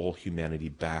conversion of all humanity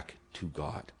back to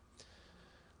God.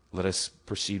 Let us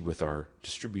proceed with our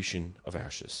distribution of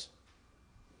ashes.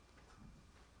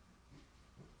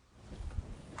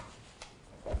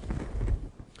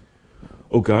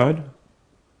 O God,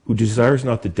 who desires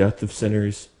not the death of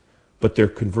sinners, but their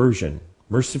conversion,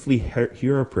 mercifully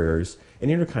hear our prayers, and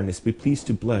in your kindness be pleased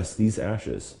to bless these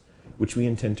ashes, which we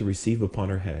intend to receive upon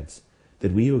our heads,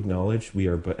 that we who acknowledge we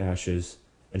are but ashes,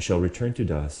 and shall return to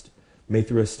dust, may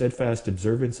through a steadfast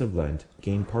observance of Lent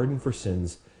gain pardon for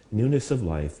sins, newness of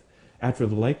life, after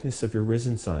the likeness of your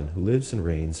risen Son, who lives and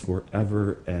reigns for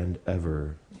ever and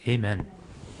ever. Amen.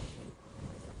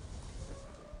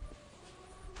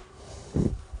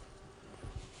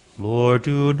 Lord,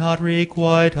 do not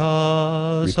requite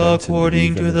us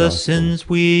according to the sins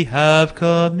we have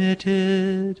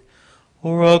committed,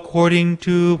 or according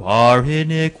to our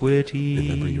iniquity.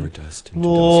 Remember your dust.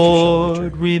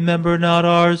 Lord, remember not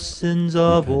our sins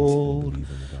of old.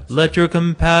 Let your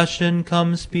compassion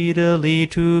come speedily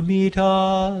to meet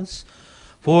us,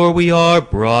 for we are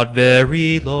brought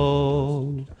very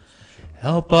low.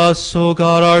 Help us, O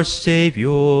God, our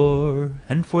Savior,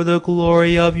 and for the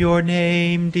glory of your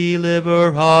name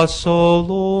deliver us, O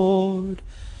Lord,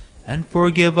 and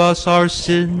forgive us our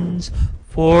sins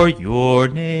for your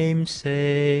name's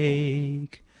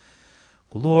sake.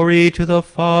 Glory to the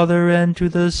Father, and to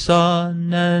the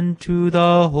Son, and to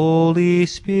the Holy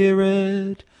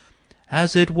Spirit,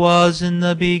 as it was in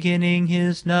the beginning,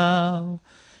 is now,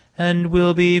 and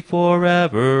will be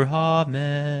forever.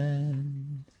 Amen.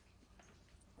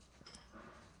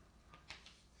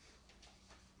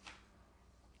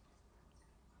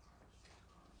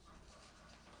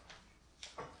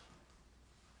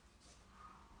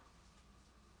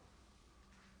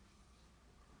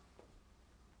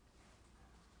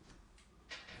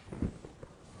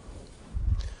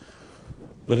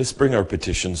 Let us bring our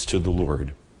petitions to the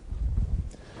Lord.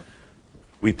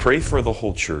 We pray for the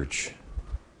whole Church,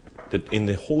 that in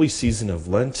the holy season of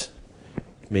Lent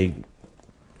may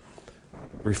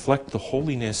reflect the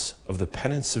holiness of the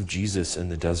penance of Jesus in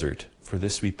the desert. For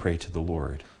this we pray to the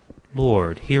Lord.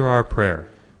 Lord, hear our prayer.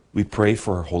 We pray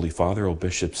for our Holy Father, all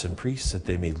bishops and priests, that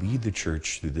they may lead the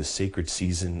Church through this sacred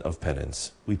season of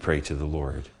penance. We pray to the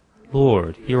Lord.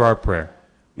 Lord, hear our prayer.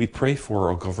 We pray for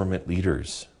our government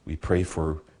leaders. We pray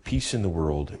for peace in the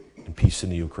world and peace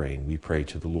in the Ukraine. We pray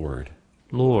to the Lord.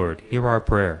 Lord, hear our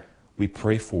prayer. We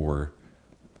pray for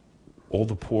all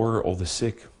the poor, all the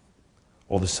sick,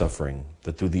 all the suffering,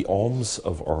 that through the alms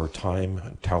of our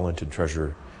time, talent, and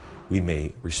treasure, we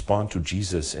may respond to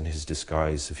Jesus in his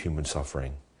disguise of human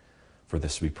suffering. For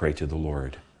this we pray to the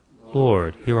Lord.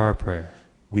 Lord, hear our prayer.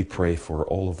 We pray for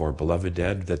all of our beloved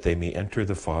dead, that they may enter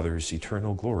the Father's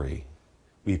eternal glory.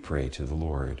 We pray to the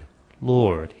Lord.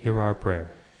 Lord, hear our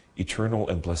prayer. Eternal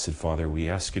and blessed Father, we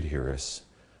ask you to hear us,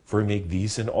 for we make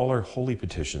these and all our holy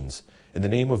petitions In the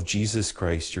name of Jesus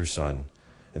Christ, your Son,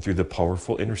 and through the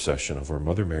powerful intercession of our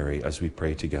Mother Mary, as we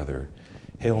pray together.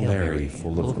 Hail Mary,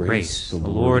 full of grace, the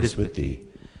Lord is with thee.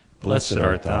 Blessed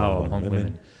art thou among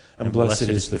women, and blessed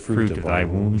is the fruit of thy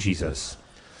womb, Jesus.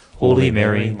 Holy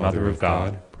Mary, Mother of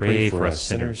God, pray for us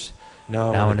sinners,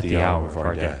 now and at the hour of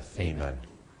our death. Amen.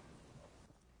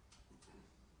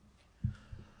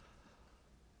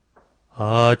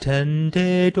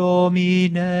 Attende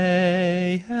Domine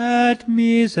et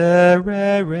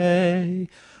miserere,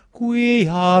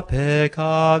 quia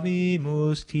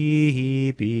peccavimus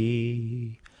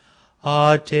tibi.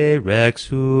 A te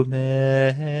rexume,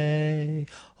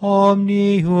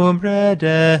 omnium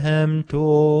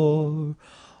redemptor,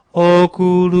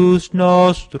 oculus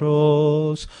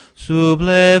nostros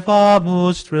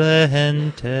sublevamus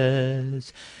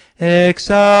strentes,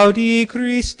 exaudi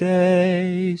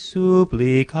Christe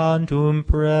supplicantum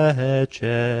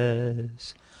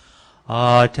preces.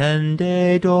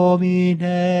 Attende Domine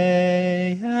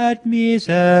et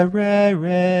miserere,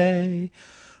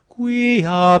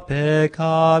 quia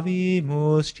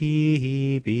peccavimus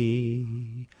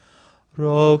tibi.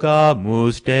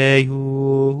 Rogamus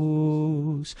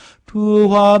Deus,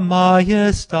 tua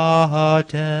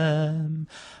majestatem,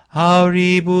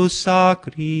 auribus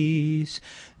sacris,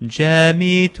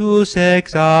 gemitus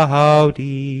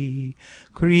exaudi,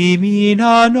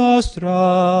 crimina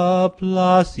nostra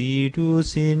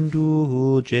placidus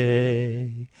indulge.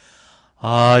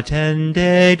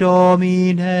 Attende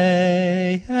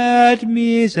Domine et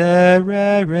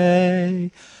miserere,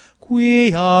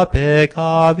 quia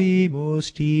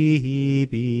peccavimus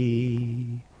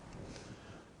tibi.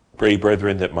 Pray,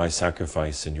 brethren, that my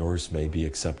sacrifice and yours may be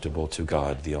acceptable to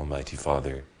God, the Almighty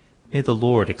Father. May the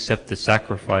Lord accept the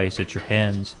sacrifice at your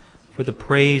hands for the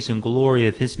praise and glory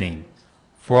of his name,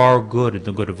 for our good and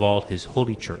the good of all his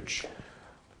holy church.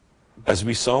 As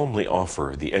we solemnly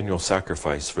offer the annual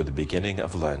sacrifice for the beginning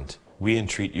of Lent, we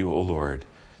entreat you, O Lord,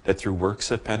 that through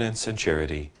works of penance and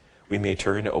charity we may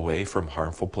turn away from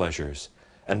harmful pleasures,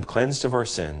 and cleansed of our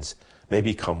sins, may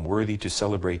become worthy to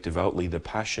celebrate devoutly the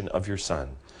passion of your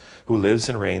Son, who lives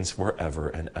and reigns forever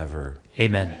and ever.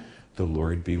 Amen. The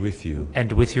Lord be with you.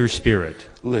 And with your spirit.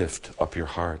 Lift up your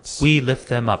hearts. We lift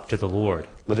them up to the Lord.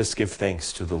 Let us give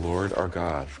thanks to the Lord our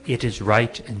God. It is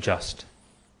right and just.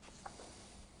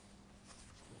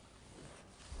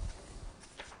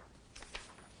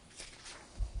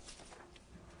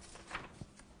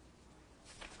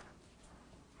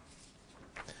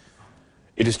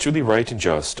 It is truly right and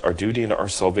just, our duty and our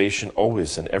salvation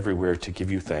always and everywhere to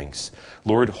give you thanks,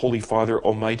 Lord, Holy Father,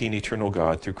 Almighty and Eternal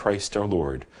God, through Christ our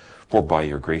Lord. For by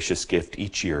your gracious gift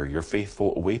each year your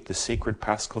faithful await the sacred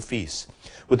Paschal feasts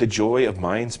with the joy of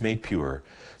minds made pure,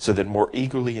 so that more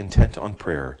eagerly intent on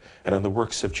prayer and on the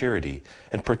works of charity,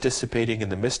 and participating in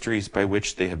the mysteries by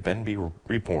which they have been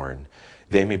reborn,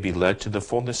 they may be led to the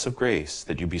fullness of grace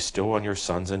that you bestow on your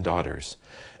sons and daughters.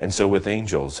 And so with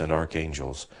angels and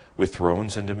archangels, with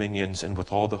thrones and dominions, and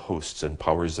with all the hosts and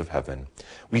powers of heaven,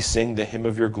 we sing the hymn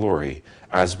of your glory,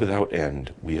 as without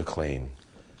end we acclaim.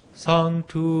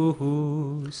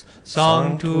 Sanctus,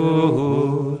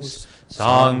 Sanctus,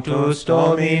 Sanctus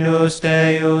Dominus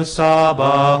Deus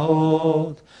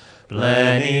Sabaoth,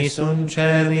 pleni sunt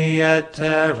celi et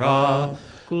terra,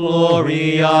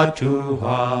 gloria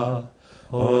tua,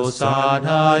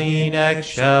 Hosanna in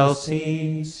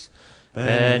excelsis,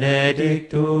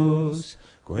 benedictus,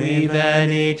 qui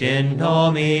venit in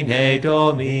nomine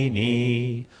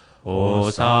Domini,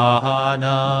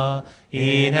 Hosanna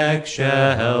in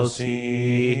excelsis.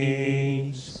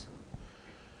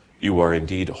 You are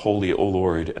indeed holy, O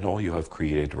Lord, and all you have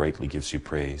created rightly gives you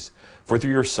praise. For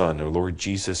through your Son, our Lord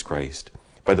Jesus Christ,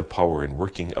 by the power and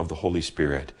working of the Holy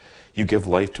Spirit, you give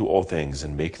life to all things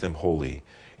and make them holy.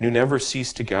 And you never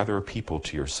cease to gather a people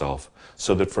to yourself,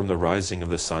 so that from the rising of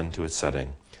the sun to its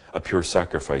setting, a pure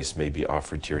sacrifice may be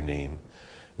offered to your name.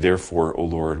 Therefore, O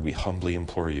Lord, we humbly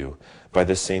implore you, by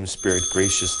the same Spirit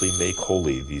graciously make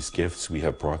holy these gifts we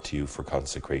have brought to you for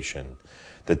consecration,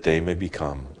 that they may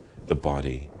become the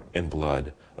body and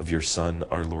blood of your Son,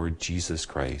 our Lord Jesus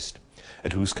Christ,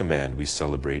 at whose command we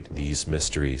celebrate these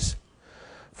mysteries.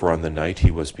 For on the night he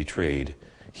was betrayed,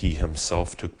 he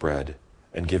himself took bread,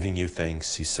 and giving you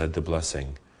thanks, he said the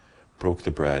blessing, broke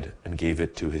the bread, and gave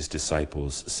it to his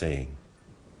disciples, saying,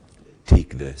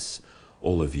 "Take this,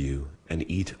 all of you, and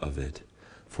eat of it,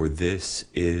 for this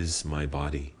is my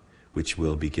body, which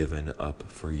will be given up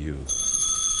for you."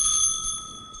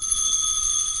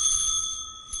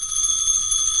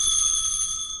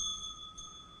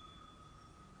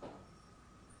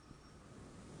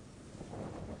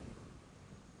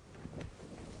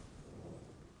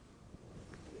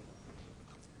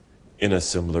 In a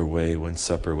similar way, when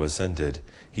supper was ended,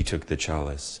 he took the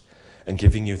chalice, and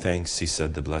giving you thanks, he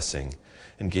said the blessing,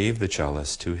 and gave the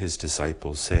chalice to his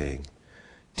disciples, saying,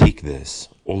 "Take this,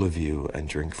 all of you, and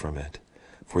drink from it,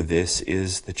 for this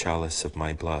is the chalice of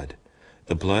my blood,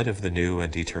 the blood of the new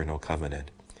and eternal covenant,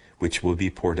 which will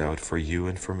be poured out for you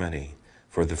and for many,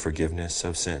 for the forgiveness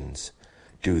of sins.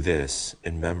 Do this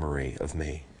in memory of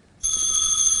me."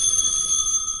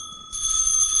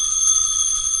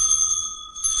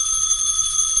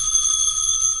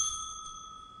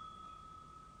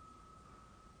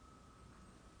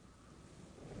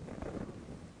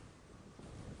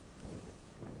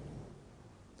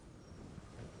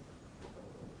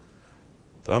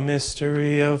 The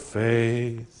mystery of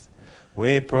faith.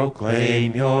 We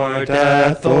proclaim your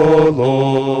death, O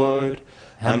Lord,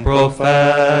 and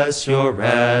profess your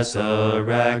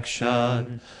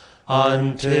resurrection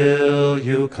until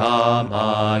you come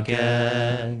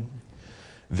again.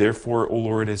 Therefore, O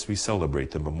Lord, as we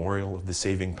celebrate the memorial of the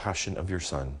saving passion of your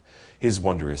Son, his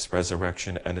wondrous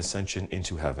resurrection and ascension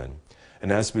into heaven,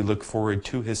 and as we look forward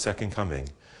to his second coming,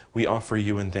 we offer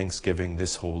you in thanksgiving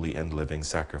this holy and living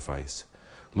sacrifice.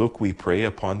 Look, we pray,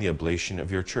 upon the oblation of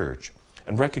your church,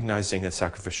 and recognizing a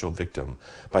sacrificial victim,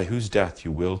 by whose death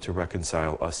you will to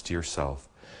reconcile us to yourself,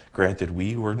 grant that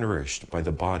we who are nourished by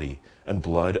the body and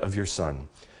blood of your Son,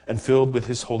 and filled with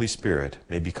his Holy Spirit,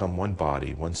 may become one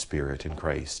body, one spirit in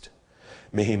Christ.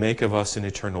 May he make of us an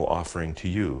eternal offering to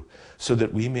you, so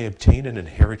that we may obtain an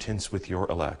inheritance with your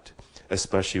elect,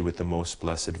 especially with the most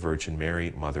blessed Virgin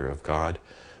Mary, Mother of God,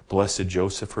 blessed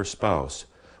Joseph, her spouse,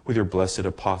 with your blessed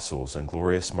apostles and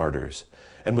glorious martyrs,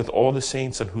 and with all the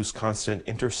saints on whose constant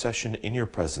intercession in your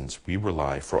presence we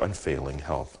rely for unfailing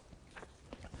help.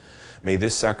 May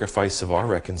this sacrifice of our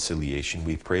reconciliation,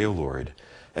 we pray, O Lord,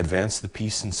 advance the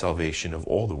peace and salvation of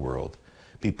all the world.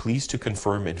 Be pleased to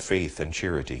confirm in faith and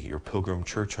charity your pilgrim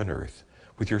church on earth,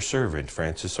 with your servant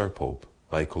Francis our Pope,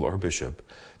 Michael our Bishop,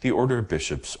 the order of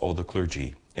bishops, all the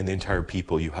clergy, and the entire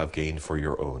people you have gained for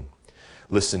your own.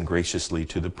 Listen graciously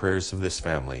to the prayers of this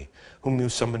family, whom you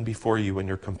summon before you in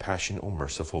your compassion, O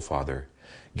merciful Father.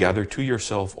 Gather to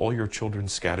yourself all your children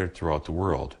scattered throughout the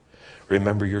world.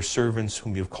 Remember your servants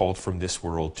whom you have called from this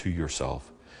world to yourself.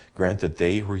 Grant that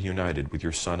they who are united with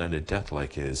your Son in a death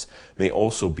like his may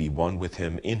also be one with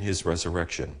him in his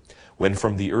resurrection, when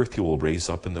from the earth you will raise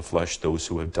up in the flesh those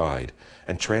who have died,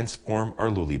 and transform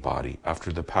our lowly body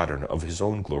after the pattern of his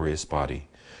own glorious body.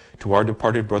 To our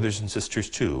departed brothers and sisters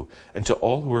too, and to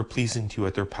all who are pleasing to you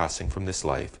at their passing from this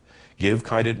life, give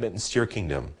kind admittance to your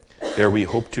kingdom. There we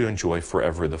hope to enjoy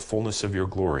forever the fullness of your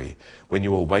glory, when you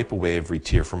will wipe away every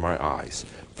tear from our eyes.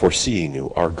 For seeing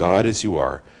you, our God as you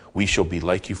are, we shall be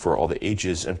like you for all the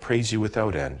ages, and praise you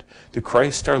without end, through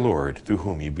Christ our Lord, through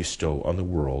whom you bestow on the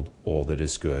world all that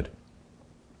is good.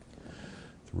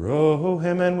 Through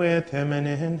him and with him and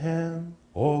in him,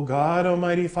 O God,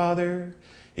 Almighty Father,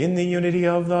 in the unity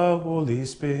of the Holy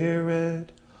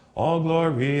Spirit, all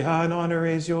glory and honor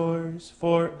is yours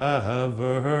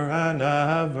forever and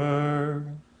ever.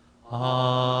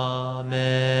 Amen.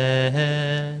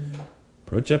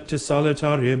 Proceptus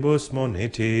salitaribus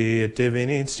moniti et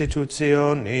divini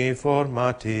institutioni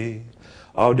formati,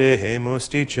 audemus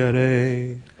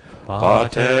dicere,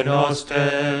 Pater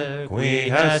noster, qui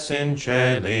es in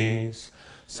celis,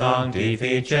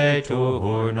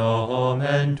 sanctificetur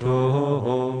nomen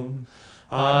tuum,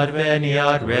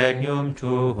 adveniat regnum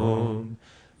tuum,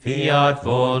 fiat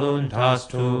voluntas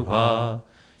tua,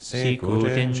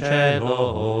 sicut in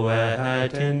cielo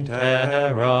et in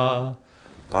terra.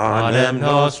 Panem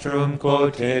nostrum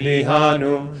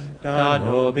quotidianum da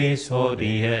nobis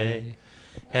hodie,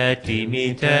 et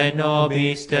dimite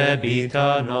nobis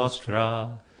debita nostra,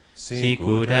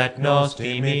 sicut et nos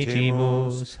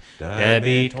dimitimus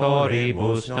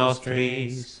debitoribus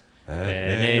nostris,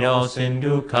 et ne nos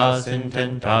inducas in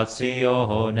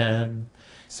tentationem,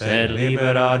 sed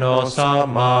libera nos a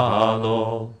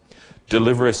malo.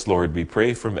 Deliver us, Lord, we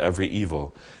pray, from every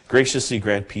evil. Graciously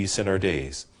grant peace in our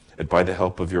days, that by the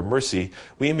help of your mercy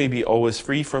we may be always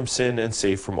free from sin and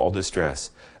safe from all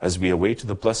distress, as we await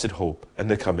the blessed hope and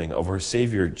the coming of our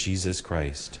Savior, Jesus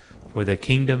Christ. For the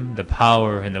kingdom, the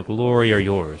power, and the glory are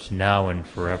yours, now and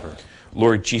forever.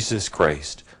 Lord Jesus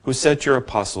Christ, who said to your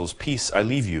apostles, "Peace I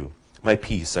leave you, my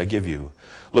peace I give you,"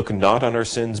 look not on our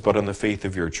sins, but on the faith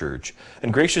of your church,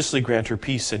 and graciously grant her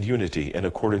peace and unity in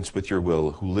accordance with your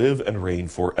will, who live and reign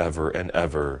forever and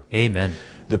ever. Amen.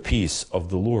 The peace of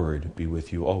the Lord be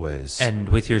with you always. And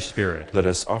with your spirit. Let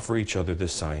us offer each other the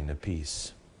sign of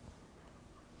peace.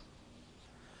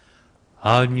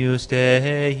 Agnus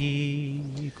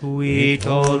Dei, qui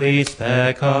tollis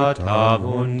peccata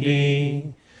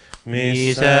mundi,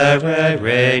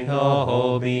 Miserere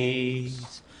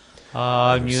nobis,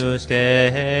 agnus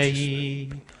Dei,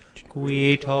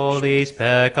 qui tollis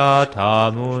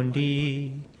peccata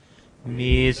mundi,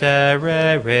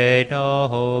 miserere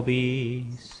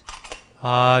nobis,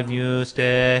 agnus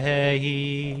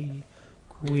Dei,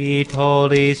 qui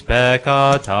tollis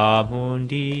peccata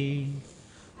mundi,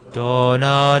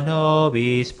 dona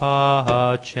nobis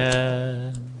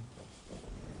pacem.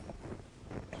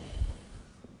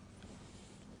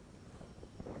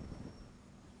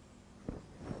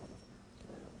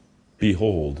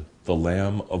 Behold, the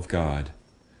Lamb of God.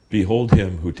 Behold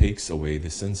him who takes away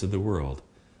the sins of the world.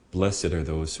 Blessed are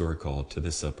those who are called to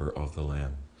the supper of the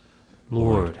Lamb.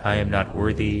 Lord, I am not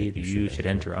worthy that you should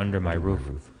enter under my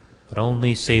roof, but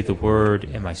only say the word,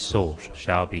 and my soul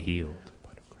shall be healed.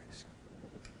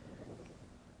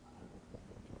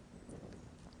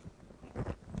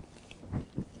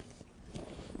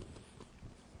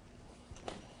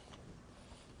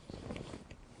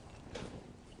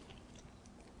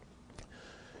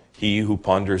 He who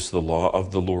ponders the law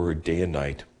of the Lord day and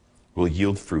night will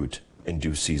yield fruit in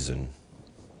due season.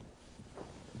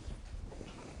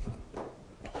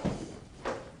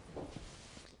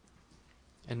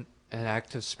 An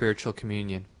act of spiritual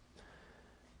communion.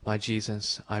 My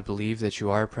Jesus, I believe that you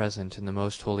are present in the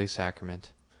most holy sacrament.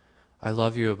 I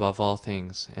love you above all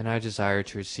things, and I desire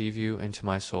to receive you into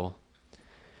my soul.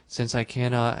 Since I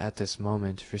cannot at this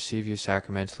moment receive you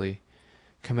sacramentally,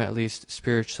 come at least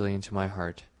spiritually into my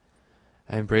heart.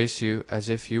 I embrace you as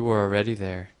if you were already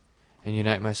there, and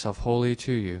unite myself wholly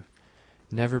to you.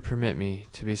 Never permit me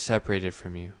to be separated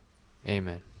from you.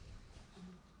 Amen.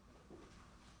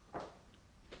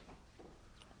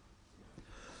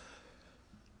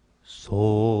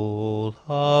 Soul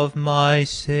of my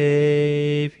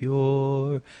Savior,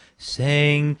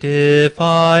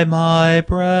 sanctify my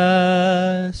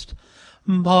breast.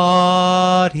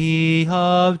 Body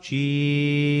of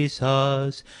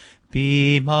Jesus,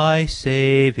 be my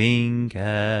saving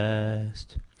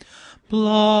guest.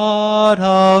 Blood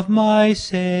of my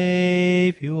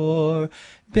Savior,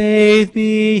 bathe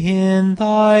me in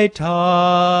thy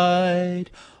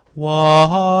tide.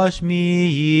 Wash me,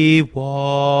 ye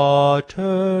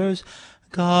waters,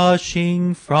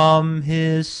 gushing from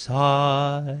his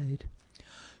side.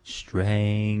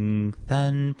 Strength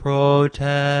and protection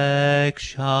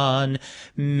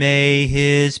may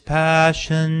his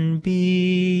passion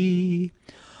be.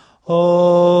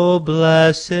 O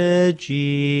blessed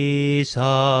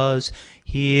Jesus,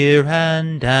 hear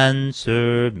and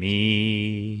answer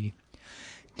me.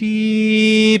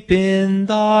 Deep in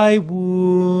thy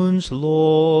wounds,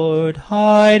 Lord,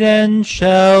 hide and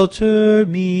shelter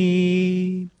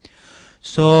me.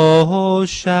 So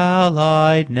shall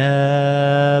I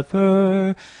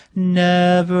never,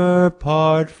 never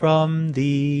part from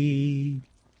thee.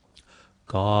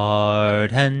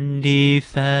 Guard and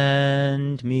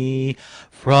defend me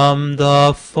from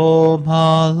the foe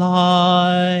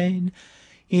malign.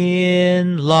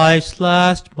 In life's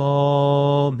last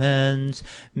moments,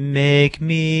 make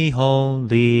me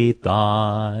wholly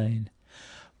thine.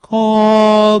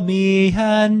 Call me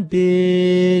and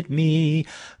bid me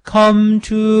come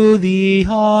to thee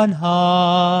on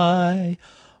high,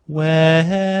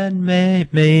 when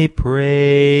may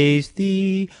praise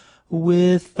thee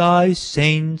with thy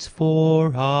saints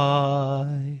for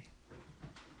aye.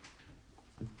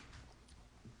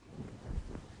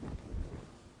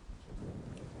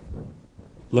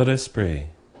 Let us pray.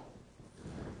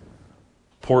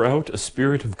 Pour out a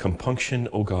spirit of compunction,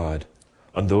 O God,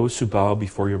 on those who bow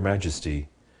before your majesty,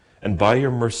 and by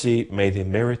your mercy may they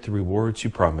merit the rewards you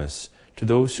promise to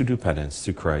those who do penance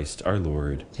through Christ our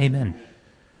Lord. Amen.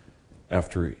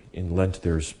 After in Lent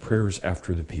there's prayers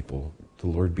after the people. The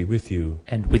Lord be with you.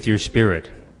 And with your spirit.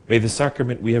 May the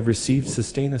sacrament we have received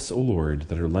sustain us, O Lord,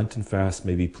 that our Lenten fast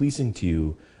may be pleasing to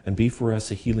you and be for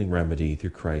us a healing remedy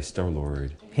through Christ our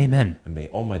Lord. Amen. And may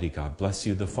Almighty God bless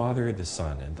you, the Father, the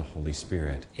Son, and the Holy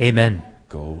Spirit. Amen.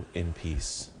 Go in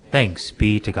peace. Thanks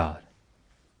be to God.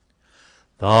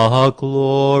 The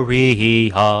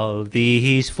glory of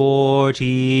these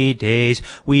 40 days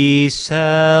we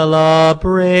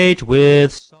celebrate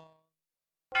with song.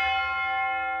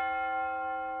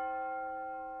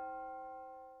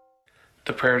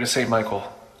 The prayer to Saint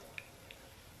Michael.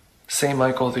 Saint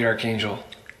Michael the Archangel,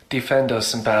 defend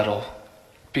us in battle.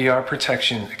 Be our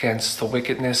protection against the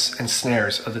wickedness and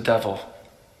snares of the devil.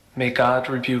 May God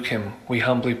rebuke him, we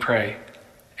humbly pray.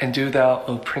 And do thou,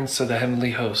 O Prince of the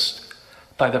heavenly host,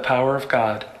 by the power of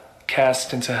God,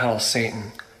 cast into hell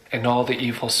Satan and all the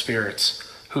evil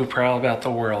spirits who prowl about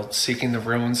the world seeking the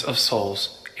ruins of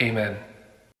souls. Amen.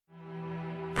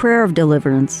 prayer of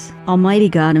deliverance. Almighty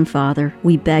God and Father,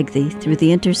 we beg Thee, through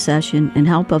the intercession and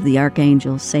help of the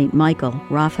archangels Saint Michael,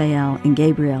 Raphael, and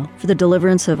Gabriel, for the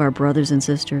deliverance of our brothers and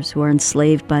sisters who are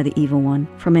enslaved by the evil one,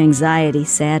 from anxiety,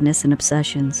 sadness, and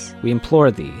obsessions. We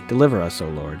implore Thee, deliver us, O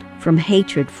Lord. From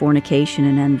hatred, fornication,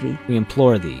 and envy. We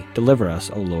implore Thee, deliver us,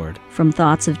 O Lord. From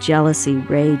thoughts of jealousy,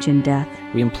 rage, and death.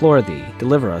 We implore Thee,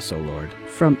 deliver us, O Lord.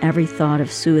 From every thought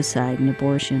of suicide and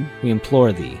abortion. We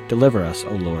implore Thee, deliver us,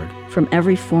 O Lord. From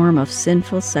every form of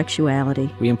sinful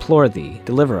sexuality. We implore Thee,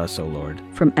 deliver us, O Lord.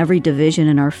 From every division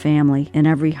in our family and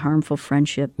every harmful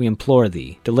friendship. We implore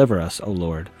Thee, deliver us, O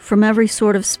Lord. From every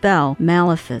sort of spell,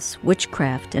 malefice,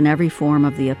 witchcraft, and every form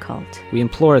of the occult. We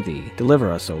implore Thee,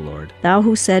 deliver us, O Lord. Thou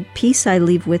who said, Peace I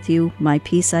leave with you, my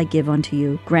peace I give unto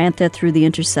you, grant that through the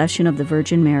intercession of the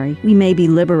Virgin Mary, we may be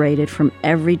liberated from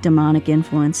every demonic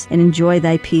influence and enjoy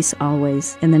Thy peace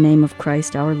always. In the name of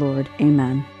Christ our Lord.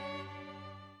 Amen.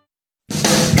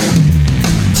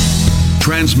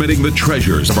 Transmitting the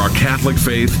treasures of our Catholic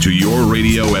faith to your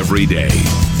radio every day.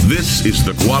 This is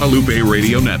the Guadalupe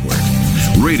Radio Network.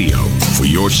 Radio for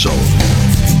your soul.